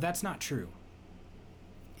 But that's not true.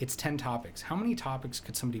 It's 10 topics. How many topics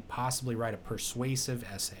could somebody possibly write a persuasive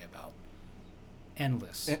essay about?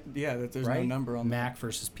 Endless. There's no number on Mac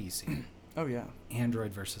versus PC. Oh, yeah.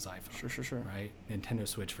 Android versus iPhone. Sure. Right? Nintendo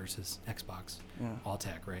Switch versus Xbox. Yeah. All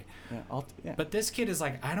tech, right? Yeah. But this kid is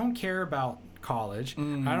like, I don't care about college.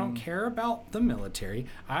 I don't care about the military.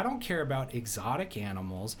 I don't care about exotic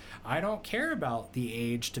animals. I don't care about the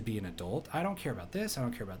age to be an adult. I don't care about this. I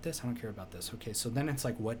don't care about this. I don't care about this. Okay, so then it's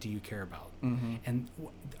like, what do you care about? And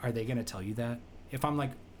are they going to tell you that? If I'm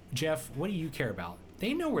like, Jeff, what do you care about?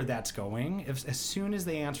 They know where that's going. As soon as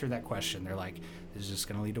they answer that question, they're like, this is just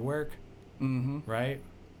going to lead to work. Right?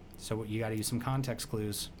 So you got to use some context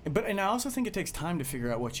clues. And I also think it takes time to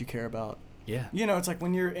figure out what you care about. Yeah. It's like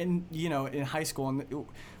when you're in high school, and we're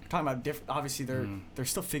talking about obviously they're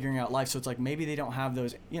still figuring out life. So it's like maybe they don't have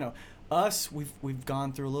those, us, we've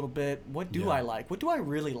gone through a little bit. What do I like? What do I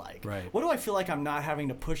really like? Right. What do I feel like I'm not having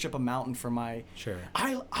to push up a mountain for my... Sure.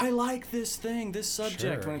 I like this thing, this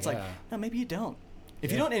subject. When it's like, no, maybe you don't.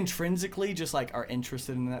 If you don't intrinsically just like are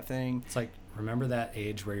interested in that thing... It's like, remember that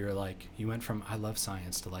age where you're like, you went from I love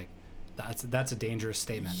science to like, that's a dangerous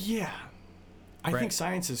statement. Yeah. I think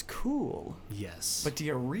science is cool. Yes. But do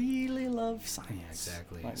you really love science? Yeah,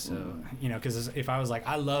 exactly. Like, so, because if I was like,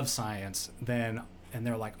 I love science, then, and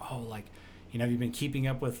they're like, oh, like, have you been keeping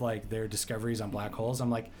up with like their discoveries on black holes? I'm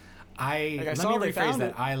like, let me rephrase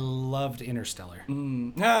that. I loved Interstellar.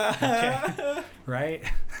 Okay. Right?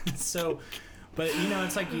 So, but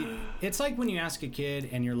it's like when you ask a kid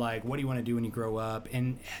and you're like, what do you want to do when you grow up?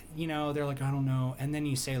 And they're like, I don't know. And then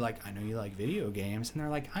you say like, I know you like video games, and they're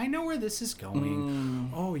like, I know where this is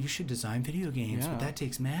going. Oh, you should design video games, but that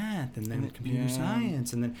takes math and then computer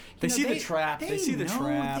science, and then they see the trap. They see the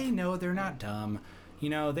trap. They know, they're not dumb.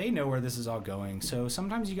 They know where this is all going. So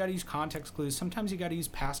sometimes you got to use context clues. Sometimes you got to use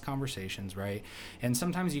past conversations, right? And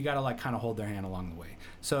sometimes you got to like kind of hold their hand along the way.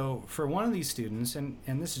 So for one of these students, and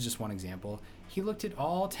this is just one example, he looked at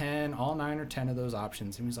all 9 or 10 of those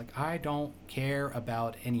options, and he was like, I don't care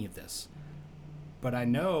about any of this. But I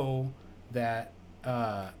know that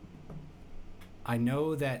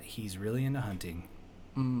he's really into hunting.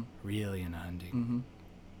 Really into hunting.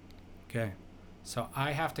 Okay. So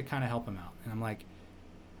I have to kind of help him out. And I'm like,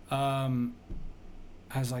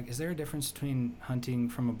 I was like, is there a difference between hunting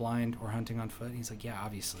from a blind or hunting on foot? And he's like, yeah,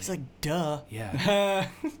 obviously. He's like, duh. Yeah.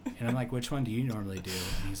 And I'm like, which one do you normally do?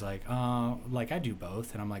 And he's like, I do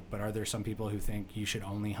both. And I'm like, but are there some people who think you should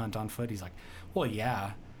only hunt on foot? He's like, well,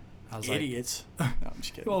 yeah. I was idiots. No, I'm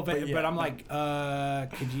just kidding. Well, but I'm like,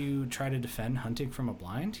 could you try to defend hunting from a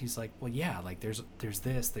blind? He's like, well, yeah, like there's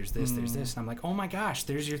this, there's this. And I'm like, oh my gosh,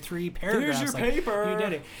 there's your 3 paragraphs. There's your paper. You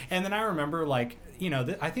did it. And then I remember like,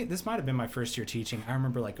 I think this might have been my first year teaching. I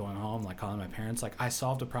remember like going home, like calling my parents, like I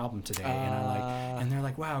solved a problem today. And they're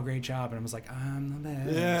like, wow, great job. And I was like, I'm the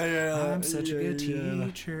best. Yeah. I'm such a good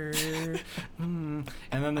teacher. And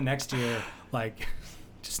then the next year, like,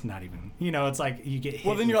 just not even, it's like you get hit.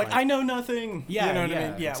 Well, then you're like, I know nothing. Yeah, you know what I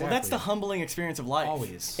mean? Yeah. Exactly. Well, that's the humbling experience of life.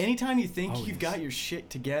 Always. Anytime you think you've got your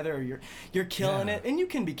shit together, or you're killing it, and you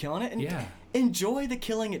can be killing it, and enjoy the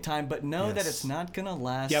killing it time, but know that it's not gonna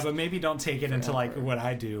last. Yeah, but maybe don't take it into like what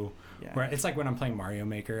I do. Yeah. Where it's like when I'm playing Mario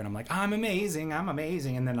Maker and I'm like, I'm amazing,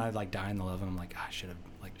 and then I like die in the level and I'm like, I should have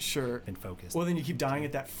like been focused. Well, then you keep dying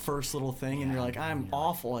at that first little thing and you're like, I'm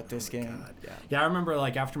awful at this game. Yeah, I remember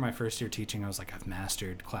like after my first year teaching, I was like, I've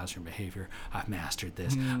mastered classroom behavior. I've mastered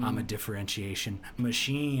this. I'm a differentiation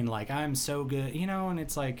machine. Like I'm so good, and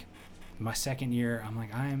it's like my second year, I'm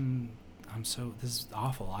like, this is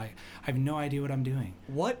awful. I have no idea what I'm doing.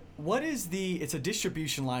 What is it's a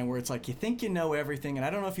distribution line where it's like you think you know everything, and I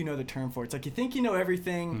don't know if you know the term for it. It's like you think you know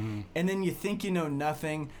everything, and then you think you know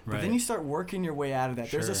nothing, but then you start working your way out of that.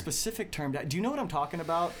 Sure. There's a specific term. Do you know what I'm talking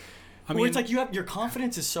about? Where it's like your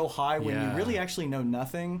confidence is so high when you really actually know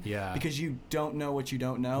nothing because you don't know what you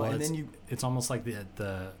don't know, well, and then it's almost like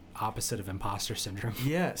the opposite of imposter syndrome.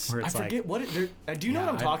 Yes. Where it's I forget what it, do you know what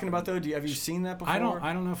I'm talking about though? Have you seen that before? I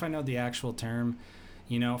don't know if I know the actual term.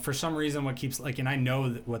 For some reason what keeps like, and I know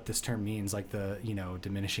what this term means, like the,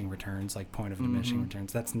 diminishing returns, like point of diminishing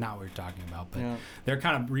returns. That's not what we're talking about, but there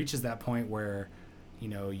kind of reaches that point where,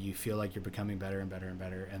 you feel like you're becoming better and better and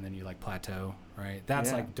better, and then you like plateau, right?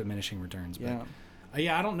 That's like diminishing returns. But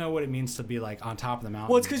I don't know what it means to be like on top of the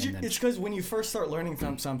mountain. Well, it's because when you first start learning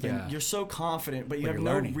from something, you're so confident, but you have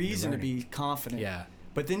no reason to be confident. Yeah.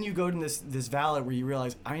 But then you go to this valley where you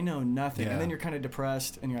realize, I know nothing. And then you're kind of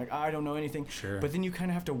depressed and you're like, I don't know anything. Sure. But then you kind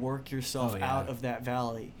of have to work yourself out of that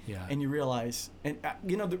valley. Yeah. And you realize, and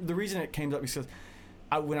the reason it came up is because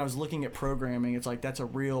when I was looking at programming, it's like that's a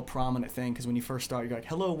real prominent thing, because when you first start, you're like,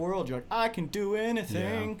 hello world. You're like, I can do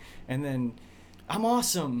anything. Yeah. And then I'm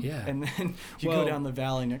awesome. Yeah. And then you go down the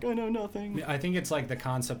valley and you're like, I know nothing. I think it's like the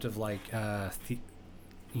concept of like,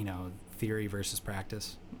 theory versus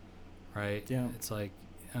practice. Right? Yeah. It's like,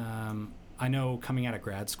 I know coming out of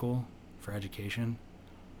grad school for education,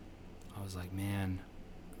 I was like, man,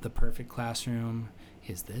 the perfect classroom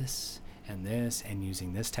is this and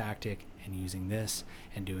using this tactic and using this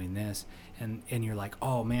and doing this. And you're like,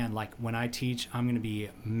 oh man, like when I teach, I'm going to be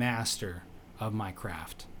master of my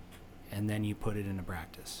craft. And then you put it into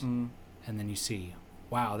practice. And then you see,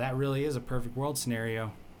 wow, that really is a perfect world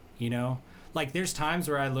scenario. Like there's times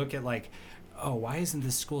where I look at like, oh, why isn't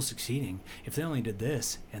this school succeeding? If they only did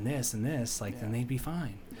this and this and this, then they'd be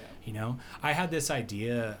fine. Yeah. I had this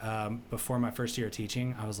idea before my first year of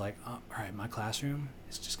teaching. I was like, all right, my classroom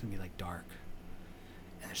is just going to be like dark.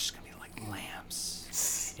 And there's just going to be like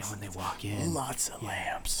lamps. And when they walk in. Lots of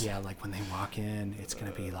lamps. Yeah, like when they walk in, it's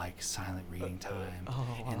going to be like silent reading time.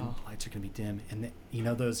 And lights are going to be dim. And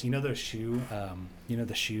those shoe,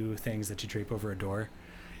 the shoe things that you drape over a door.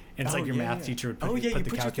 And it's like your math teacher would put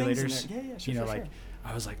the calculators. Yeah, you know, like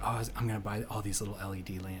I was like, I'm gonna buy all these little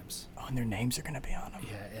LED lamps. Oh, and their names are gonna be on them.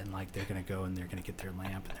 Yeah, and like they're gonna go and they're gonna get their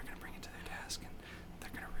lamp and they're gonna bring it to their desk and they're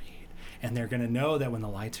gonna read. And they're gonna know that when the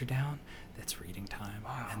lights are down, it's reading time.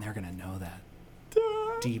 Wow. And they're gonna know that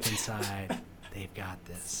deep inside they've got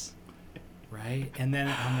this. Right? And then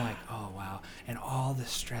I'm like, oh wow. And all the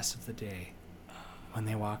stress of the day, when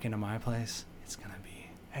they walk into my place, it's gonna be,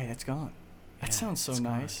 hey, that's gone. That sounds so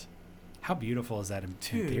nice. Gone. How beautiful is that in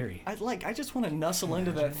theory? I just want to nuzzle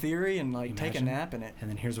into that theory and like take a nap in it. And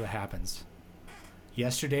then here's what happens.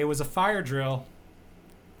 Yesterday was a fire drill.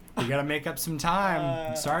 You got to make up some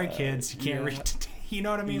time. Sorry, kids, you can't read. You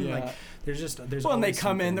know what I mean? Yeah. Like there's. Well, and they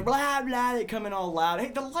come in, they're blah blah. They come in all loud.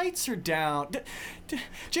 Hey, the lights are down.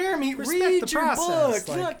 Jeremy, read your book.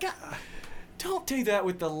 Like, look, don't do that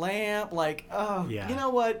with the lamp. Like, oh, you know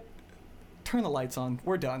what? Turn the lights on.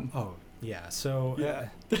 We're done. Oh, yeah. So,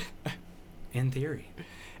 in theory,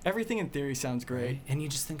 everything in theory sounds great. Right? And you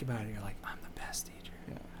just think about it. You're like, I'm the best teacher.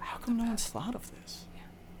 Yeah. How come no one's thought of this? Yeah.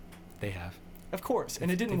 They have. Of course, and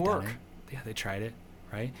it didn't work. Yeah, they tried it,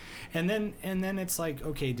 right? And then it's like,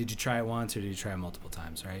 okay, did you try it once or did you try it multiple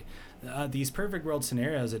times, right? These perfect world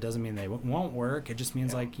scenarios, it doesn't mean they won't work. It just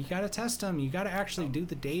means like you got to test them. You got to actually do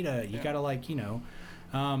the data. You got to like, you know,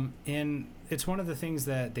 and it's one of the things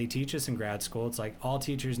that they teach us in grad school. It's like all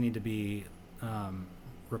teachers need to be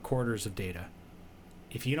recorders of data.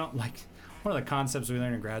 If you don't, like, one of the concepts we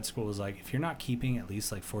learned in grad school is like, if you're not keeping at least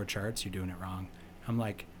like 4 charts, you're doing it wrong. I'm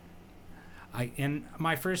like, in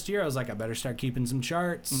my first year, I was like, I better start keeping some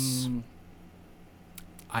charts.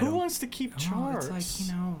 Who wants to keep charts? It's like,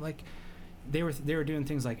 you know, like they were doing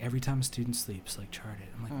things like every time a student sleeps, like chart it.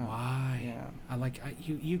 I'm like, why? Yeah.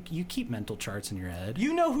 You keep mental charts in your head.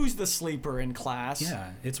 You know who's the sleeper in class.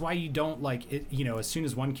 Yeah. It's why you don't like it. You know, as soon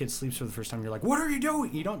as one kid sleeps for the first time, you're like, what are you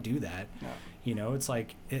doing? You don't do that. No. You know, it's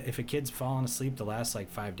like if a kid's fallen asleep the last like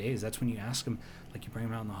 5 days, that's when you ask them, like you bring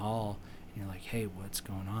them out in the hall and you're like, hey, what's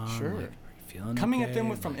going on? Sure. Like, coming at them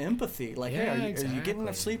with from empathy, like, hey, are you getting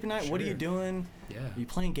enough sleep at night? Sure. What are you doing? Yeah. Are you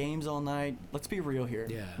playing games all night? Let's be real here.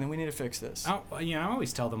 Yeah. And then we need to fix this. I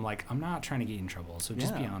always tell them, like, I'm not trying to get you in trouble, so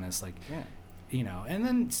just be honest, like, you know. And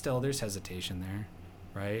then still, there's hesitation there,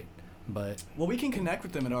 right? But we can connect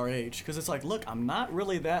with them at our age because it's like, look, I'm not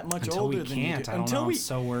really that much older than you. I'm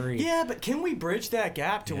so worried. Yeah, but can we bridge that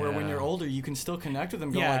gap to where when you're older, you can still connect with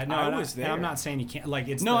them? I was there. I'm not saying you can't. Like,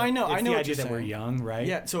 it's I know. I know the what idea that we're young, right?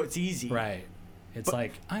 Yeah, so it's easy. Right. It's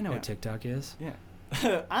like, I know what TikTok is.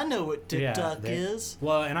 Yeah. I know what TikTok is.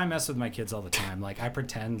 Well, and I mess with my kids all the time. Like, I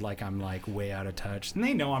pretend like I'm, like, way out of touch. And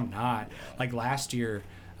they know I'm not. Like, last year,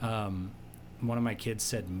 one of my kids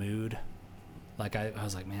said mood. Like, I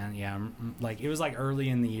was like, man, yeah. I'm, like, it was, like, early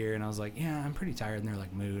in the year. And I was like, yeah, I'm pretty tired. And they're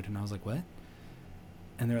like, mood. And I was like, what?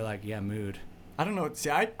 And they're like, yeah, mood. I don't know. See,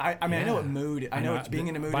 I mean, I know what mood. I know it's being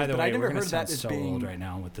in a mood. By the way, I never heard that as being old right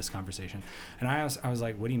now with this conversation. And I was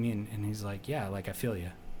like, "What do you mean?" And he's like, "Yeah, like I feel you."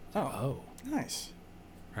 Oh, nice.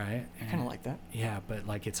 Right. I kind of like that. Yeah, but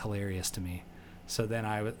like it's hilarious to me. So then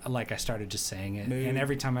I started just saying it, mood. And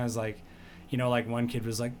every time I was like, you know, like one kid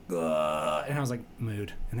was like, ugh, and I was like,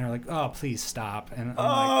 mood, and they're like, oh, please stop. And I'm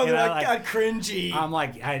God, cringy. I'm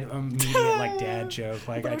like, I immediate like dad joke,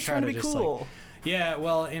 like I try to just cool. like, yeah,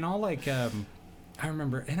 well, and all like. I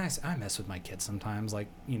remember, and I mess with my kids sometimes. Like,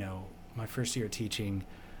 you know, my first year teaching,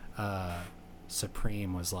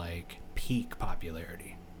 Supreme was like peak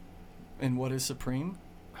popularity. And what is Supreme?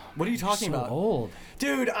 What are you talking about? Old,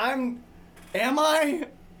 dude. Am I?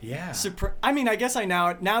 Yeah. I mean, I guess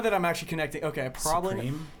now that I'm actually connecting. Okay,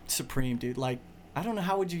 probably Supreme, dude. Like, I don't know,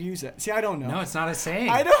 how would you use it? See, I don't know. No, it's not a saying.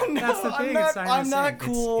 I don't know. That's the thing. I'm not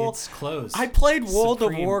cool. It's close. I played World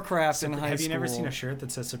of Warcraft in high school. Have you never seen a shirt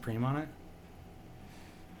that says Supreme on it?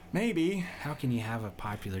 Maybe. How can you have a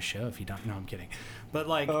popular show if you don't? No, I'm kidding. But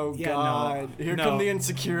like, oh God, here come the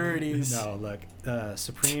insecurities. No, look,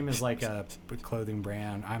 Supreme is like a clothing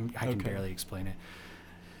brand. I can barely explain it.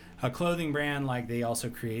 A clothing brand, like they also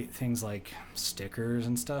create things like stickers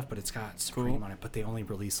and stuff, but it's got Supreme on it. But they only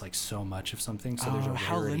release like so much of something, so there's a rarity,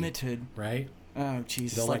 how limited, right? Oh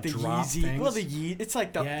Jesus, they'll like the drop Yeezy. things. Well, the Yeezy, it's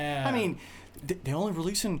like the. Yeah. I mean. They only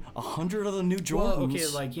releasing 100 of the new Jordans. Well, okay,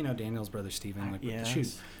 like, you know, Daniel's brother Steven, like with the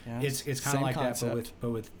shoes. Yes. It's kind of like concept. That,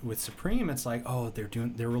 but with Supreme, it's like, oh,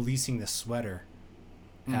 they're releasing this sweater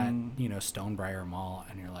at, you know, Stonebriar Mall,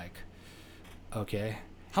 and you're like, okay.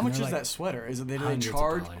 How much is that sweater? Is it they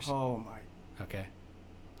charge? Oh my. Okay.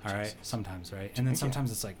 All right. Sometimes, right? And then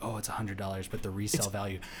sometimes it's like, oh, it's $100, but the resale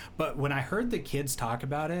value. But when I heard the kids talk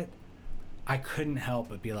about it, I couldn't help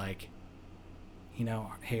but be like, you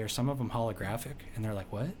know, hey, are some of them holographic? And they're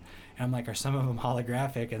like, what? And I'm like, are some of them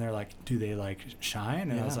holographic? And they're like, do they like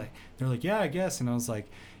shine? And I was like, they're like, yeah, I guess. And I was like,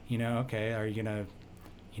 you know, okay, are you gonna,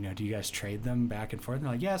 you know, do you guys trade them back and forth? And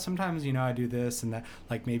they're like, yeah, sometimes, you know, I do this and that,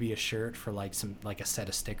 like maybe a shirt for like some, like a set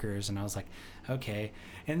of stickers. And I was like, okay.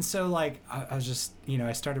 And so like, I was just, you know,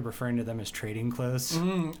 I started referring to them as trading clothes.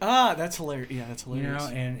 That's hilarious. Yeah, that's hilarious. You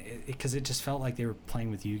know, and because it just felt like they were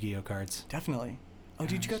playing with Yu-Gi-Oh cards. Definitely. Oh,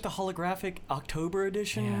 did you got the holographic October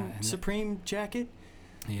edition Supreme jacket?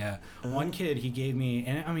 Yeah. One kid, he gave me,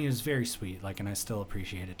 and I mean, it was very sweet, like, and I still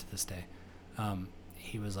appreciate it to this day.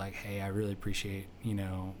 He was like, hey, I really appreciate, you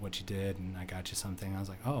know, what you did, and I got you something. I was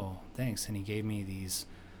like, oh, thanks. And he gave me these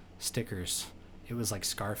stickers. It was like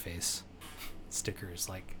Scarface stickers,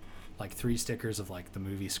 like 3 stickers of like the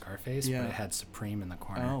movie Scarface, but it had Supreme in the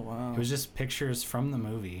corner. Oh, wow. It was just pictures from the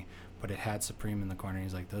movie, but it had Supreme in the corner.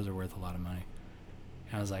 He's like, those are worth a lot of money.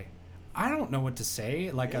 And I was like, I don't know what to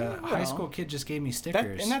say. Like a high school kid just gave me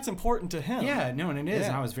stickers. And that's important to him. Yeah, no, and it is.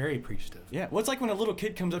 And I was very appreciative. Yeah. Well, it's like when a little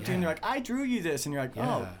kid comes up to you and they're like, I drew you this. And you're like,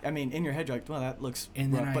 oh, I mean, in your head, you're like, well, that looks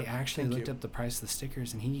And then I actually looked up the price of the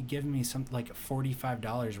stickers, and he'd given me something like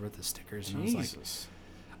 $45 worth of stickers. And I was like,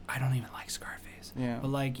 I don't even like Scarface. Yeah. But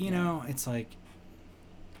like, you know, it's like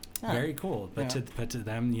very cool. But to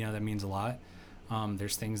them, you know, that means a lot.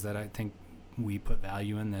 There's things that I think we put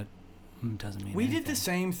value in that doesn't mean anything. Did the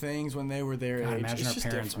same things when they were their age. Imagine our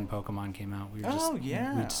parents when Pokemon came out. We were we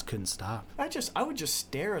just couldn't stop. I would just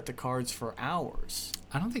stare at the cards for hours.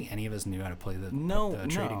 I don't think any of us knew how to play the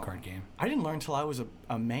trading card game. I didn't learn until I was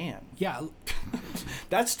a man. Yeah.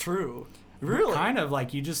 That's true. Really? Kind of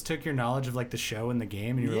like you just took your knowledge of like the show and the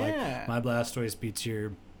game, and you were like, my Blastoise beats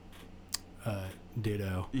your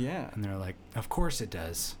Ditto. Yeah. And they're like, of course it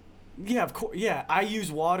does. Yeah, of course. Yeah, I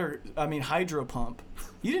use hydro pump.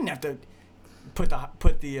 You didn't have to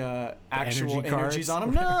put the actual energies on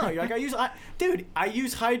them. No, like I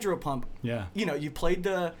use hydro pump. Yeah. You know, you played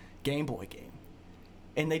the Game Boy game,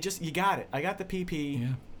 and you got it. I got the PP. Yeah.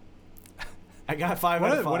 I got 5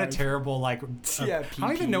 out of 5. What a terrible like. PP. I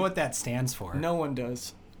don't even know what that stands for. No one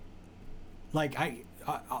does. Like I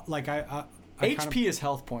HP is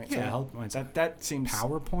health points. Yeah, health points. That seems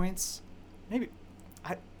power points. Maybe.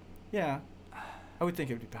 Yeah. I would think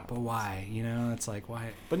it would be power. But why? You know, it's like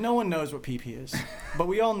why? But no one knows what PP is. But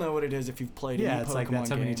we all know what it is if you've played any Pokemon game. Yeah, it's like that's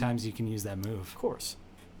how many times you can use that move. Of course.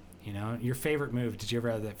 You know, your favorite move. Did you ever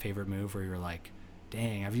have that favorite move where you were like,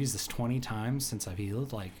 dang, I've used this 20 times since I've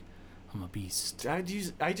healed? Like, I'm a beast. I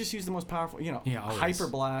just use the most powerful, you know, Hyper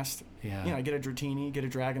Blast. Yeah. You know, I get a Dratini, get a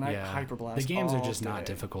Dragonite, Hyper Blast. The games are just not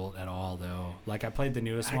difficult at all, though. Like, I played the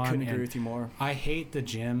newest one. I couldn't agree with you more. I hate the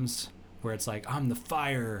gyms where it's like, I'm the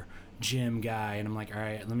fire gym guy, and I'm like, all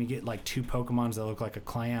right, let me get like 2 Pokemons that look like a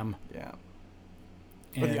clam. Yeah.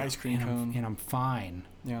 And, or the ice cream cone. And I'm fine.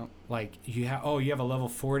 Yeah. Like you have a level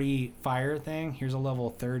 40 fire thing. Here's a level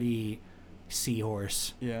 30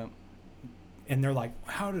 seahorse. Yeah. And they're like,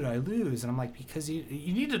 how did I lose? And I'm like, because you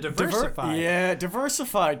need to diversify.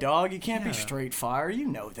 Diversify, dog. You can't be straight fire. You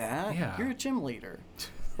know that. Yeah. You're a gym leader.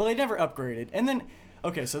 Well, they never upgraded. And then,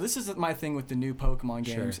 okay, so this is my thing with the new Pokemon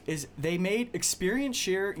games, is they made experience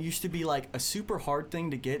share used to be like a super hard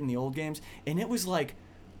thing to get in the old games, and it was like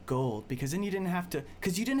gold, because then you didn't have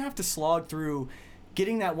to slog through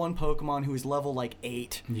getting that one Pokemon who is level like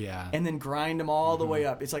 8. Yeah. And then grind them all the way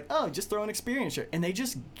up. It's like, oh, just throw an experience share. And they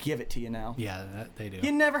just give it to you now. Yeah, they do.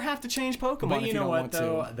 You never have to change Pokemon. But if you know what,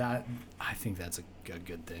 though? To. I think that's a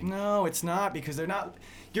good thing. No, it's not, because they're not.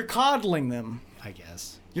 You're coddling them. I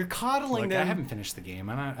guess. You're coddling them. I haven't finished the game.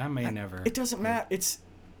 I may never. It doesn't matter.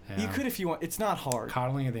 You could if you want. It's not hard.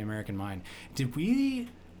 Coddling of the American mind.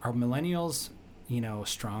 Are millennials,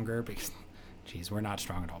 stronger? Because, geez, we're not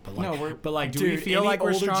strong at all. But like, do we feel like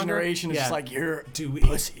we're stronger? Generation is just like, you're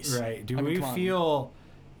pussies. Right. Do we feel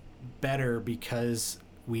better because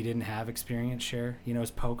we didn't have experience share?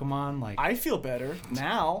 As Pokemon, like I feel better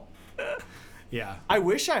now. Yeah. I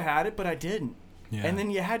wish I had it, but I didn't. Yeah. And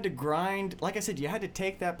then you had to grind. Like I said, you had to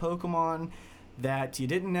take that Pokemon that you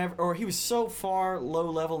didn't ever, or he was so far low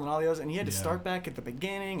level and all the others, and you had to start back at the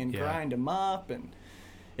beginning and grind him up, and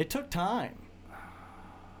it took time.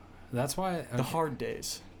 That's why the hard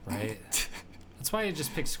days, right? That's why I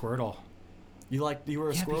just picked Squirtle. You were a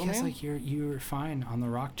Squirtle because, man? like you were fine on the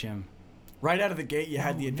rock gym. Right out of the gate, you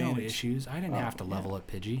had the advantage. No issues. I didn't have to level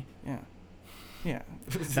up Pidgey. Yeah. Yeah.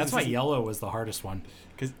 That's why Yellow was the hardest one.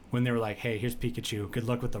 Because when they were like, "Hey, here's Pikachu. Good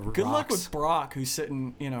luck with the rocks." Good luck with Brock, who's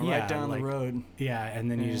sitting, right down the road. Yeah, and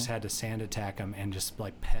then you just had to sand attack him and just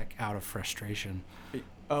like peck out of frustration.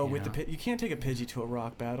 Oh, with the you can't take a Pidgey to a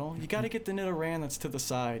rock battle. You got to get the Nidoran that's to the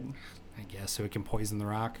side. I guess, so it can poison the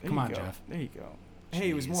rock. Come on, Jeff. There you go. Hey,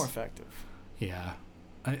 it was more effective. Yeah.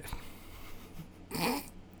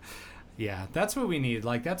 Yeah, that's what we need.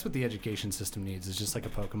 Like, that's what the education system needs. It's just like a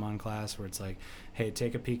Pokemon class where it's like, hey,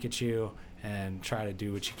 take a Pikachu and try to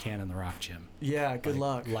do what you can in the rock gym. Yeah, good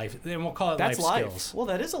luck. Life, and we'll call it that's life skills. Well,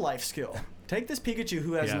 that is a life skill. Take this Pikachu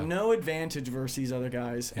who has no advantage versus these other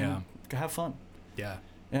guys and have fun. Yeah.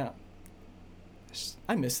 Yeah.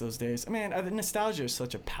 I miss those days. Man, nostalgia is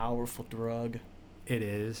such a powerful drug. It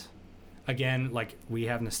is. Again, like, we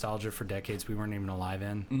have nostalgia for decades we weren't even alive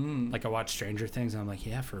in. Mm. Like, I watch Stranger Things and I'm like,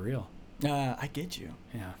 yeah, for real. I get you.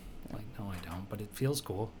 Yeah. Like, no, I don't. But it feels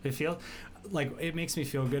cool. It makes me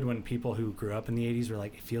feel good when people who grew up in the 80s were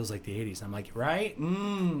like, it feels like the 80s. I'm like, right?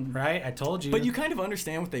 Right? I told you. But you kind of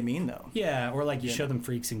understand what they mean, though. Yeah. Or, like, you show them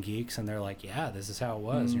Freaks and Geeks, and they're like, yeah, this is how it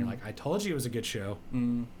was. And you're like, I told you it was a good show.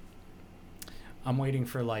 I'm waiting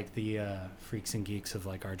for, like, the Freaks and Geeks of,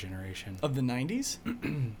 like, our generation. Of the 90s?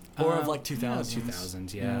 Or of, like, 2000s?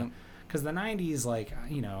 2000s, yeah. Because the 90s, like,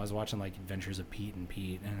 you know, I was watching, like, Adventures of Pete and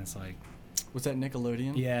Pete, and it's like... Was that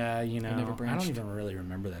Nickelodeon? Yeah, you know. I don't even really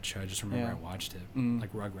remember that show. I just remember I watched it.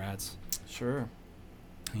 Like Rugrats. Sure.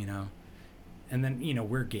 You know. And then, you know,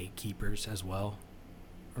 we're gatekeepers as well.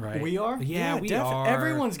 Right? We are? Yeah, we are.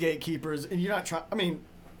 Everyone's gatekeepers, and you're not trying... I mean...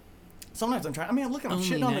 Sometimes I'm trying... I mean, I'm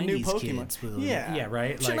shitting on the new Pokemon. Yeah,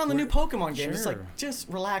 right? Shitting on the new Pokemon game. It's like, just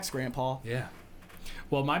relax, Grandpa. Yeah.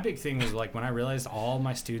 Well, my big thing was, like, when I realized all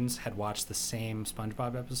my students had watched the same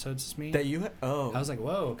SpongeBob episodes as me. That you... Oh. I was like,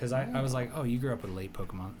 whoa. Because I was like, oh, you grew up with late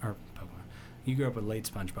Pokemon. You grew up with late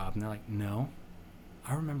SpongeBob. And they're like, no.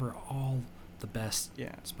 I remember all the best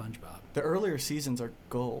SpongeBob. The earlier seasons are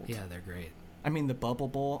gold. Yeah, they're great. I mean, the Bubble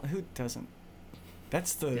Bowl. Who doesn't...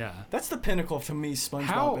 That's the pinnacle to me,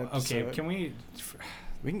 SpongeBob episode. Okay, can we...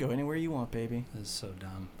 We can go anywhere you want, baby. This is so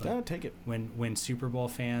dumb. No, take it. When Super Bowl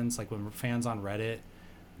fans, like when fans on Reddit...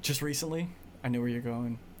 Just recently? I know where you're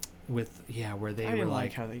going. Where they were like... I didn't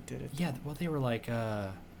like how they did it. Yeah, well, they were like...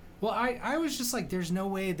 Well, I was just like, there's no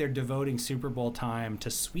way they're devoting Super Bowl time to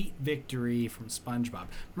Sweet Victory from SpongeBob.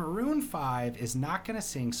 Maroon 5 is not going to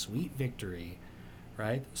sing Sweet Victory,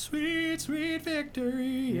 right? Sweet, sweet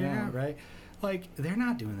victory, yeah, right? Like, they're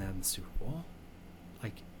not doing that in the Super Bowl.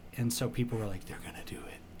 Like, and so people were like, they're going to do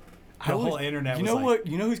it. The whole internet was like...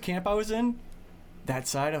 You know whose camp I was in? That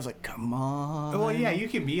side. I was like, come on. Well, yeah, you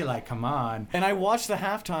can be like, come on. And I watched the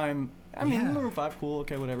halftime. I mean, Maroon 5, cool,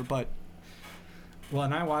 okay, whatever, but... Well,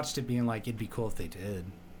 and I watched it being like, it'd be cool if they did,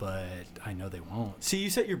 but I know they won't. See, you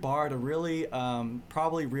set your bar at a really,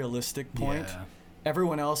 probably realistic point. Yeah.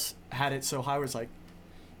 Everyone else had it so high where it's like...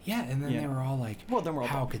 Yeah, and then they were all like, well, then we're all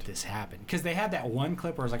how could this happen? Because they had that one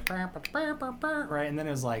clip where it was like, right? And then it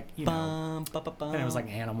was like, you know, and it was like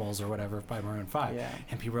Animals or whatever by Maroon 5. Yeah.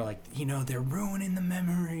 And people were like, you know, they're ruining the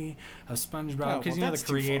memory of SpongeBob because, you know, the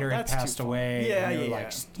creator had passed away. Yeah, and they were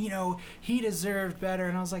like, you know, he deserved better.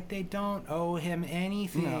 And I was like, they don't owe him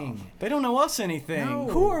anything. No. They don't owe us anything. No.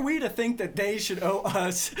 Who are we to think that they should owe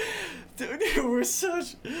us? Dude, we're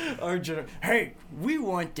such hey, we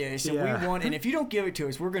want this and we want, and if you don't give it to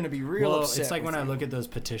us, we're going to be real upset. It's like when I look at those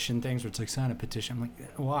petition things where it's like, sign a petition. I'm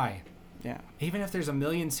like, why? Yeah. Even if there's 1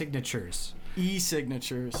 million signatures.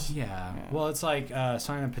 E-signatures. Yeah. Well, it's like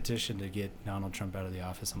sign a petition to get Donald Trump out of the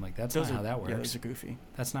office. I'm like, that's not how that works. Yeah, those are goofy.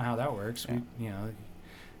 That's not how that works. Yeah. You know,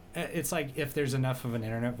 it's like if there's enough of an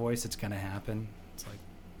internet voice, it's going to happen. It's like,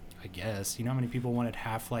 I guess. You know how many people wanted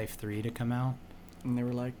Half-Life 3 to come out? And they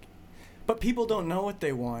were like, but people don't know what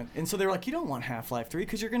they want. And so they're like, you don't want Half-Life 3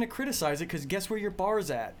 because you're going to criticize it because guess where your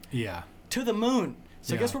bar's at? Yeah. To the moon.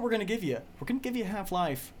 So guess what we're going to give you? We're going to give you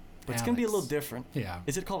Half-Life, but it's going to be a little different. Yeah.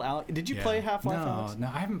 Is it called Alex? Did you play Half-Life, Alex? No,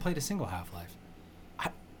 I haven't played a single Half-Life.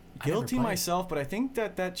 Guilty myself, but I think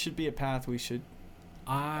that should be a path we should...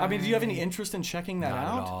 I mean, do you have any interest in checking that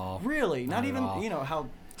out? Not at all. Really? Not even, you know, how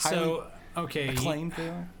highly acclaimed they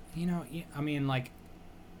are? You know, I mean, like...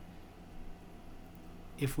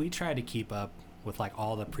 If we try to keep up with like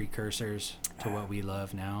all the precursors to what we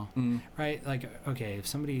love now, right? Like, okay,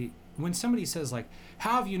 when somebody says like,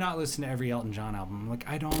 how have you not listened to every Elton John album? I'm like,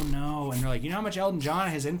 I don't know. And they're like, you know how much Elton John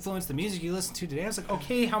has influenced the music you listen to today? I was like,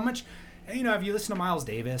 okay, how much, you know, have you listened to Miles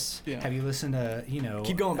Davis? Yeah. Have you listened to, you know,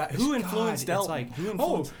 keep going back. Who influenced Elton? Like,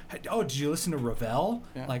 oh, did you listen to Ravel?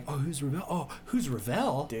 Yeah. Like, oh, who's Ravel? Oh, who's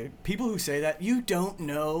Ravel? Dude, people who say that, you don't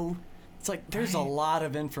know. It's like there's a lot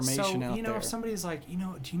of information out there. You know, if somebody's like, you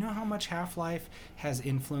know, do you know how much Half-Life has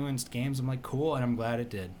influenced games? I'm like, cool, and I'm glad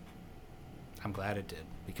it did. I'm glad it did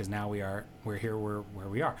because now we're here where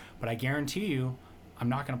we are. But I guarantee you, I'm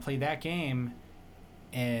not going to play that game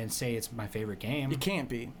and say it's my favorite game. It can't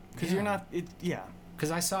be because you're not.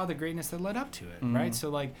 Because I saw the greatness that led up to it, right?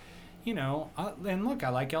 So like, you know, and look, I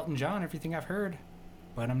like Elton John, everything I've heard,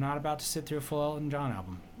 but I'm not about to sit through a full Elton John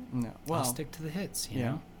album. No, well, I'll stick to the hits, you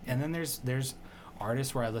know. And then there's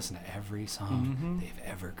artists where I listen to every song they've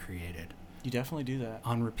ever created. You definitely do that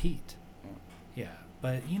on repeat. Yeah,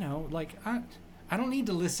 but you know, like I don't need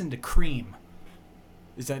to listen to Cream.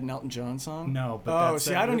 Is that an Elton John song? No, but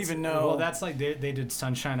see, I don't even know. Well, that's like they did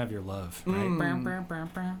 "Sunshine of Your Love," right?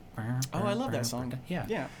 Oh, I love that song.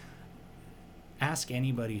 Yeah. Ask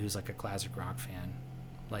anybody who's like a classic rock fan,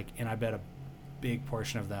 like, and I bet a big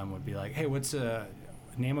portion of them would be like, "Hey,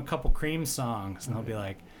 name a couple Cream songs," and they'll be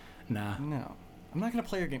like, "Nah." No, I'm not gonna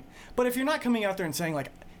play your game. But if you're not coming out there and saying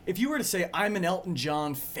like, if you were to say I'm an Elton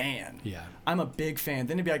John fan, I'm a big fan,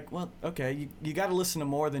 then it'd be like, well, okay, you got to listen to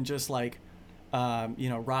more than just like, you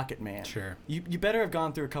know, Rocket Man. Sure. You better have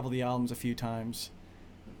gone through a couple of the albums a few times.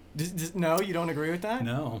 No, you don't agree with that?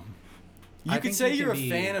 No. You could say you're a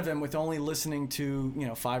fan of him with only listening to, you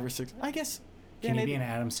know, 5 or 6. I guess. Can you be an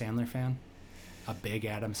Adam Sandler fan? A big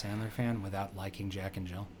Adam Sandler fan without liking Jack and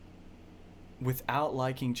Jill? Without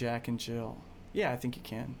liking Jack and Jill. Yeah, I think you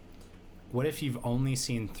can. What if you've only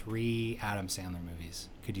seen 3 Adam Sandler movies?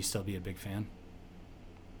 Could you still be a big fan?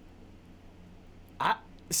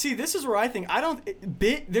 See, this is where I think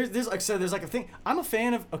there's like I said, there's like a thing. I'm a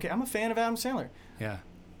fan of Adam Sandler. Yeah.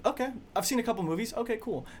 Okay, I've seen a couple movies. Okay,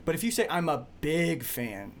 cool. But if you say I'm a big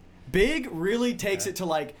fan, big really takes it to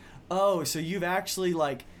like, oh, so you've actually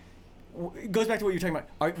like, it goes back to what you're talking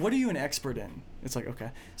about. What are you an expert in? It's like, okay.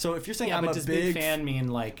 So if you're saying I'm a big fan mean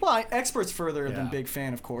like... Well, expert's further than big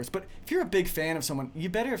fan, of course. But if you're a big fan of someone, you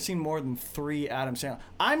better have seen more than 3 Adam Sandler.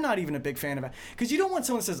 I'm not even a big fan of it. Because you don't want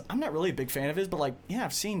someone that says, I'm not really a big fan of his, but like, yeah,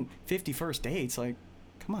 I've seen 50 First Dates. Like,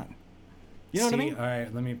 come on. You know what I mean? All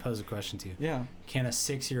right, let me pose a question to you. Yeah. Can a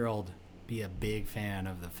 6-year-old be a big fan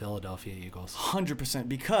of the Philadelphia Eagles? 100%.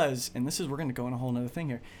 Because, and we're going to go on a whole other thing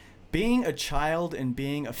here. Being a child and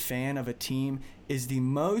being a fan of a team is the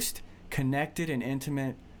most connected and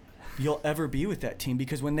intimate you'll ever be with that team,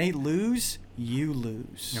 because when they lose, you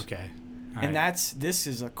lose. Okay. All and right. This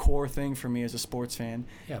is a core thing for me as a sports fan.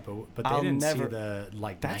 Yeah, but they didn't see the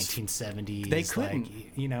like 1970s. They couldn't.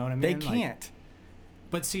 Like, you know what I mean? They can't.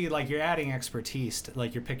 But see, like, you're adding expertise,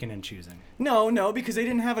 like you're picking and choosing. No, because they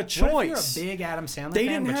didn't have a choice. What if you're a big Adam Sandler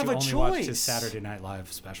fan, but you only watched his Saturday Night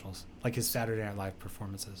Live specials, like his Saturday Night Live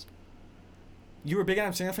performances? You were a big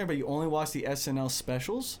Adam Sandler fan, but you only watched the SNL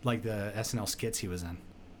specials? Like the SNL skits he was in.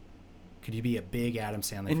 Could you be a big Adam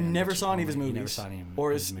Sandler fan? And never saw any of his movies? Never saw any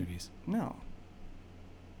of his movies. No.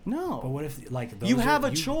 But what if, like, you have a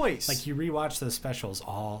choice. Like, you rewatch those specials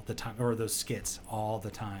all the time, or those skits all the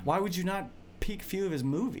time. Why would you not peek a few of his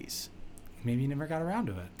movies? Maybe you never got around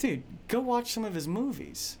to it. Dude, go watch some of his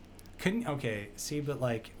movies. But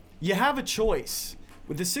like... You have a choice.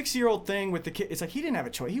 With the 6-year-old thing with the kid, it's like he didn't have a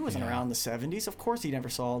choice. He wasn't around the 70s. Of course he never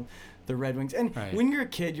saw the Red Wings. And when you're a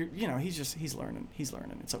kid, he's learning. He's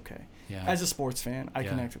learning. It's okay. Yeah. As a sports fan, I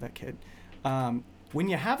connect with that kid. When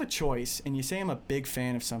you have a choice and you say I'm a big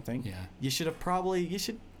fan of something, you should,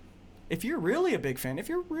 if you're really a big fan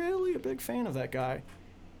of that guy,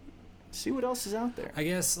 see what else is out there. I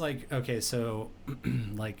guess, like, okay, so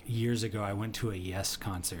like years ago I went to a Yes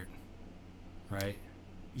concert, right?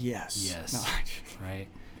 Yes. No. Right.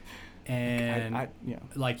 And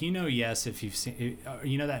like, you know, Yes, if you've seen,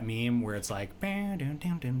 you know that meme where it's like, right, where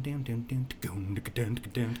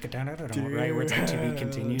it's like to be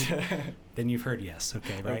continued. Then you've heard Yes,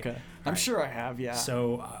 okay, right? Okay, I'm sure I have, yeah.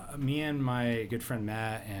 So me and my good friend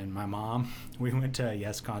Matt and my mom, we went to a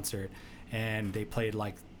Yes concert, and they played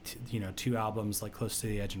like 2 albums, like Close to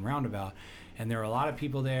the Edge and Roundabout, and there were a lot of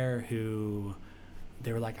people there who.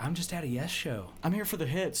 They were like, I'm just at a Yes show. I'm here for the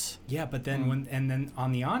hits. Yeah, but then then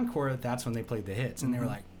on the encore, that's when they played the hits, and they were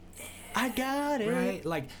like, I got it. Right?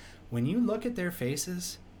 Like, when you look at their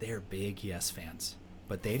faces, they're big Yes fans,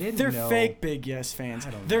 but they didn't. They're fake big Yes fans.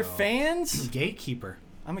 They're fans. Gatekeeper.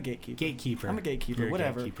 I'm a gatekeeper. Gatekeeper. I'm a gatekeeper. You're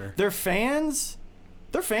whatever. A gatekeeper. They're fans.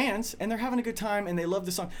 They're fans, and they're having a good time, and they love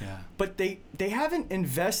the song. Yeah. But they haven't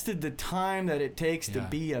invested the time that it takes to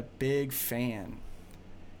be a big fan.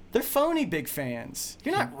 They're phony big fans.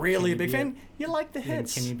 You're not really a big fan. You like the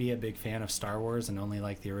hits. Can you be a big fan of Star Wars and only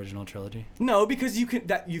like the original trilogy? No, because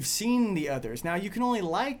you've seen the others. Now you can only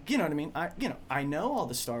like, you know what I mean? I know all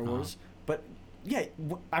the Star Wars, but yeah,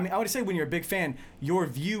 I mean, I would say when you're a big fan, your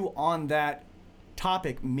view on that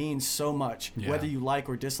topic means so much, whether you like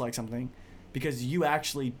or dislike something, because you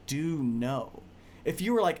actually do know. If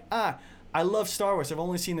you were like, I love Star Wars, I've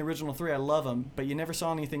only seen the original 3, I love them, but you never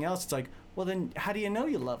saw anything else, it's like, well, then how do you know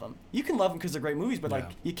you love them? You can love them because they're great movies, but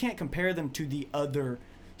like you can't compare them to the other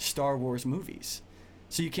Star Wars movies.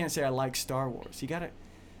 So you can't say I like Star Wars. You gotta.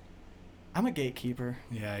 I'm a gatekeeper.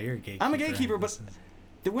 Yeah, you're a gatekeeper. I'm a gatekeeper, but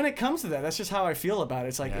when it comes to that, that's just how I feel about it.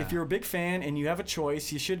 It's like, if you're a big fan and you have a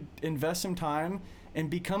choice, you should invest some time and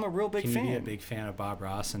become a real big fan. Can you be a big fan of Bob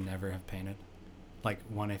Ross and never have painted? Like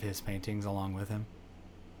one of his paintings along with him?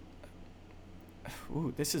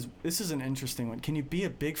 Ooh, this is an interesting one. Can you be a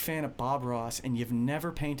big fan of Bob Ross and you've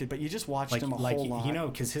never painted, but you just watched him a whole lot? You know,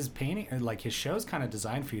 because his painting, like his show's kind of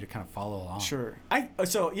designed for you to kind of follow along. Sure. I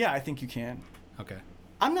think you can. Okay.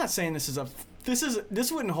 I'm not saying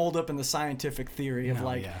this wouldn't hold up in the scientific theory of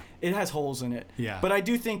it has holes in it. Yeah. But I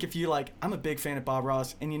do think if you like, I'm a big fan of Bob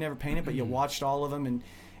Ross and you never painted, but you watched all of them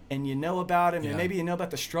and you know about him and maybe you know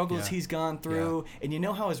about the struggles he's gone through and you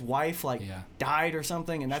know how his wife died or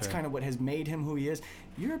something and that's kind of what has made him who he is.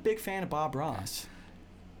 You're a big fan of Bob Ross.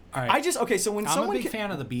 All right. So when I'm a big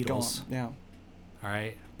fan of the Beatles. Yeah. All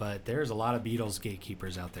right. But there's a lot of Beatles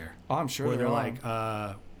gatekeepers out there. Oh, I'm sure where they're like,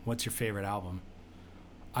 what's your favorite album?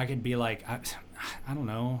 I could be like, I don't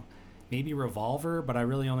know, maybe Revolver, but I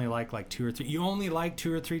really only like 2 or 3. You only like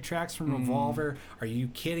 2 or 3 tracks from Revolver? Are you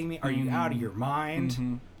kidding me? Are you out of your mind?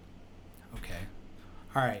 Mm-hmm. Okay.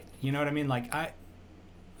 All right. You know what I mean? Like, I'm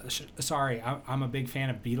a big fan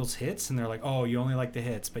of Beatles hits, and they're like, oh, you only like the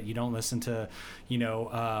hits, but you don't listen to,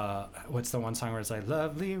 what's the one song where it's like,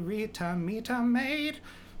 lovely Rita Mita maid?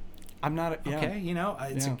 I'm not okay,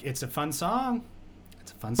 it's a fun song.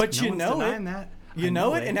 It's a fun song. But no you know it. That. You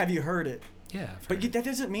know it, and have you heard it? Yeah. But that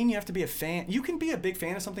doesn't mean you have to be a fan. You can be a big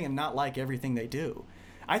fan of something and not like everything they do.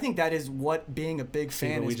 I think that is what being a big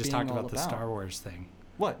fan is. But we just talked about the Star Wars thing.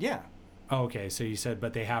 What? Yeah. Oh, okay. So you said,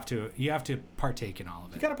 but you have to partake in all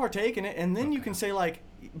of it. You got to partake in it, and then you can say like,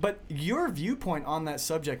 but your viewpoint on that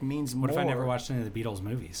subject means more. What if I never watched any of the Beatles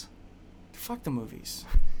movies? Fuck the movies.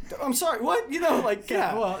 I'm sorry. What? Yeah.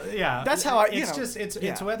 Well, yeah. That's how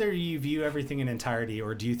it's whether you view everything in entirety,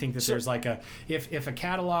 or do you think that there's like if a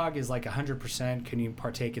catalog is like 100%, can you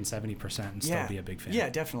partake in 70% and still be a big fan? Yeah,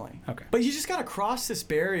 definitely. Okay. But you just got to cross this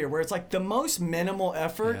barrier where it's like the most minimal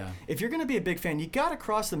effort. Yeah. If you're going to be a big fan, you got to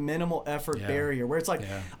cross the minimal effort barrier where it's like,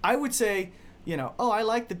 I would say, I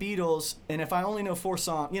like the Beatles, and if I only know 4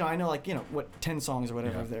 songs, I know 10 songs or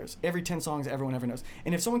whatever of theirs. Every 10 songs everyone ever knows.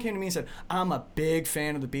 And if someone came to me and said, I'm a big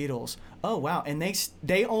fan of the Beatles, oh wow, and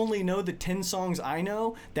they only know the 10 songs I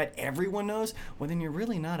know that everyone knows, well then you're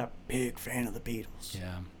really not a big fan of the Beatles.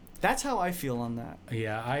 Yeah. That's how I feel on that.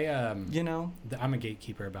 Yeah, I'm a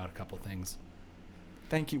gatekeeper about a couple things.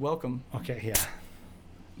 Thank you, welcome. Okay, yeah.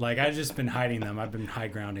 Like, I've just been hiding them. I've been high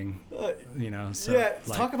grounding, so. Yeah,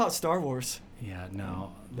 talk about Star Wars. Yeah,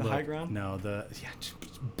 no. High ground? No, boo.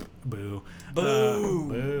 Boo.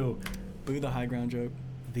 Boo. Boo the high ground joke.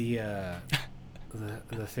 The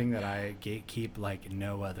thing that I gatekeep like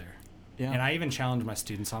no other. Yeah. And I even challenge my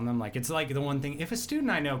students on them. Like, it's like the one thing, if a student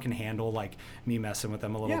I know can handle, like, me messing with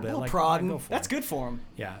them a little bit. Like, prodding. That's good for them.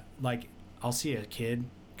 Yeah. Like, I'll see a kid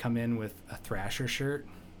come in with a Thrasher shirt.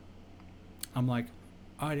 I'm like,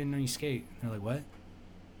 oh, I didn't know you skate. And they're like, what? I'm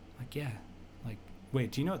like, yeah. Like,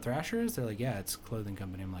 wait, do you know what Thrasher is? They're like, yeah, it's a clothing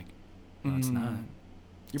company. I'm like, no, it's not.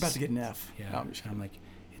 You're about to get an F. Yeah. No, I'm like,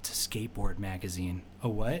 it's a skateboard magazine. A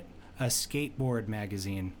what? A skateboard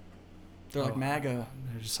magazine. They're like MAGA.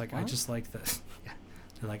 They're just like, what? I just like the. Yeah.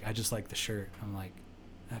 They're like, I just like the shirt. I'm like,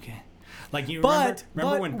 okay. Like, you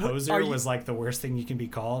remember when Poser was like the worst thing you can be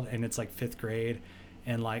called, and it's like 5th grade.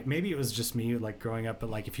 And like, maybe it was just me like growing up, but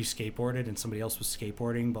like if you skateboarded and somebody else was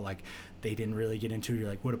skateboarding, but like they didn't really get into it, you're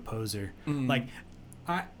like, what a poser. Like,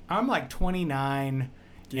 I'm like 29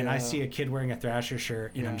 and I see a kid wearing a Thrasher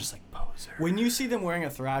shirt and I'm just like, poser. When you see them wearing a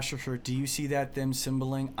Thrasher shirt, do you see that them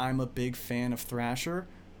symboling, I'm a big fan of Thrasher?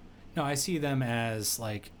 No, I see them as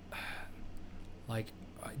like,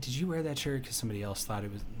 did you wear that shirt because somebody else thought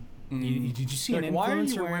it was... did you see an influencer? Why are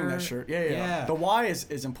you wearing that shirt? Yeah. The why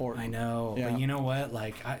is important. I know, but you know what?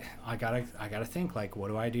 Like, I gotta think. Like, what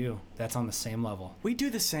do I do? That's on the same level. We do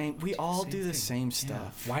the same. We all do the same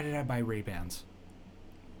stuff. Yeah. Why did I buy Ray-Bans?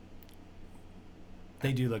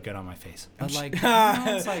 They do look good on my face, but like,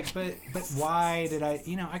 it's like, but why did I?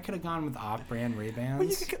 I could have gone with off-brand Ray-Bans.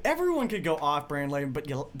 Well, everyone could go off-brand, but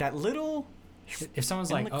that little. If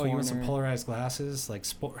someone's like, oh, you want some polarized glasses, like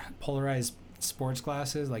polarized sports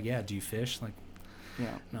glasses, like, yeah, do you fish? Like,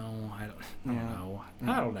 no, I don't know.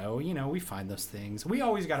 I don't know. We find those things. We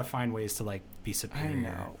always got to find ways to like be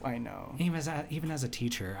superior. I know. Even as a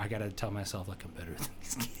teacher, I got to tell myself like I'm better than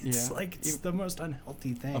these kids. Yeah. Like, it's the most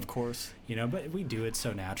unhealthy thing. Of course. But we do it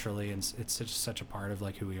so naturally, and it's such a part of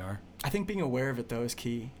like who we are. I think being aware of it though is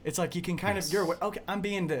key. It's like you can kind of, you're aware, okay, I'm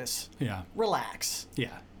being this. Yeah. Relax.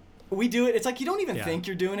 Yeah. We do it. It's like you don't even think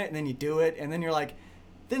you're doing it, and then you do it, and then you're like,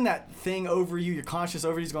 then that thing over you, your conscious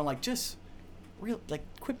over you is going like, just like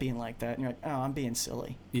quit being like that. And you're like, oh, I'm being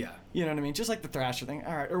silly. Yeah. You know what I mean? Just like the Thrasher thing,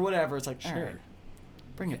 all right, or whatever. It's like, sure, all right,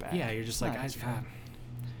 bring it back. Yeah, you're just like,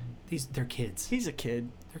 they're kids. He's a kid.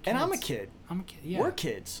 They're kids. And I'm a kid. I'm a kid. Yeah. We're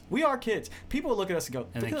kids. We are kids. People look at us and go,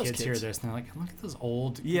 and look then at those kids hear this and they're like, look at those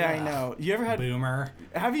old. Yeah, I know. You ever had boomer?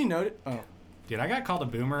 Have you noticed? Oh, dude, I got called a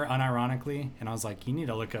boomer unironically, and I was like, you need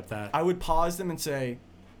to look up that. I would pause them and say,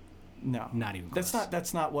 no, not even close.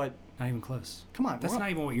 That's not what. Not even close. Come on, that's not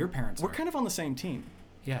even what your parents. We're kind of on the same team.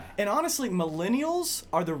 Yeah. And honestly, millennials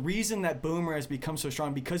are the reason that boomer has become so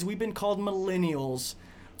strong because we've been called millennials.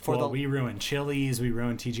 We ruined Chili's, we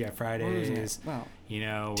ruined TGI Fridays. Wow. You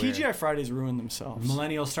know, TGI Fridays ruined themselves.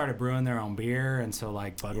 Millennials started brewing their own beer, and so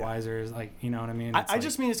like Budweiser's, like, you know what I mean? I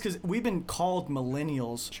just mean it's because we've been called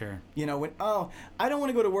millennials. Sure. You know, I don't want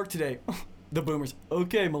to go to work today. The boomers,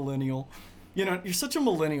 okay, millennial. You know, you're such a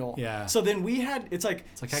millennial. Yeah. So then it's like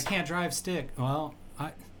I can't drive stick. Well,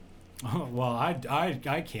 I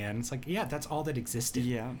can. It's like, yeah, that's all that existed.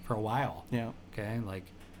 Yeah. For a while. Yeah. Okay, like,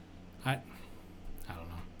 I don't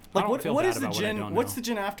know. Like, I don't feel what bad is the about gen? what I don't What's know. the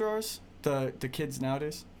gen after ours? The kids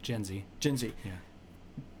nowadays. Gen Z. Gen Z.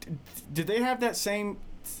 Yeah. Did they have that same?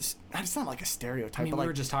 It's not like a stereotype. I mean, but we like,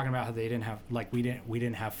 were just talking about how they didn't have, like, we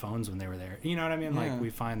didn't have phones when they were there. You know what I mean? Yeah. Like,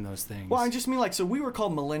 we find those things. Well, I just mean like, so we were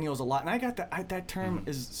called millennials a lot, and I got that term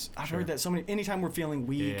is I've heard that so many. Anytime we're feeling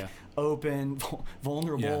weak, open,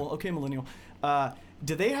 vulnerable, okay, millennial.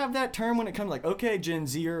 Do they have that term when it comes like, okay, Gen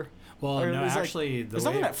Zer? Well, no, actually, there's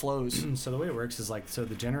something that flows. So the way it works is like, so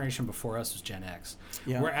the generation before us was Gen X.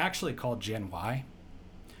 Yeah. We're actually called Gen Y,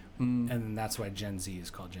 and that's why Gen Z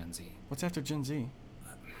is called Gen Z. What's after Gen Z?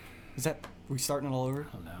 Is that we starting it all over?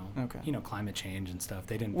 I don't know. Okay. You know, climate change and stuff.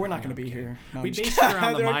 They didn't. We're not going to be here. No, we based it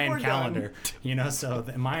around the Mayan calendar. You know, so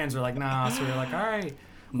the Mayans were like, nah. So we were like, all right.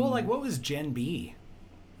 Well, like, what was Gen B?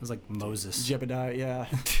 It was like Moses. Jebediah, yeah.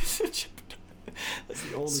 That's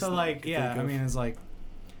the oldest. So like, yeah. I mean, it's like.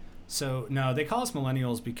 So no, they call us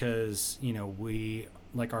millennials because, you know, we,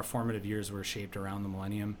 like, our formative years were shaped around the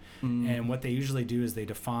millennium, and what they usually do is they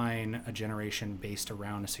define a generation based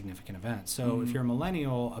around a significant event. So if you're a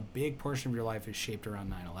millennial, a big portion of your life is shaped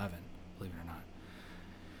around 9/11, believe it or not.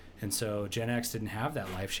 And so Gen X didn't have that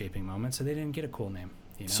life-shaping moment, so they didn't get a cool name.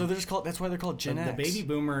 You know? So they're just called. That's why they're called Gen X. The baby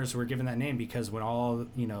boomers were given that name because when all,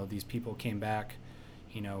 you know, these people came back,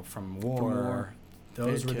 you know, from war.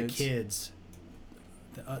 Those were the kids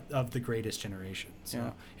of the greatest generation. So,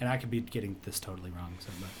 yeah. And I could be getting this totally wrong. So,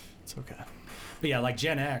 but it's okay. But yeah, like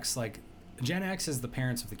Gen X is the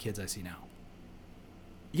parents of the kids I see now.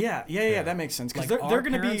 Yeah, that makes sense. Because like they're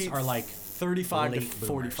going to be are like 35 to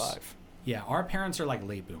 45. Boomers. Yeah, our parents are like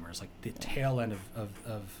late boomers, like the tail end of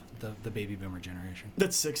the baby boomer generation.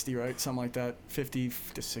 That's 60, right? Something like that. 50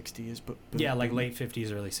 to 60 is yeah, like late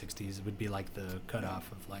 50s, early 60s would be like the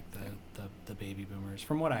cutoff of like the baby boomers,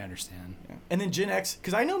 from what I understand. Yeah. And then Gen X,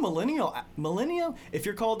 because I know millennial, if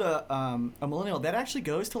you're called a millennial, that actually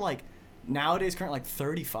goes to like nowadays current like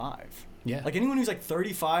 35. Yeah. Like anyone who's like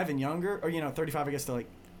 35 and younger, or 35, I guess to like,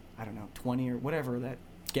 I don't know, 20 or whatever that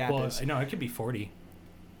gap is. No, it could be 40.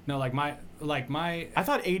 No, like my. I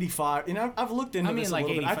thought 85. You know, I've looked into this like a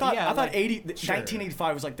little 85, bit. I thought like,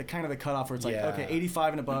 1985 was like the kind of the cutoff where it's like, okay,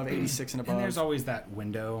 85 and above, 86 and above. And there's always that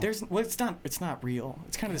window. It's not real.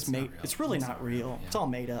 It's kind of this made. It's really not real. Yeah. It's all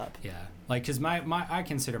made up. Yeah, like because I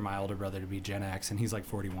consider my older brother to be Gen X, and he's like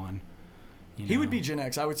 41. He would be Gen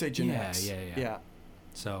X. I would say Gen X. Yeah.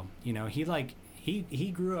 So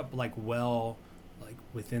he grew up like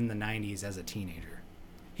within the 90s as a teenager.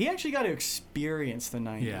 He actually got to experience the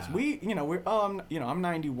 90s. Yeah. I'm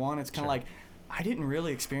 91. It's kind of like I didn't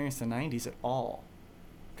really experience the 90s at all.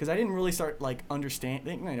 Because I didn't really start like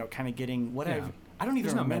understanding, kind of getting what I don't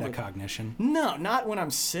even remember. There's no metacognition. No, not when I'm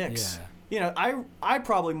 6. Yeah. I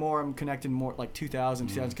probably am connected more like 2000,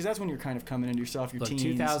 because that's when you're kind of coming into yourself, your teens.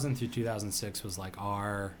 2000 through 2006 was like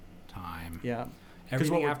our time. Yeah.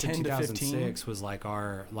 Everything after 2006 was like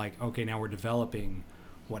okay, now we're developing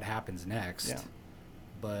what happens next. Yeah.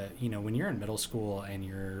 But when you're in middle school and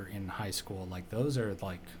you're in high school, like those are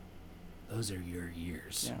your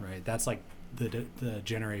years, right? That's like the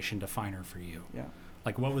generation definer for you. Yeah.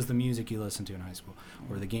 Like, what was the music you listened to in high school,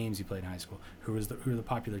 or the games you played in high school? Who are the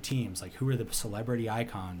popular teams? Like, who are the celebrity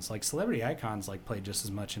icons? Like, celebrity icons like played just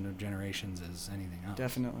as much in generations as anything else.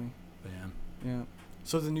 Definitely. But yeah.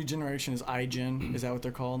 So the new generation is iGen. Is that what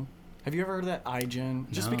they're called? Have you ever heard of that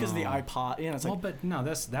iGen? Just because of the iPod. Yeah. It's but no,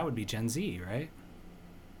 that would be Gen Z, right?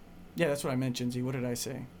 Yeah, that's what I meant, Gen Z. What did I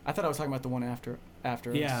say? I thought I was talking about the one after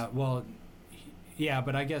Yeah, us. well, yeah,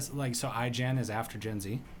 but I guess, so iGen is after Gen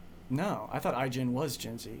Z? No, I thought iGen was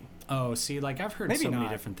Gen Z. Oh, see, I've heard many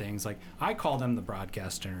different things. Like, I call them the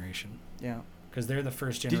broadcast generation. Yeah. because they're the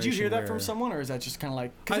first generation. Did you hear that from someone, or is that just kind of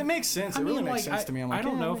like, because it makes sense? It really makes sense to me. I'm like, I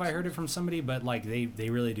don't know if I heard it from somebody, but like they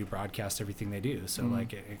really do broadcast everything they do, so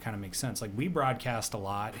like it kind of makes sense. Like we broadcast a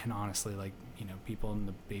lot, and honestly, like, you know, people in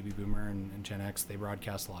the baby boomer and Gen X, they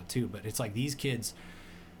broadcast a lot too, but it's like these kids,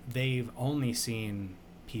 they've only seen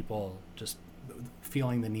people just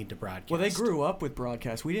feeling the need to broadcast. Well, they grew up with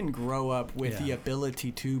broadcast. We didn't grow up with the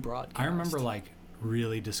ability to broadcast. I remember like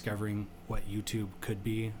really discovering what YouTube could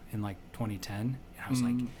be in like 2010, and I was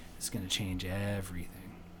like, this is going to change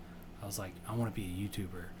everything. I was like, I want to be a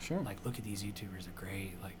YouTuber. Sure. Like, look at these YouTubers, they're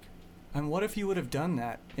great. Like, and what if you would have done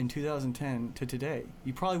that in 2010 to today?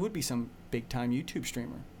 You probably would be some big time YouTube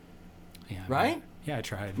streamer. Yeah. Right? Yeah, I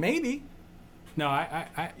tried. Maybe. No,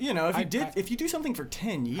 I you know, if you do something for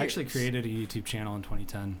 10 years. I actually created a YouTube channel in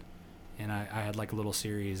 2010, and I had like a little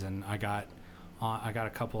series, and I got a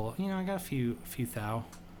couple, you know, I got a few thou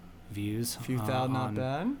views. A few thou, not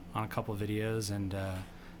bad. On a couple of videos, and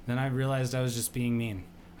then I realized I was just being mean.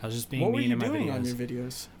 I was just being mean in my videos. What were you doing on your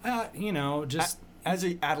videos? You know, just... As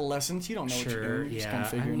an adolescent, you don't know what you're doing. You're just kind of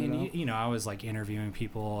figuring it out. You know, I was like interviewing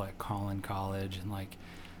people at Collin College, and like,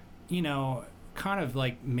 you know, kind of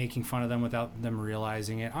like making fun of them without them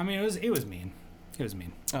realizing it. I mean, it was mean. It was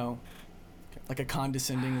mean. Oh. Like a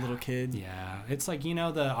condescending little kid. Yeah. It's like, you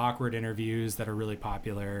know, the awkward interviews that are really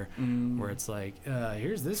popular where it's like,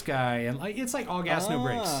 here's this guy, and like it's like all gas, no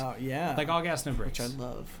brakes. Oh, yeah. Like all gas, no brakes. Which I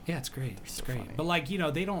love. Yeah, it's great. It's so great. funny. But like, you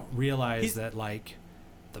know, they don't realize that like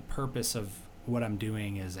the purpose of what I'm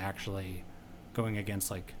doing is actually going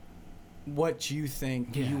against like what you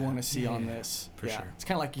think you want to see on this. For sure. It's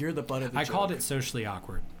kind of like you're the butt of the joke. I called it socially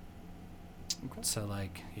awkward. Okay. So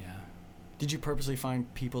like, yeah. Did you purposely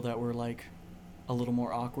find people that were like a little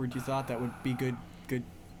more awkward? You thought that would be good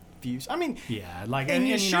views? I mean, yeah, like, and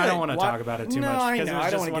you know, I don't want to talk about it too much because it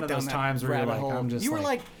was just one of those times where you're like, I'm just. You were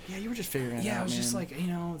like, yeah, you were just figuring it out. Yeah, I was just like, you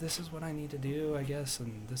know, this is what I need to do, I guess,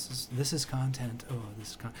 and this is content. Oh,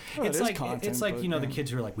 this is content. It's like content, it's like, you know, the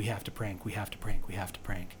kids who are like, we have to prank,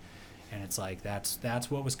 and it's like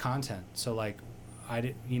that's what was content. So like, I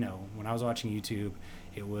did, you know, when I was watching YouTube,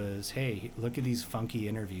 it was, hey, look at these funky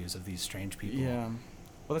interviews of these strange people. Yeah.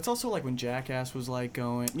 Well, that's also like when Jackass was like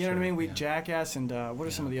going. You know what I mean? Jackass and what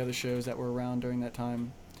are some of the other shows that were around during that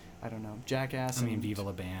time? I don't know. Jackass. I mean, Viva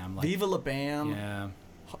La Bam. Like, Viva La Bam. Yeah.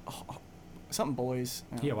 Something Boys.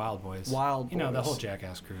 Yeah, Wild Boys. Wild Boys. You know, the whole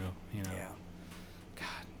Jackass crew. You know. Yeah.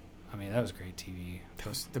 God, I mean, that was great TV. That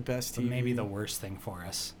was the best TV. But maybe the worst thing for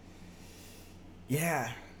us. Yeah.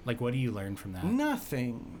 Like, what do you learn from that?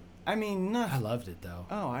 Nothing. I mean, nothing. I loved it though.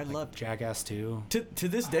 Oh, I loved Jackass 2. To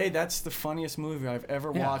this day, that's the funniest movie I've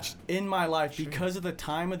ever watched in my life because of the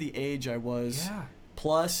time of the age I was. Yeah.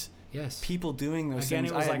 Plus, people doing those things. Again,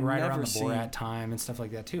 it was like right around the Borat time and stuff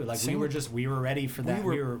like that too. Like we were ready for that.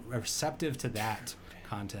 We were receptive to that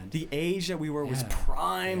content. The age that we were was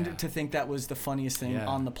primed to think that was the funniest thing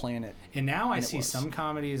on the planet. And now I see some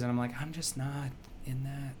comedies and I'm like, I'm just not in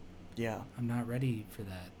that. Yeah. I'm not ready for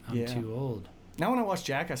that. I'm too old. Now when I watch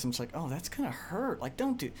Jackass, I'm just like, oh, that's gonna hurt. Like,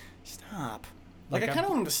 stop. Like I kind of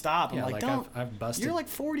want him to stop. I'm like, don't. I've busted. You're like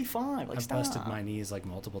 45. Like, I've stop. busted my knees like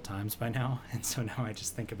multiple times by now, and so now I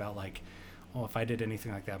just think about like, oh, if I did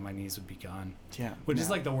anything like that, my knees would be gone. Yeah. Which is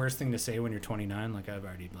like the worst thing to say when you're 29. Like I've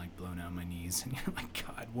already like blown out my knees, and you're like,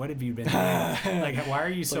 God, what have you been doing? Like, why are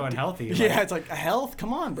you so unhealthy? Like, yeah, it's like health.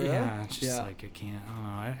 Come on, bro. Yeah, it's just like I can't. I don't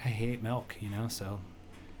know. I hate milk, you know. So.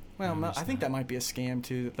 Well, I think that might be a scam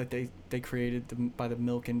too. Like they created by the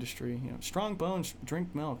milk industry. You know, strong bones,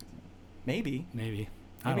 drink milk. Maybe. Maybe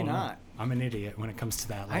not. Know. I'm an idiot when it comes to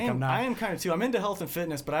that. Like, I am kind of too. I'm into health and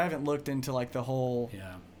fitness, but I haven't looked into like the whole.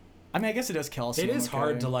 Yeah. I mean, I guess it does calcium. It is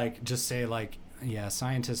hard to like just say like, yeah,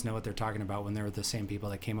 scientists know what they're talking about when they're the same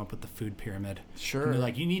people that came up with the food pyramid. Sure. And they're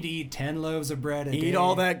like, you need to eat 10 loaves of bread a day. Eat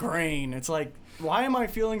all that grain. It's like, why am I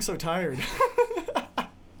feeling so tired?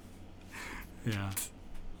 Yeah.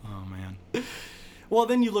 Oh man. Well,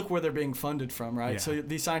 then you look where they're being funded from, right? Yeah. So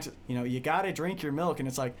these scientists, you know, you got to drink your milk, and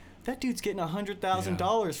it's like that dude's getting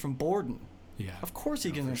 $100,000 from Borden. Yeah. Of course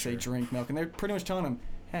he's gonna say drink milk, and they're pretty much telling him,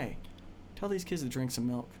 hey, tell these kids to drink some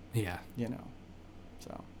milk. Yeah. You know.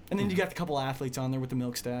 So, and then you got a couple athletes on there with the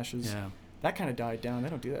milk stashes. Yeah. That kind of died down. They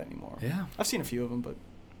don't do that anymore. Yeah. I've seen a few of them, but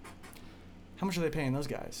how much are they paying those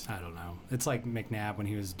guys? I don't know. It's like McNabb when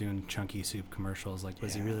he was doing Chunky Soup commercials. Like,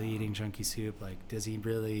 was he really eating Chunky Soup? Like, does he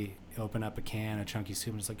really open up a can of Chunky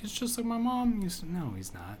Soup and it's like, it's just like my mom used to? No,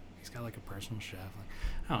 he's not. He's got like a personal chef.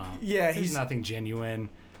 Like, I don't know. Yeah, he's nothing genuine.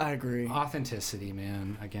 I agree. Authenticity,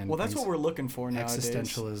 man. Again. Well, that's what we're looking for nowadays.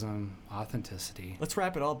 Existentialism, authenticity. Let's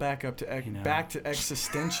wrap it all back up to back to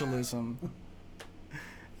existentialism.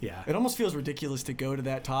 Yeah. It almost feels ridiculous to go to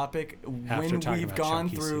that topic when we've gone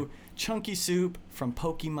through Chunky Soup from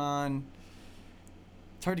Pokemon.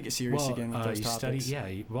 It's hard to get serious again with those topics.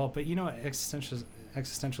 But you know,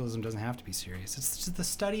 existentialism doesn't have to be serious. It's just the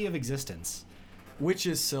study of existence. Which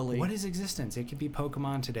is silly. What is existence? It could be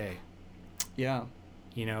Pokemon today. Yeah.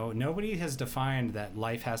 You know, nobody has defined that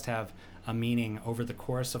life has to have a meaning over the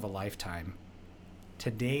course of a lifetime.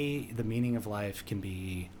 Today, the meaning of life can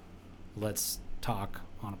be, let's talk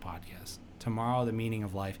on a podcast. Tomorrow, the meaning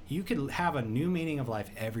of life. You could have a new meaning of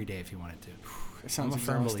life every day if you wanted to. It sounds I'm a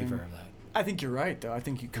firm believer of that. I think you're right, though. I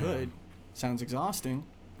think you could. Sounds exhausting.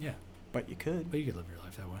 Yeah. But you could. But you could live your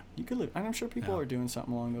life that way. You could live. And I'm sure people are doing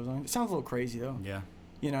something along those lines. It sounds a little crazy, though. Yeah.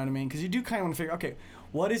 You know what I mean? Because you do kind of want to figure, okay,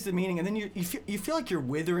 what is the meaning? And then you feel like you're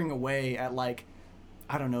withering away at, like,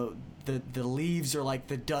 I don't know, the leaves or, like,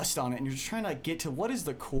 the dust on it. And you're just trying to, like, get to what is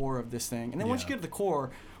the core of this thing. And then once you get to the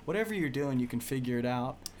core, whatever you're doing, you can figure it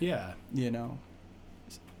out. Yeah. You know?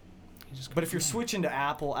 But if you're switching to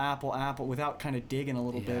apple without kind of digging a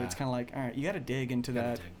little bit, it's kind of like, all right, you got to dig into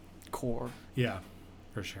that core. Yeah,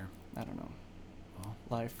 for sure. I don't know. Well,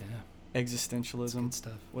 life. Yeah. Existentialism. Good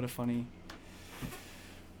stuff.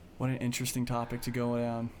 What an interesting topic to go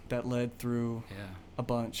down that led through a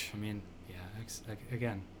bunch. I mean,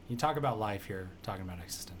 again, you talk about life here, talking about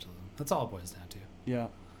existentialism. That's all it boils down to. Yeah.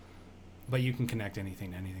 But you can connect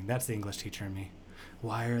anything to anything. That's the English teacher in me.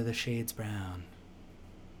 Why are the shades brown?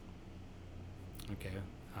 Okay,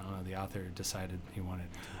 I don't know. The author decided he wanted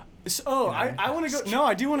to. I want to go. No,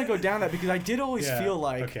 I do want to go down that because I did always feel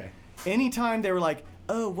like anytime they were like,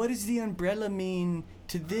 oh, what does the umbrella mean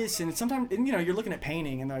to this? And sometimes, you know, you're looking at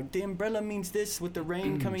painting and they're like, the umbrella means this with the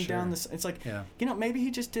rain coming down. It's like, you know, maybe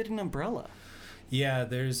he just did an umbrella. Yeah,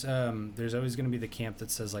 there's always going to be the camp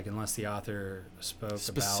that says, like, unless the author spoke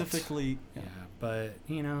specifically. But,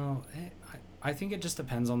 you know, I think it just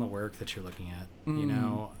depends on the work that you're looking at. You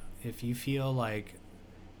know, if you feel like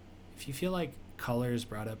colors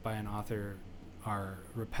brought up by an author are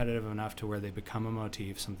repetitive enough to where they become a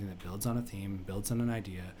motif, something that builds on a theme, builds on an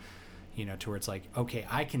idea, you know, to where it's like, okay,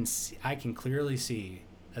 I can clearly see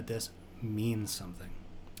that this means something.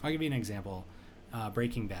 I'll give you an example.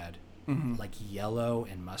 Breaking Bad, like yellow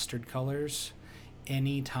and mustard colors.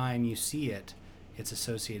 Anytime you see it, it's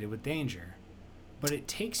associated with danger. But it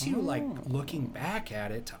takes you like looking back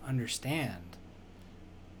at it to understand.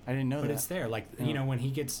 I didn't know that. But it's there. Like, you know, when he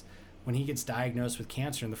gets diagnosed with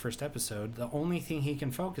cancer in the first episode, the only thing he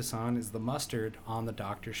can focus on is the mustard on the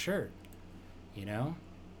doctor's shirt. You know?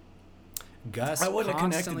 Gus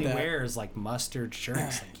constantly wears like mustard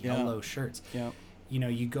shirts, like yellow shirts. Yeah. You know,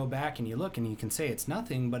 you go back and you look and you can say it's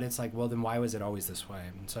nothing, but it's like, well, then why was it always this way?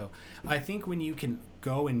 And so I think when you can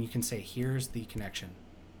go and you can say, here's the connection,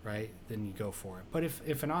 right? Then you go for it. But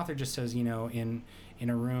if an author just says, you know, in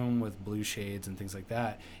a room with blue shades and things like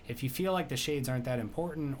that, if you feel like the shades aren't that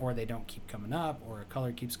important or they don't keep coming up or a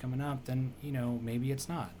color keeps coming up, then, you know, maybe it's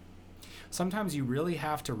not. Sometimes you really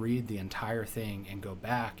have to read the entire thing and go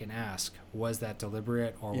back and ask, was that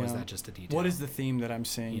deliberate or was that just a detail? What is the theme that I'm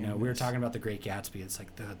seeing? You know, we were talking about The Great Gatsby. It's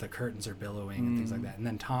like the curtains are billowing and things like that. And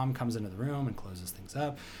then Tom comes into the room and closes things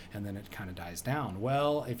up and then it kind of dies down.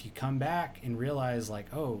 Well, if you come back and realize like,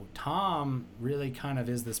 oh, Tom really kind of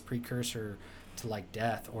is this precursor to like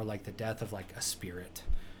death or like the death of like a spirit.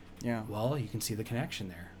 Yeah. Well, you can see the connection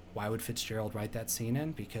there. Why would Fitzgerald write that scene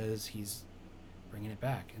in? Because he's bringing it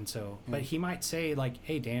back. And so, but he might say like,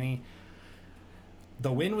 hey, Danny,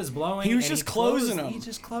 the wind was blowing. He was just closing them. He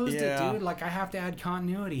just closed it, dude. Like, I have to add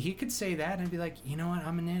continuity. He could say that and be like, you know what?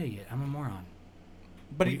 I'm an idiot. I'm a moron.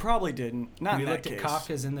 But he probably didn't. Not in that case. We looked at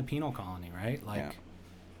Kafka's In the Penal Colony, right? Like,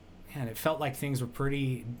 man, it felt like things were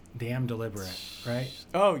pretty damn deliberate, right?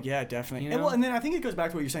 Oh, yeah, definitely. You know? And then I think it goes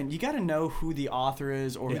back to what you're saying. You got to know who the author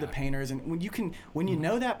is or who the painter is. And when you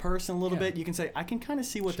know that person a little bit, you can say, I can kind of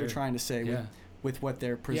see what they're trying to say with what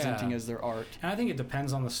they're presenting as their art. And I think it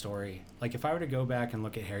depends on the story. Like, if I were to go back and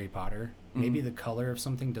look at Harry Potter, maybe the color of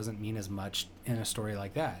something doesn't mean as much in a story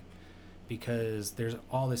like that. Because there's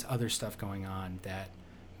all this other stuff going on that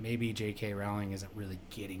maybe J.K. Rowling isn't really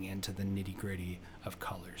getting into the nitty-gritty of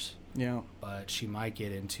colors. Yeah. But she might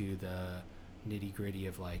get into the nitty-gritty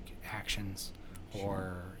of, like, actions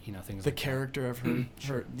or, you know, things like that. The character of her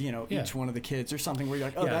you know, each one of the kids or something where you're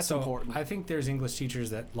like, oh, that's important. I think there's English teachers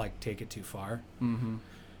that, like, take it too far. Mm-hmm.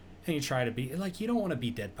 And you try to be, like, you don't want to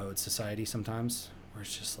be Dead Poets Society sometimes, where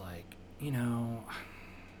it's just like, you know.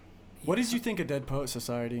 What did you think of Dead Poet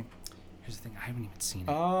Society? Here's the thing, I haven't even seen it.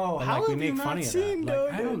 Oh, but, how like, have we you make not funny seen of that.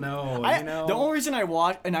 Like, I don't know. You know, the only reason I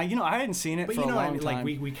watched, and I hadn't seen it for a long time. Like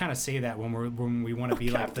we kind of say that when we want to be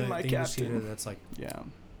like the English teacher that's like,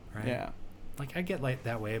 right? Yeah. like I get like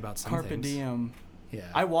that way about some Carpe things. diem. Yeah.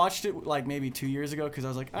 I watched it like maybe 2 years ago because I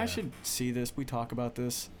was like, I should see this. We talk about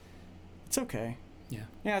this. It's okay. Yeah.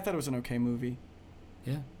 Yeah, I thought it was an okay movie.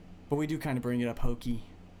 Yeah. But we do kind of bring it up hokey.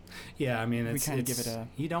 Yeah, I mean, we kind of give it a.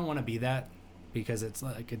 You don't want to be that because it's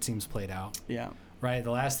like it seems played out. Yeah. Right.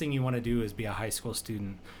 The last thing you want to do is be a high school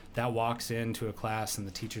student that walks into a class and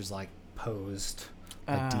the teacher's like posed.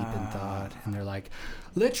 Like deep in thought, and they're like,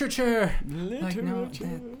 literature. Like, no,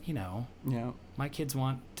 you know. Yeah. My kids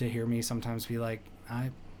want to hear me sometimes be like, I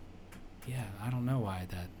don't know why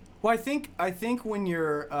that. Well, I think when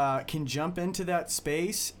you're can jump into that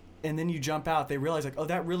space and then you jump out, they realize like, oh,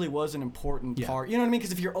 that really was an important part. You know what I mean?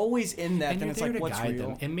 Because if you're always in that, then it's like, what's real?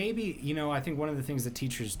 Them. And maybe, you know, I think one of the things that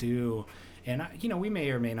teachers do. And, you know, we may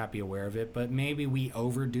or may not be aware of it, but maybe we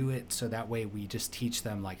overdo it so that way we just teach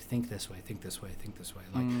them, like, think this way, think this way, think this way.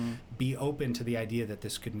 Like, be open to the idea that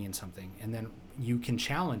this could mean something. And then you can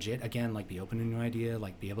challenge it. Again, like, be open to a new idea,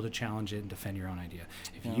 like, be able to challenge it and defend your own idea.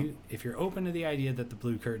 If you're open to the idea that the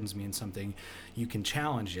blue curtains mean something, you can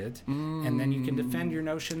challenge it, and then you can defend your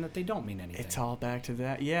notion that they don't mean anything. It's all back to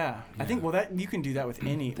that. Yeah. I think, well, that you can do that with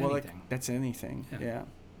anything. Like, that's anything. Yeah.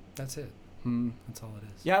 That's it. That's all it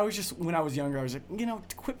is. Yeah, I was just, when I was younger, I was like, you know,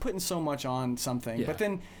 quit putting so much on something. Yeah. But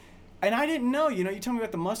then, and I didn't know, you know, you told me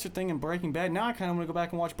about the mustard thing in Breaking Bad. Now I kind of want to go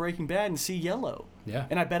back and watch Breaking Bad and see yellow. Yeah.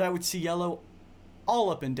 And I bet I would see yellow all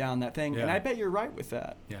up and down that thing. Yeah. And I bet you're right with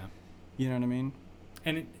that. Yeah. You know what I mean?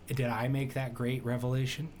 And did I make that great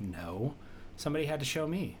revelation? No. Somebody had to show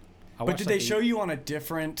me. But did they show you on a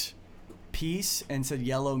different piece and said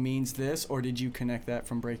yellow means this, or did you connect that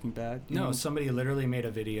from Breaking Bad? No, somebody literally made a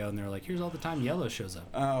video and they're like, here's all the time yellow shows up.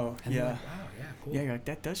 Oh, and yeah. Like, wow, yeah, cool. Yeah,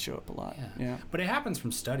 that does show up a lot. Yeah. But it happens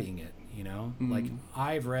from studying it, you know? Like,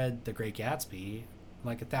 I've read The Great Gatsby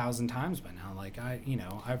like 1,000 times by now. Like,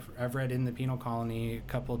 I've read In the Penal Colony a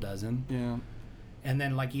couple dozen. Yeah. And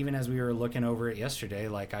then, like, even as we were looking over it yesterday,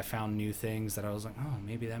 like, I found new things that I was like, oh,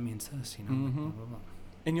 maybe that means this, you know? Like, blah, blah, blah.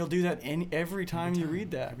 And you'll do that every time you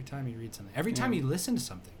read that. Every time you read something. Every time you listen to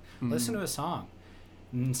something. Listen to a song.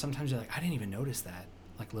 And sometimes you're like, I didn't even notice that.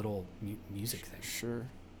 Like little music thing. Sure.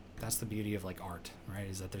 That's the beauty of like art, right?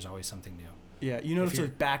 Is that there's always something new. Yeah, you notice those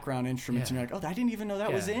background instruments and you're like, oh, I didn't even know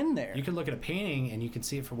that was in there. You can look at a painting and you can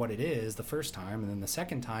see it for what it is the first time, and then the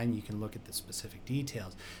second time you can look at the specific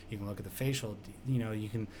details. You can look at the facial, you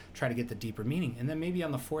can try to get the deeper meaning. And then maybe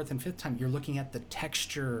on the fourth and fifth time, you're looking at the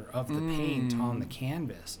texture of the paint on the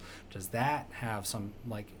canvas. Does that have some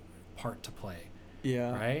like part to play?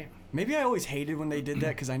 Yeah. Right? Maybe I always hated when they did that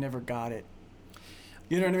because I never got it.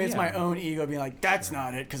 You know what I mean? It's my own ego being like, that's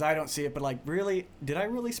not it, because I don't see it. But, like, really, did I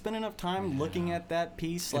really spend enough time looking at that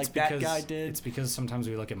piece like that guy did? It's because sometimes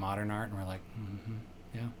we look at modern art and we're like,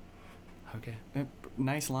 yeah, okay.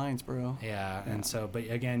 Nice lines, bro. Yeah, and so, but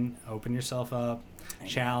again, open yourself up,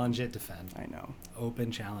 challenge it, defend. I know.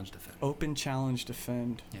 Open, challenge, defend. Open, challenge,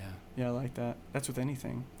 defend. Yeah. Yeah, I like that. That's with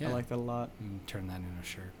anything. Yeah. I like that a lot. Turn that into a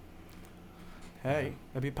shirt. Hey,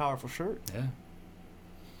 that'd be a powerful shirt. Yeah.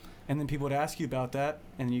 And then people would ask you about that,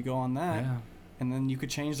 and you go on that, and then you could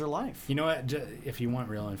change their life. You know what? If you want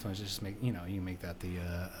real influence, just make you can make that the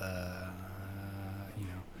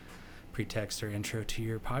pretext or intro to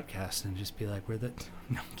your podcast, and just be like, "We're the."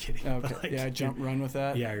 No, I'm kidding. Okay. Like, yeah, run with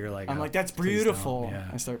that. Yeah, you're like. I'm like, that's beautiful. Yeah.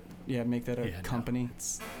 I start. Yeah, make that a company. No,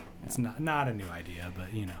 it's not a new idea,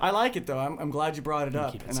 but you know. I like it though. I'm glad you brought it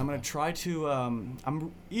up, and simple. I'm gonna try to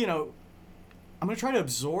I'm going to try to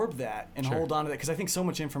absorb that and hold on to that, because I think so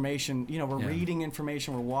much information, we're reading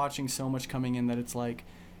information, we're watching so much coming in that it's like,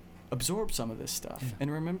 absorb some of this stuff and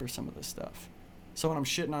remember some of this stuff. So when I'm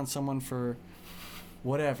shitting on someone for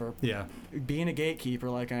whatever, being a gatekeeper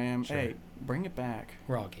like I am, hey, bring it back.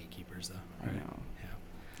 We're all gatekeepers though. Right? I know.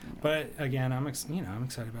 Yeah. But again, I'm excited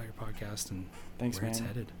about your podcast and where it's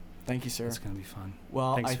headed. Thank you, sir. It's going to be fun.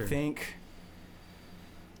 Well, I think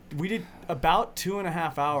we did about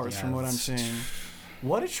 2.5 hours from what I'm seeing.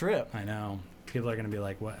 What a trip. I know. People are going to be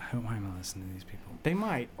like, "What? Why am I listening to these people?" They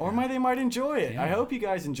might. Or they might enjoy it. Yeah. I hope you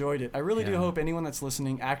guys enjoyed it. I really do hope anyone that's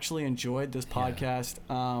listening actually enjoyed this podcast.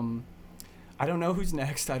 I don't know who's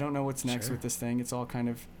next. I don't know what's next with this thing. It's all kind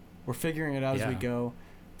of, we're figuring it out as we go.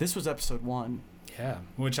 This was episode 1. Yeah.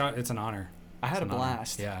 Which it's an honor. I had a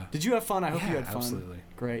blast. Yeah. Did you have fun? I hope you had fun. Absolutely.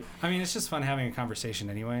 Great. I mean, it's just fun having a conversation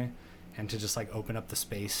anyway. And to just like open up the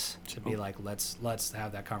space to be like, let's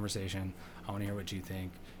have that conversation. I want to hear what you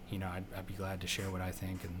think. I'd be glad to share what I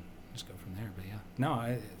think and just go from there. But yeah, no,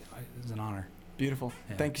 it was an honor. Beautiful.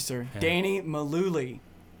 Yeah. Thank you, sir. Yeah. Danny Mullooly.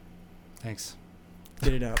 Thanks.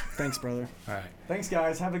 Did it up. Thanks, brother. All right. Thanks,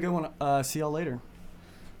 guys. Have a good one. See y'all later.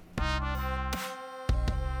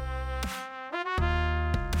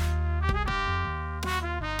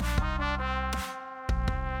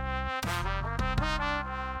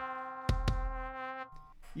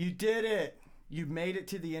 did it. You made it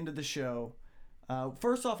to the end of the show.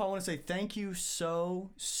 First off, I want to say thank you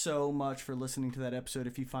so much for listening to that episode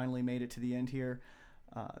if you finally made it to the end here.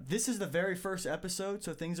 This is the very first episode,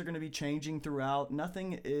 so things are going to be changing throughout.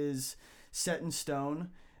 Nothing is set in stone.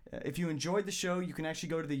 If you enjoyed the show, you can actually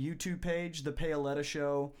go to the YouTube page, The Paoletta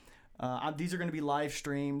Show. These are going to be live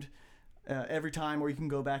streamed every time, or you can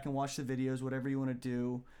go back and watch the videos, whatever you want to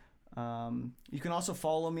do. You can also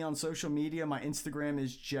follow me on social media. My Instagram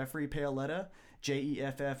is Jeffrey Paoletta, Jeffrey.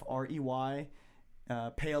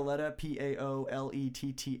 Paoletta,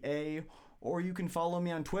 Paoletta. Or you can follow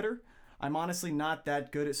me on Twitter. I'm honestly not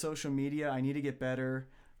that good at social media. I need to get better.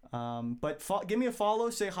 But give me a follow,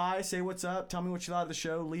 say hi, say what's up, tell me what you thought of the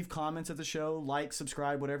show, leave comments at the show, like,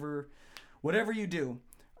 subscribe, whatever you do.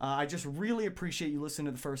 I just really appreciate you listening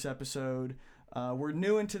to the first episode. We're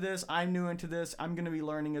new into this. I'm new into this. I'm going to be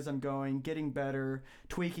learning as I'm going, getting better,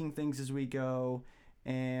 tweaking things as we go,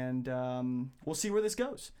 and we'll see where this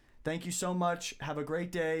goes. Thank you so much. Have a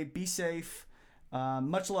great day. Be safe.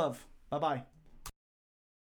 Much love. Bye-bye.